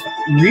on PS5.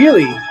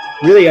 Really?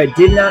 Really? I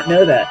did not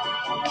know that.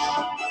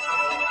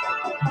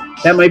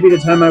 That might be the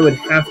time I would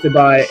have to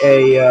buy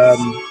a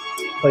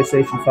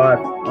PlayStation 5,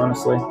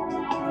 honestly.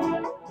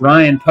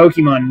 Ryan,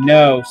 Pokemon.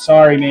 No.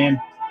 Sorry, man.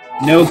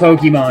 No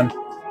Pokemon.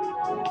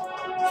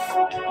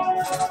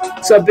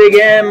 What's up, Big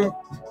M?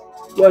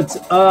 What's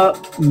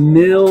up,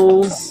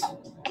 Mills?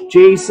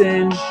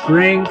 Jason,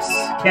 Brinks,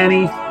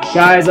 Kenny.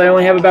 Guys, I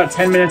only have about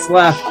 10 minutes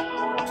left.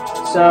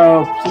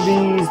 So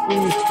please,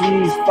 please,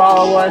 please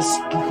follow us.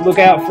 Look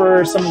out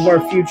for some of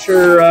our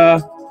future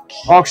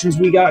auctions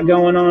we got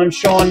going on.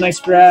 Sean,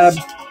 nice grab.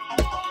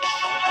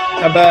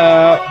 How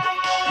about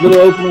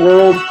Little Open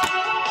World?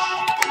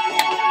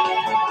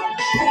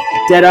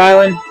 Dead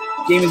Island,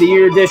 Game of the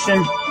Year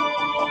edition.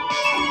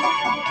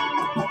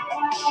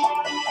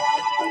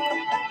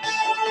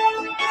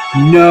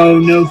 No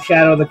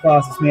Shadow of the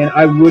Colossus, man.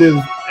 I would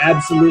have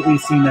absolutely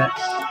seen that.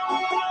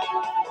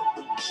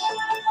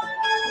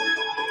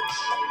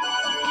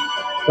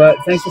 But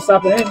thanks for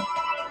stopping in.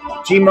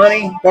 G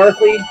Money,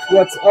 Barkley,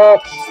 what's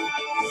up?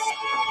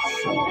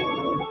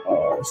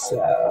 R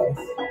South.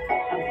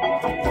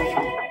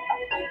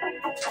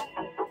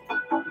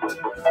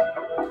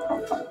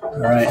 All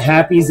right,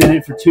 Happy's in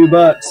it for $2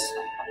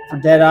 for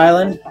Dead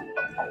Island.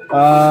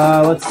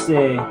 Let's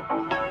see.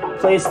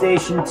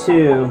 PlayStation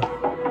 2.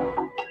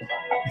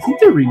 I think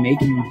they're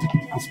remaking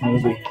this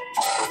movie.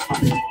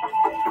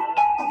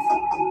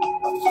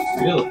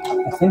 Really?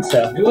 I think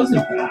so. It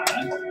wasn't bad.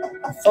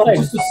 I thought It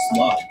was just a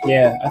slug.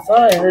 Yeah, I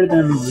thought I heard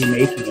them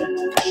remaking it.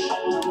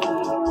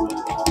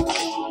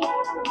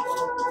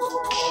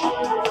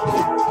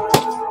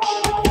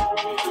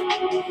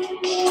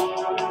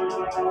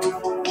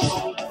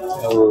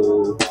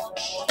 Oh.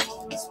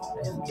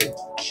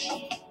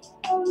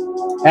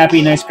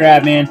 Happy, nice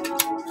grab, man.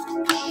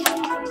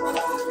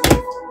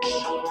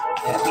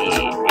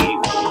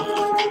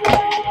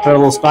 Put a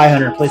little Spy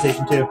Hunter,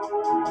 PlayStation 2.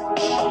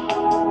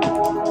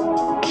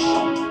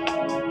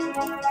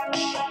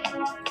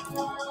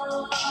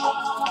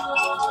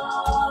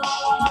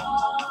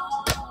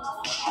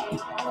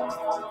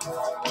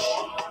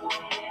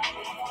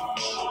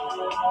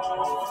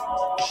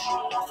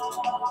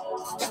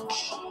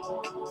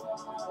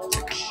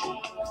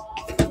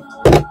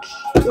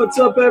 What's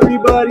up,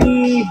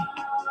 everybody?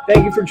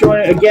 Thank you for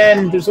joining.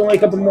 Again, there's only a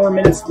couple more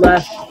minutes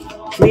left.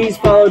 Please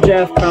follow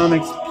Jeff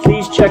Comics.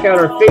 Please check out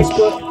our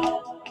Facebook,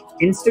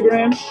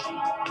 Instagram.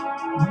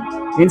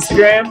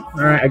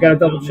 All right, I gotta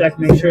double check,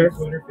 make sure.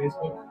 Twitter,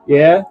 Facebook.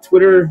 Yeah,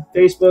 Twitter,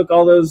 Facebook,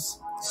 all those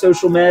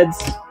social medias.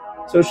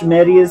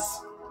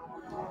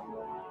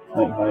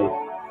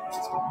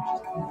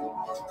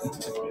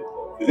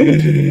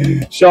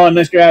 Sean,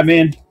 nice grab,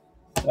 man.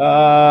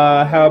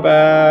 How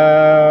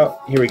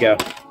about, here we go.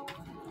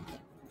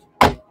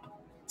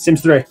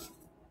 Sims 3.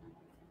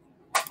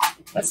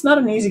 That's not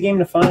an easy game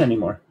to find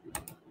anymore.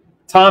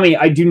 Tommy,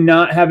 I do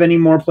not have any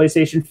more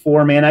PlayStation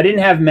 4, man. I didn't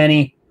have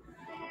many,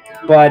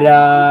 but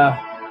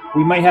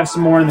we might have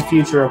some more in the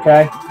future,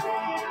 okay?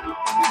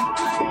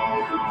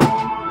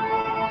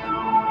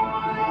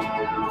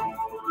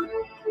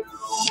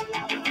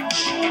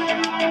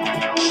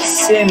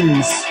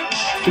 Sims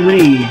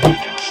 3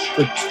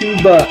 for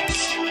 $2.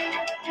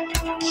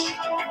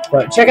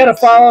 But check out a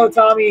follow,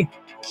 Tommy.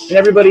 And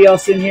everybody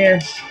else in here,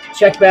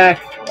 check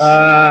back.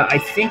 I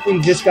think we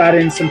just got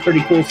in some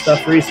pretty cool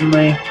stuff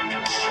recently.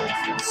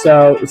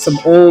 So it's some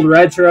old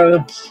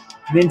retro,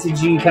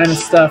 vintagey kind of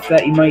stuff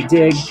that you might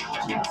dig.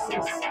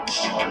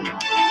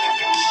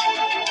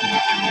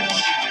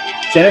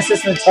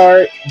 Genesis,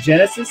 Atari,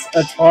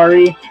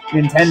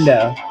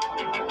 Nintendo.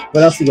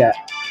 What else you got?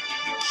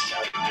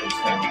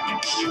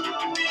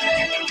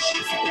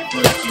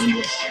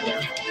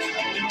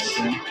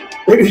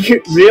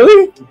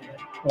 Really?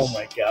 Oh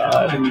my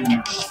god.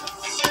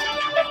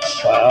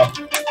 Wow.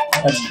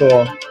 That's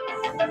cool.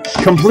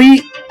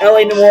 Complete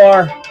LA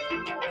Noire.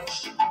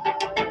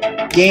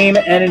 Game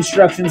and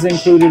instructions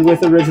included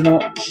with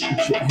original.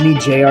 Any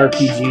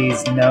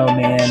JRPGs? No,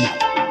 man.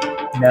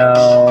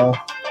 No.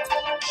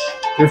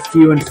 They're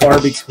few and far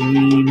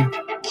between.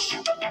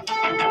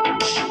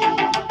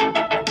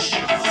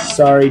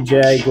 Sorry,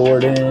 Jay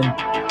Gordon.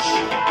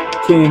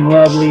 King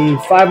Lovely.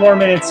 5 more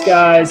minutes,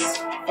 guys.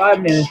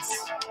 5 minutes.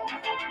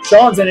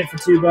 Sean's in it for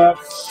 $2.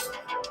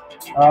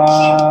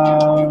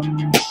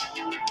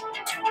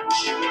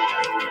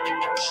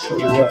 Tell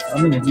you what,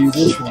 I'm gonna do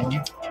this one.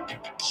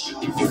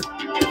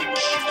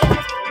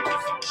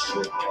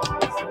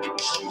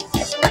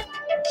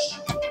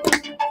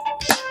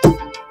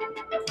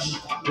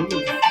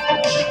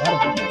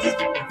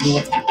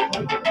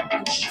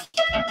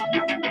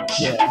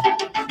 Yeah.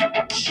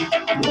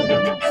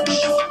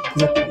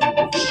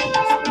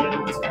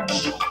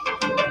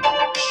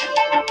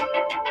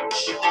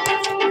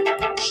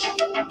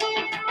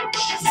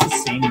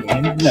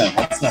 No,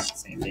 it's not the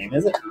same game,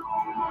 is it?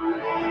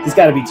 It's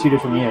got to be 2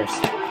 different years.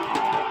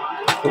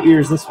 What year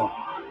is this one?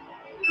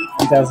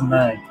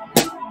 2009.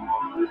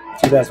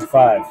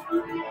 2005.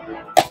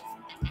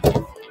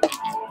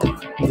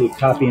 Do a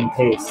copy and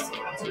paste.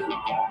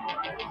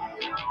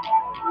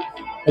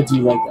 I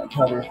do like that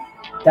cover.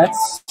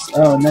 That's,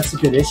 oh, and that's a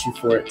good issue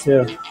for it,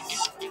 too.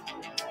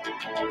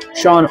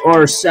 Sean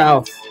Orr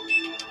South.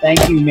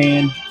 Thank you,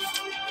 man.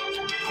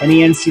 Any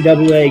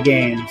NCAA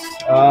games?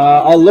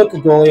 I'll look,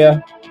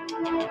 Golia.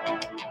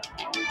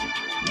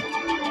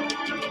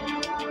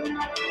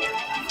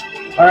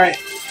 All right,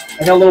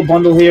 I got a little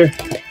bundle here.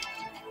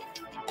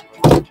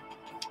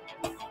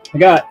 I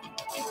got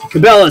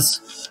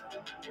Cabela's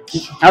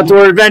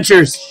Outdoor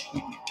Adventures.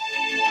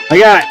 I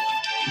got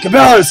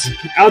Cabela's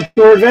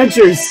Outdoor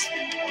Adventures.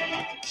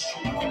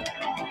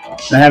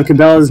 I have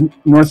Cabela's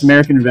North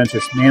American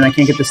Adventures. Man, I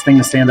can't get this thing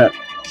to stand up.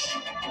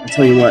 I'll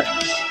tell you what.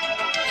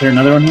 Is there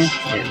another one here?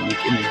 Here, give me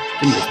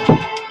this one.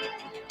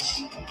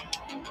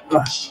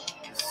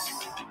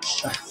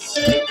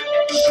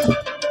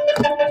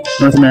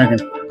 North American.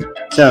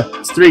 So,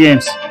 it's 3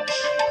 games.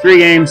 3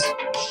 games.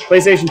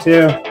 PlayStation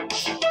 2.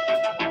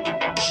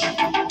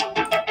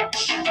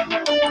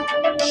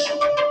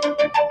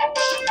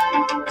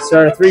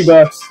 Start at $3.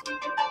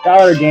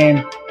 $1 a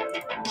game.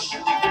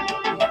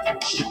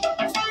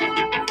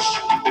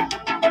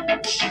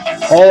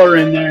 All are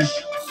in there.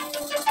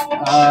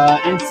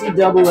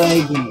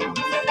 NCAA games.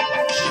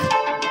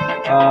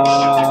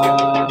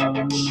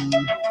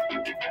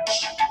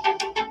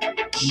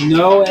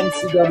 No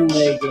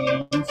NCAA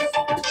games.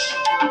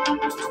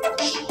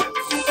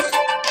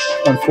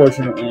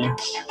 Unfortunately.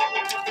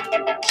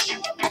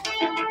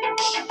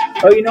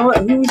 Oh, you know what?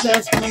 Who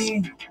asked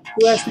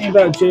me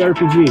about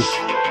JRPGs?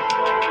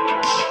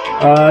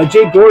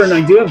 Jay Gordon,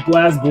 I do have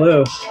Blaze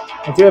Blue.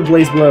 I do have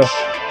Blaze Blue.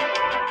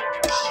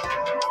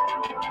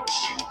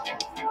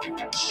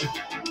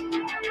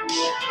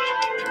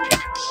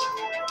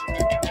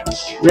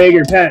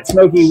 Rager, Pat,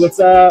 Smokey, what's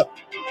up?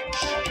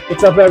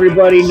 What's up,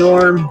 everybody?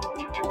 Norm,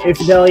 hey,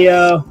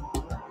 Fidelio.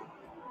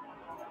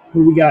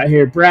 Who we got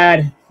here?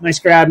 Brad, nice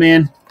grab,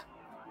 man.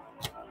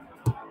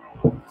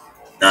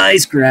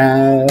 Nice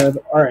grab.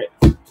 All right.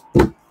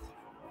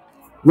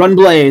 Run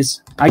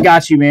Blaze. I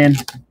got you, man.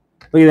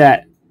 Look at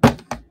that.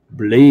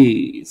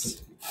 Blaze.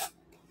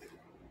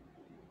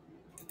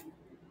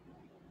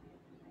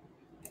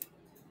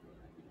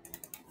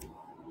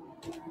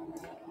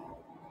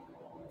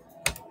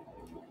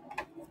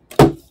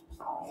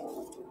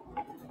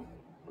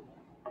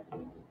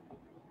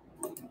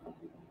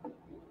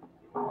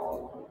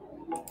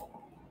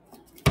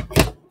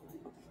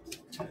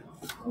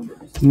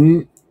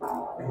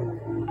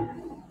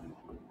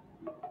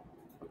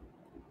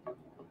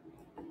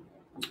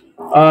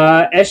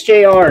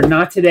 SJR,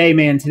 not today,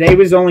 man. Today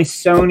was only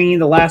Sony.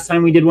 The last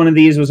time we did one of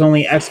these was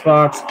only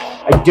Xbox.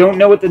 I don't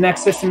know what the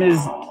next system is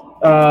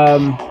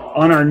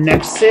on our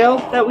next sale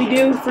that we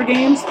do for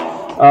games,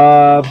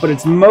 but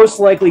it's most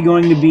likely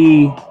going to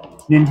be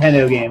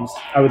Nintendo games,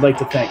 I would like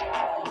to think.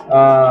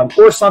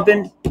 Or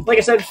something. Like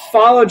I said,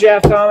 follow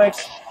Jaff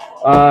Comics.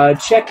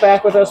 Check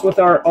back with us with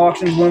our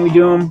auctions when we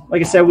do them.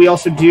 Like I said, we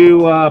also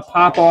do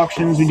pop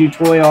auctions, we do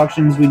toy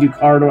auctions, we do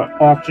card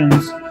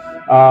auctions.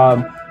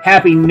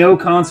 Happy no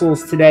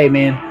consoles today,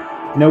 man.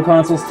 No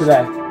consoles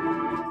today.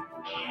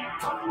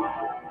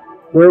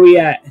 Where are we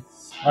at?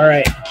 All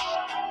right.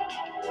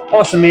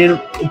 Awesome,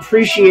 man.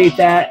 Appreciate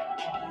that.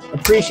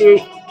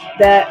 Appreciate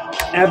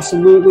that.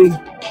 Absolutely.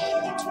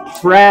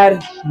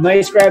 Brad,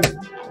 nice grab.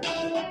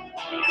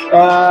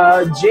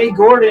 Jay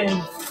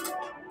Gordon.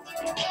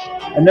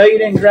 I know you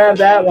didn't grab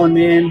that one,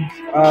 man.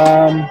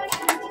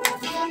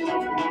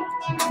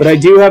 But I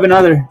do have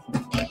another.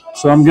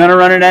 So I'm going to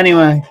run it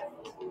anyway.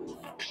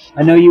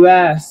 I know you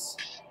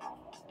asked.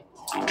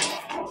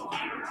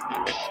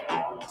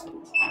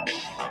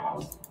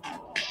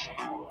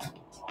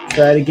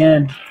 Try it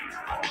again.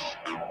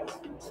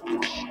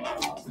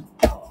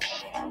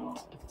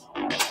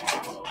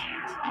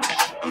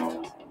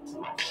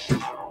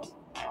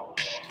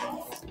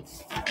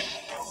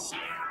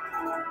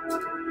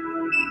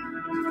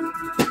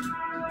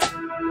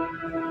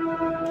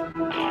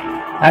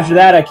 After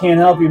that, I can't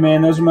help you,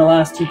 man. Those are my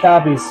last 2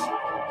 copies.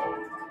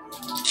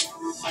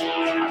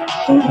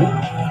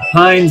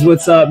 Hines,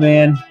 what's up,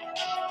 man?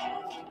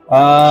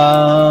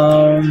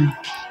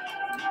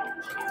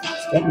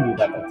 It's definitely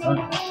back on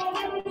time.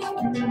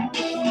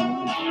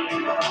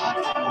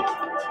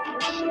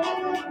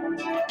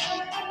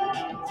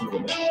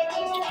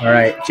 All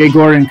right, Jay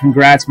Gordon,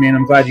 congrats, man.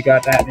 I'm glad you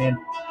got that, man.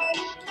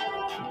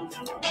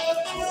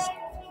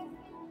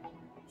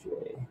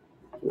 Jay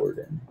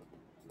Gordon.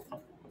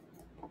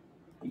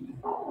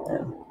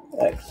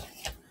 X.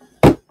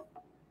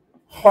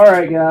 All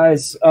right,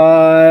 guys.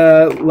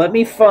 Let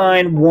me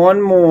find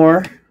one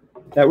more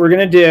that we're going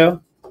to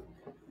do.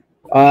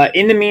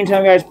 In the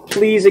meantime, guys,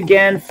 please,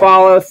 again,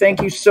 follow.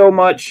 Thank you so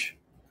much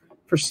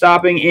for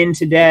stopping in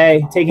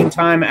today, taking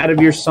time out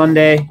of your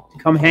Sunday to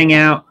come hang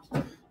out.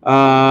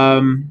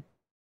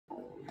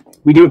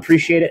 We do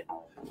appreciate it.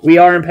 We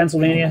are in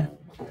Pennsylvania.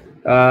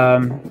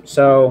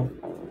 So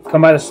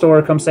come by the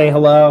store, come say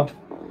hello.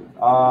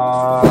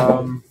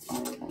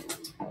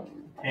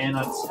 And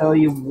I'll tell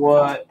you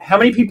what. How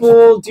many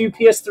people do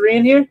PS3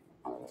 in here?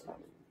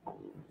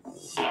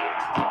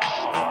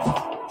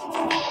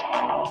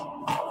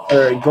 All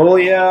right,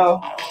 Golio.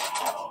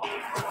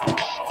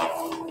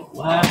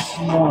 Last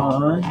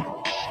one.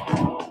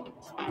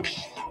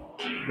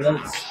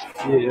 Let's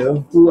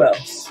do. Who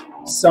else?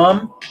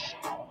 Some.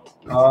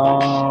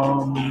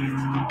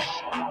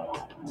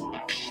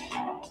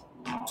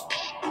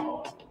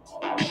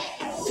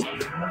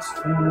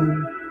 Last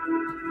one.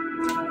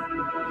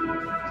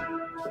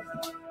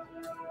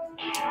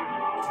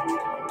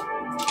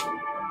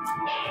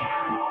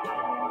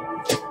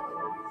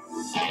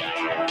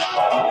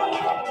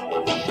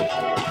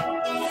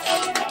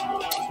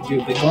 Do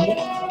a big bundle?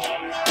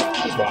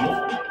 Big bundle.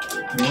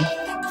 Yeah.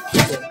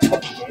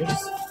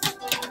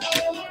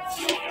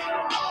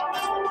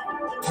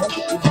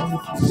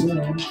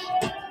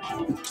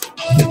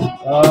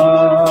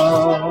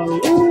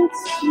 Let's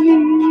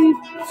see.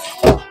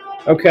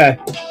 Okay.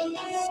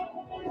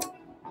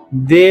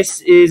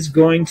 This is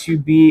going to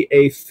be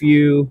a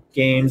few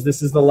games.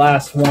 This is the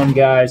last one,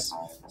 guys.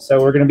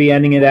 So we're going to be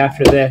ending it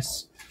after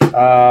this.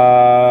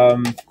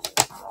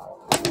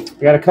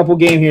 We got a couple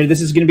game here. This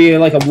is going to be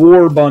like a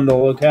war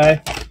bundle,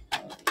 okay?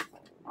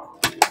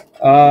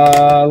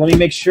 Let me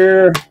make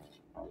sure.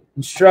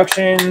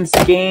 Instructions,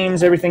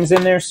 games, everything's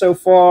in there so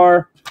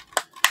far.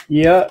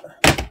 Yep.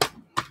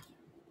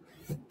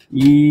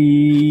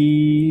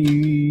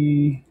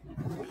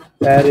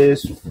 That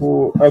is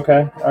for,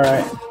 okay, all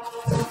right.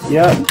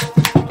 Yep.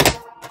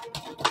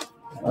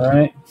 All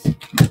right.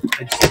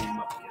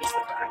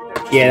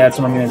 Yeah, that's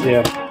what I'm going to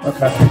do.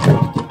 Okay.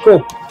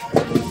 Cool.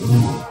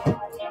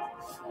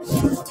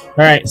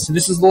 All right, so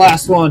this is the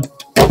last one.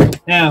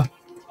 Now,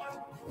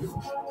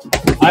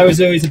 I was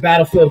always a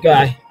Battlefield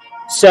guy.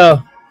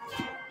 So,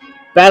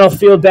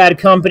 Battlefield Bad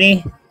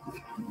Company,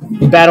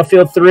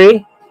 Battlefield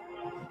 3.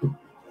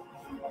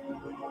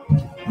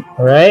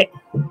 All right.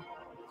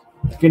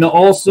 Going to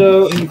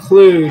also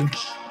include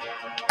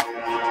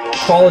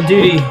Call of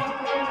Duty,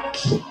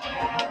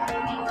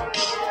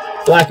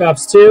 Black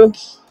Ops 2,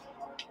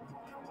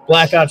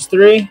 Black Ops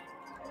 3,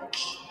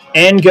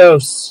 and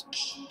Ghosts.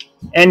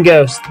 And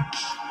Ghost.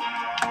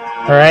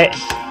 All right.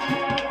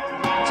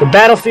 So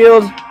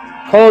Battlefield,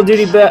 Call of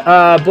Duty,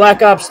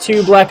 Black Ops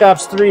 2, Black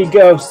Ops 3,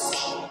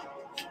 Ghosts.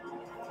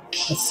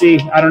 Let's see.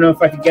 I don't know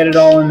if I could get it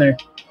all in there.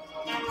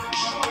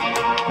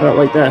 How about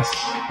like this?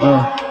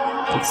 Oh,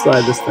 let's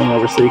slide this thing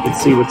over so you can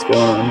see what's going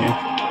on here.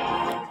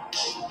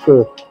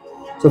 Cool.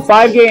 So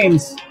 5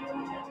 games.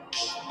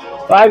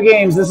 5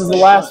 games. This is the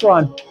last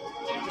one.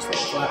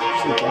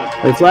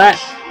 Lay flat?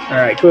 All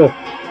right, cool.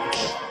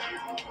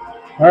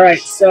 All right,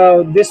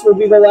 so this will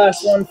be the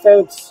last one,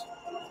 folks.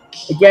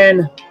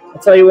 Again,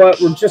 I'll tell you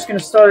what, we're just going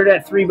to start it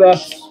at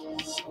 $3.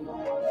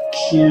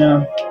 You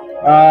know,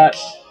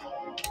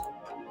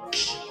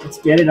 let's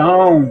get it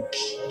on.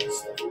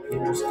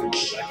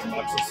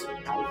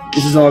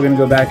 This is all going to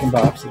go back in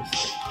boxes.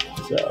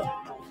 So,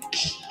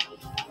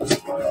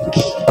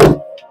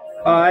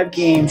 5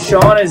 games.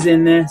 Sean is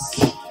in this.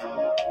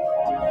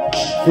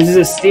 This is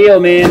a steal,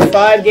 man.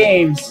 5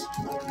 games.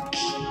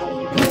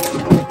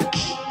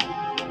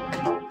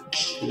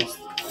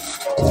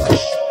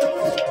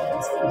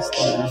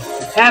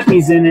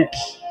 Happy's in it.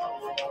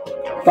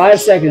 5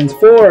 seconds.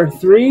 4,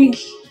 3,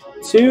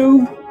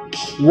 2,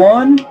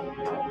 1.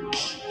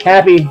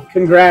 Happy,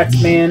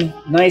 congrats, man.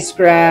 Nice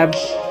grab.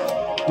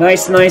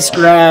 Nice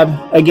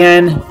grab.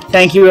 Again,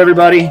 thank you,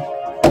 everybody.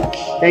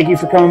 Thank you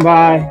for coming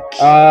by.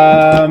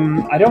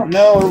 I don't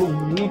know,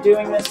 are you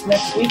doing this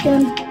next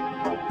weekend?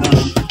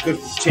 Good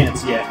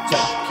chance, yeah. So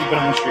keep it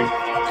on the stream.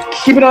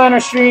 Keep an eye on our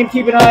stream.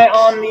 Keep an eye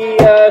on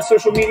the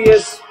social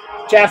medias.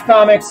 Jaff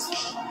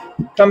Comics.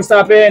 Come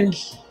stop in.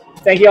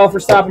 Thank you all for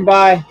stopping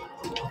by.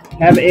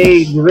 Have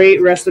a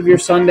great rest of your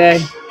Sunday.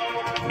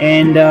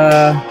 And,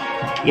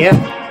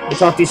 yeah, we'll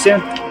talk to you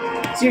soon.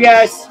 See you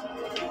guys.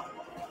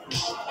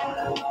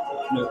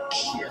 No,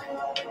 here.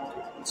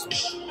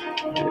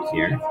 Do it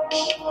here.